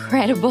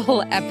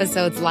incredible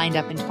episodes lined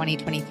up in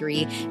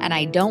 2023, and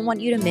I don't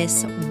want you to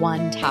miss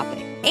one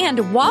topic.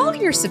 And while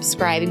you're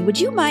subscribing, would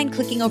you mind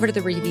clicking over to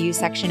the review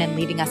section and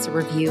leaving us a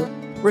review?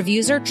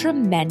 Reviews are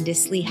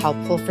tremendously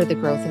helpful for the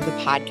growth of the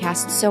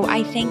podcast, so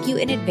I thank you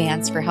in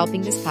advance for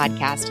helping this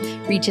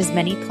podcast reach as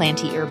many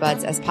planty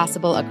earbuds as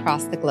possible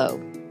across the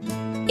globe.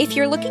 If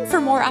you're looking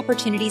for more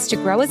opportunities to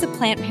grow as a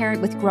plant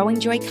parent with Growing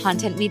Joy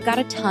content, we've got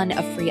a ton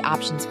of free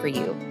options for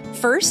you.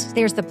 First,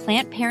 there's the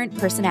Plant Parent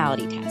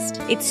Personality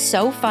Test. It's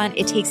so fun.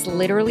 It takes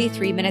literally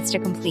 3 minutes to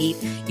complete.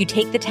 You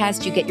take the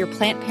test, you get your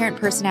Plant Parent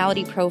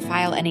Personality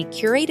profile and a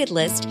curated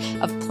list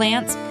of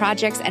plants,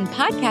 projects, and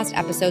podcast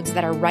episodes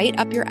that are right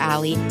up your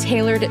alley,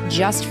 tailored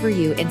just for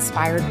you,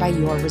 inspired by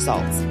your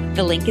results.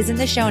 The link is in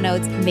the show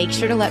notes. Make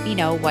sure to let me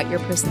know what your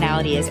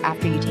personality is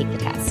after you take the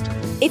test.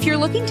 If you're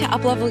looking to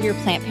uplevel your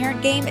plant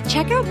parent game,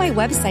 check out my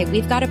website.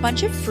 We've got a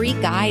bunch of free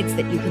guides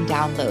that you can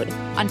download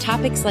on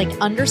topics like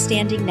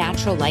understanding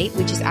natural light,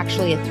 which is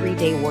actually a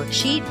 3-day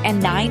worksheet,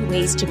 and 9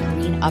 ways to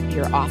green up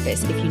your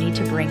office if you need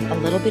to bring a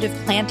little bit of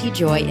planty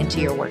joy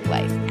into your work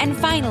life. And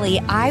finally,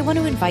 I want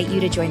to invite you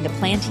to join the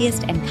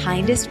plantiest and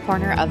kindest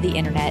corner of the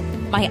internet,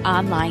 my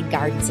online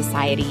garden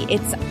society.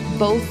 It's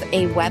both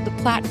a web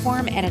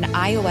platform and an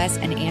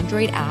iOS and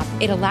Android app.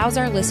 It allows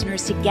our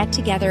listeners to get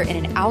together in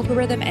an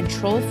algorithm and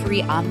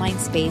troll-free online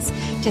space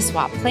to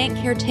swap plant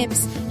care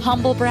tips,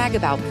 humble brag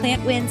about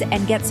plant wins,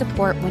 and get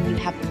support when you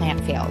have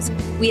plant fails.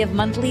 We have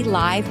monthly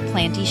live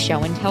planty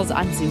show and tells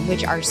on Zoom,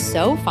 which are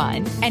so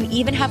fun, and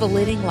even have a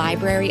living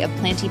library of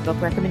planty book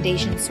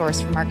recommendations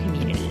sourced from our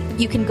community.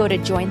 You can go to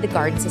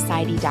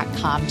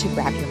jointhegardensociety.com to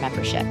grab your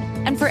membership.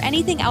 And for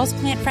anything else,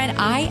 Plant Friend,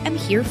 I am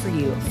here for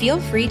you. Feel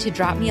free to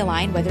drop me a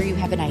line whether you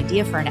have an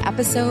idea for an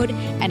episode,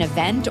 an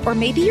event, or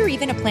maybe you're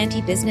even a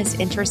planty business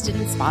interested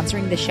in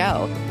sponsoring the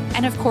show.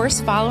 And of course,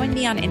 following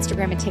me on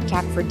Instagram and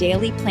TikTok for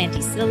daily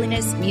planty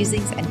silliness,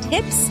 musings, and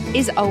tips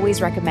is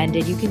always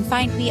recommended. You can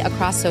find me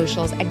across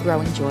socials at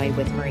Growing Joy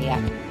with Maria.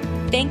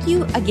 Thank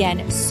you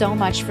again so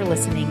much for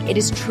listening. It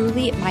is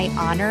truly my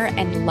honor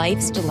and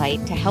life's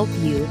delight to help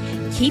you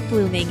keep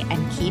blooming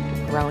and keep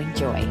growing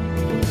joy.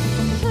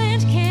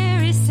 Plant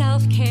care is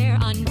self-care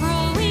on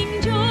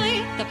Growing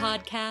Joy, the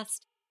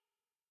podcast.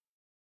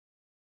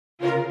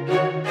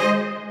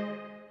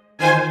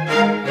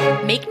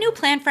 Make new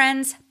plant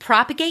friends,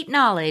 propagate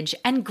knowledge,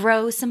 and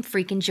grow some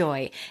freaking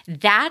joy.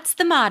 That's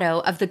the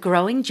motto of the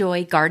Growing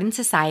Joy Garden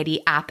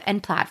Society app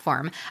and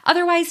platform,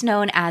 otherwise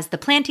known as the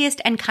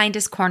plantiest and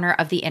kindest corner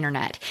of the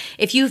internet.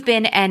 If you've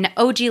been an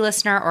OG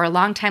listener or a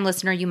longtime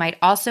listener, you might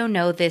also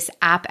know this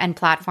app and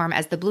platform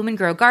as the Bloom and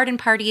Grow Garden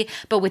Party,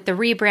 but with the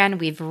rebrand,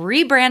 we've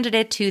rebranded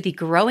it to the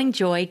Growing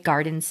Joy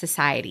Garden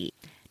Society.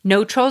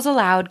 No trolls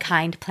allowed,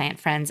 kind plant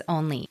friends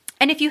only.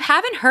 And if you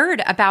haven't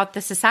heard about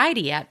the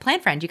society yet,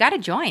 Plant Friend, you got to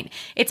join.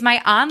 It's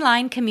my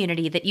online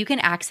community that you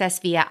can access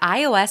via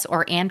iOS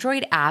or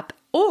Android app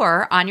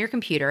or on your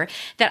computer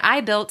that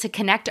I built to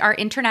connect our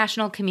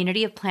international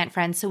community of plant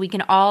friends so we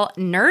can all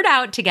nerd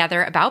out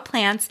together about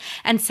plants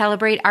and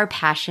celebrate our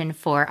passion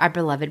for our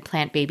beloved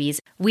plant babies.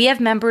 We have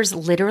members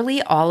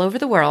literally all over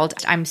the world.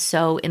 I'm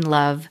so in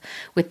love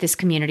with this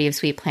community of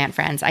sweet plant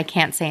friends. I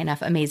can't say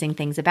enough amazing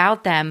things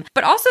about them.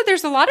 But also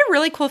there's a lot of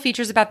really cool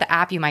features about the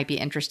app you might be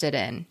interested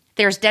in.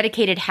 There's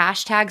dedicated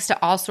hashtags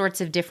to all sorts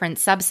of different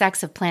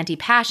subsects of planty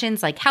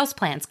passions like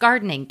houseplants,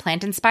 gardening,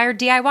 plant-inspired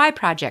DIY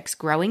projects,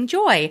 growing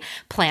joy,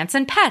 plants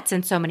and pets,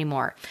 and so many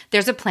more.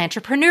 There's a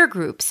plantrepreneur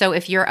group, so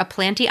if you're a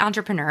planty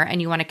entrepreneur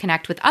and you want to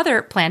connect with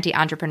other planty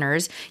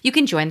entrepreneurs, you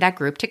can join that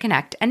group to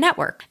connect and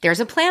network. There's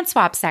a plant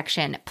swap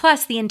section.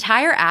 Plus, the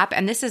entire app,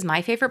 and this is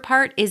my favorite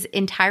part, is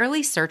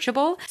entirely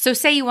searchable. So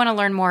say you want to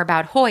learn more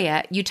about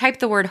Hoya, you type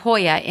the word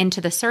Hoya into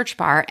the search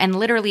bar, and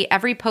literally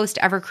every post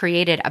ever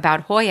created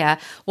about Hoya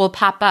will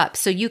pop up.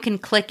 So you can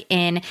click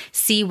in,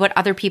 see what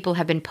other people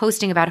have been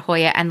posting about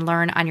Hoya and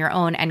learn on your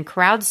own and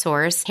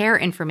crowdsource hair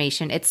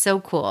information. It's so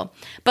cool.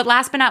 But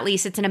last but not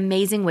least, it's an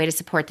amazing way to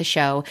support the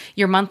show.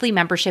 Your monthly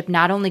membership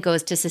not only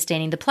goes to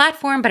sustaining the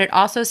platform, but it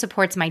also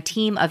supports my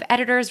team of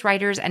editors,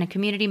 writers, and a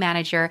community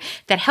manager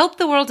that help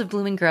the world of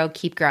Bloom and Grow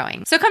keep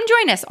growing. So come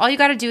join us. All you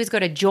got to do is go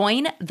to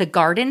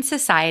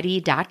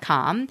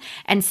jointhegardensociety.com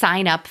and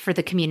sign up for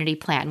the community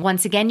plan.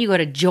 Once again, you go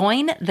to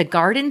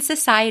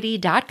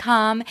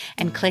jointhegardensociety.com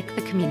and click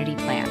the community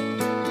plan.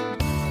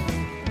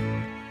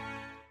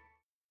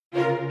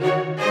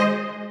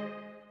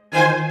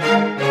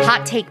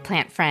 Hot take,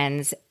 plant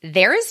friends.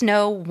 There is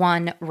no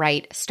one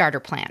right starter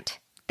plant.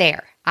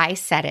 There, I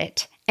said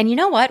it. And you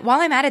know what?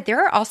 While I'm at it,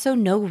 there are also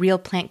no real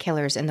plant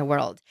killers in the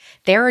world.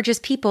 There are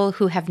just people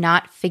who have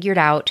not figured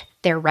out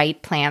their right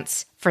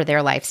plants for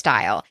their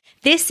lifestyle.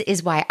 This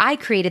is why I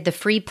created the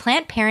free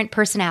Plant Parent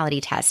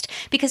Personality Test.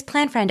 Because,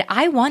 Plant Friend,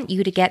 I want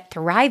you to get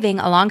thriving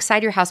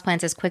alongside your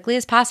houseplants as quickly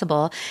as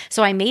possible.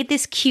 So I made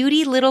this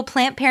cutie little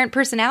Plant Parent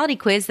Personality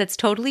Quiz that's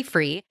totally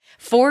free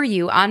for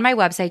you on my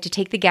website to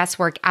take the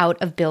guesswork out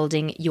of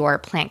building your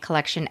plant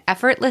collection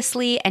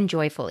effortlessly and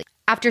joyfully.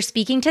 After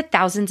speaking to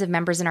thousands of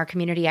members in our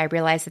community, I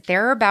realized that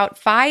there are about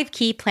 5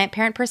 key plant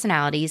parent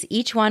personalities,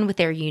 each one with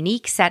their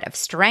unique set of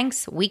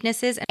strengths,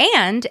 weaknesses,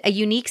 and a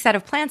unique set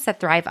of plants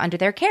that thrive under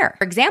their care.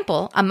 For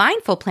example, a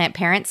mindful plant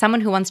parent, someone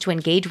who wants to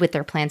engage with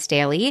their plants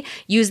daily,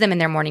 use them in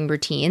their morning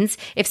routines.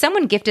 If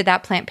someone gifted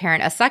that plant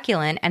parent a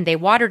succulent and they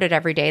watered it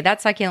every day,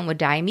 that succulent would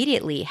die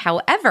immediately.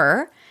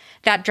 However,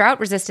 that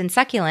drought-resistant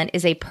succulent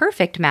is a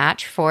perfect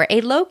match for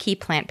a low-key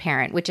plant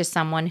parent, which is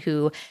someone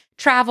who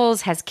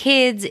travels, has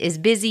kids, is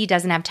busy,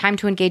 doesn't have time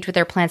to engage with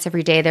their plants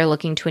every day. They're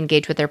looking to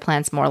engage with their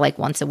plants more like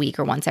once a week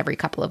or once every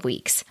couple of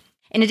weeks.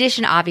 In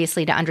addition,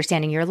 obviously, to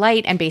understanding your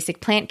light and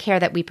basic plant care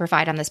that we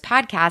provide on this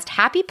podcast,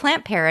 Happy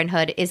Plant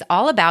Parenthood is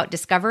all about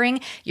discovering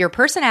your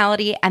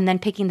personality and then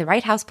picking the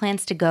right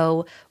houseplants to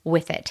go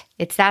with it.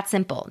 It's that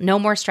simple. No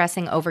more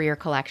stressing over your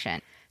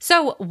collection.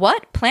 So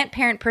what plant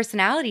parent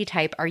personality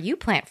type are you,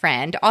 plant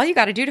friend? All you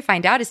got to do to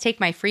find out is take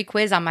my free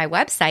quiz on my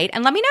website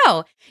and let me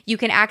know. You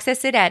can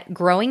access it at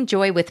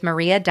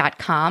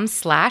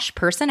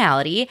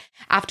growingjoywithmaria.com/personality.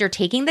 After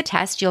taking the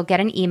test, you'll get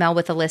an email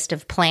with a list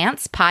of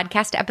plants,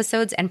 podcast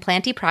episodes, and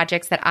planty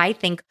projects that I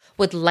think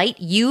would light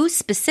you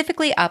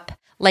specifically up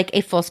like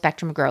a full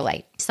spectrum grow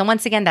light. So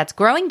once again, that's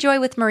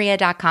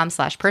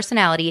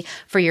growingjoywithmaria.com/personality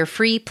for your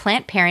free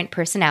plant parent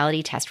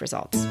personality test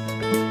results.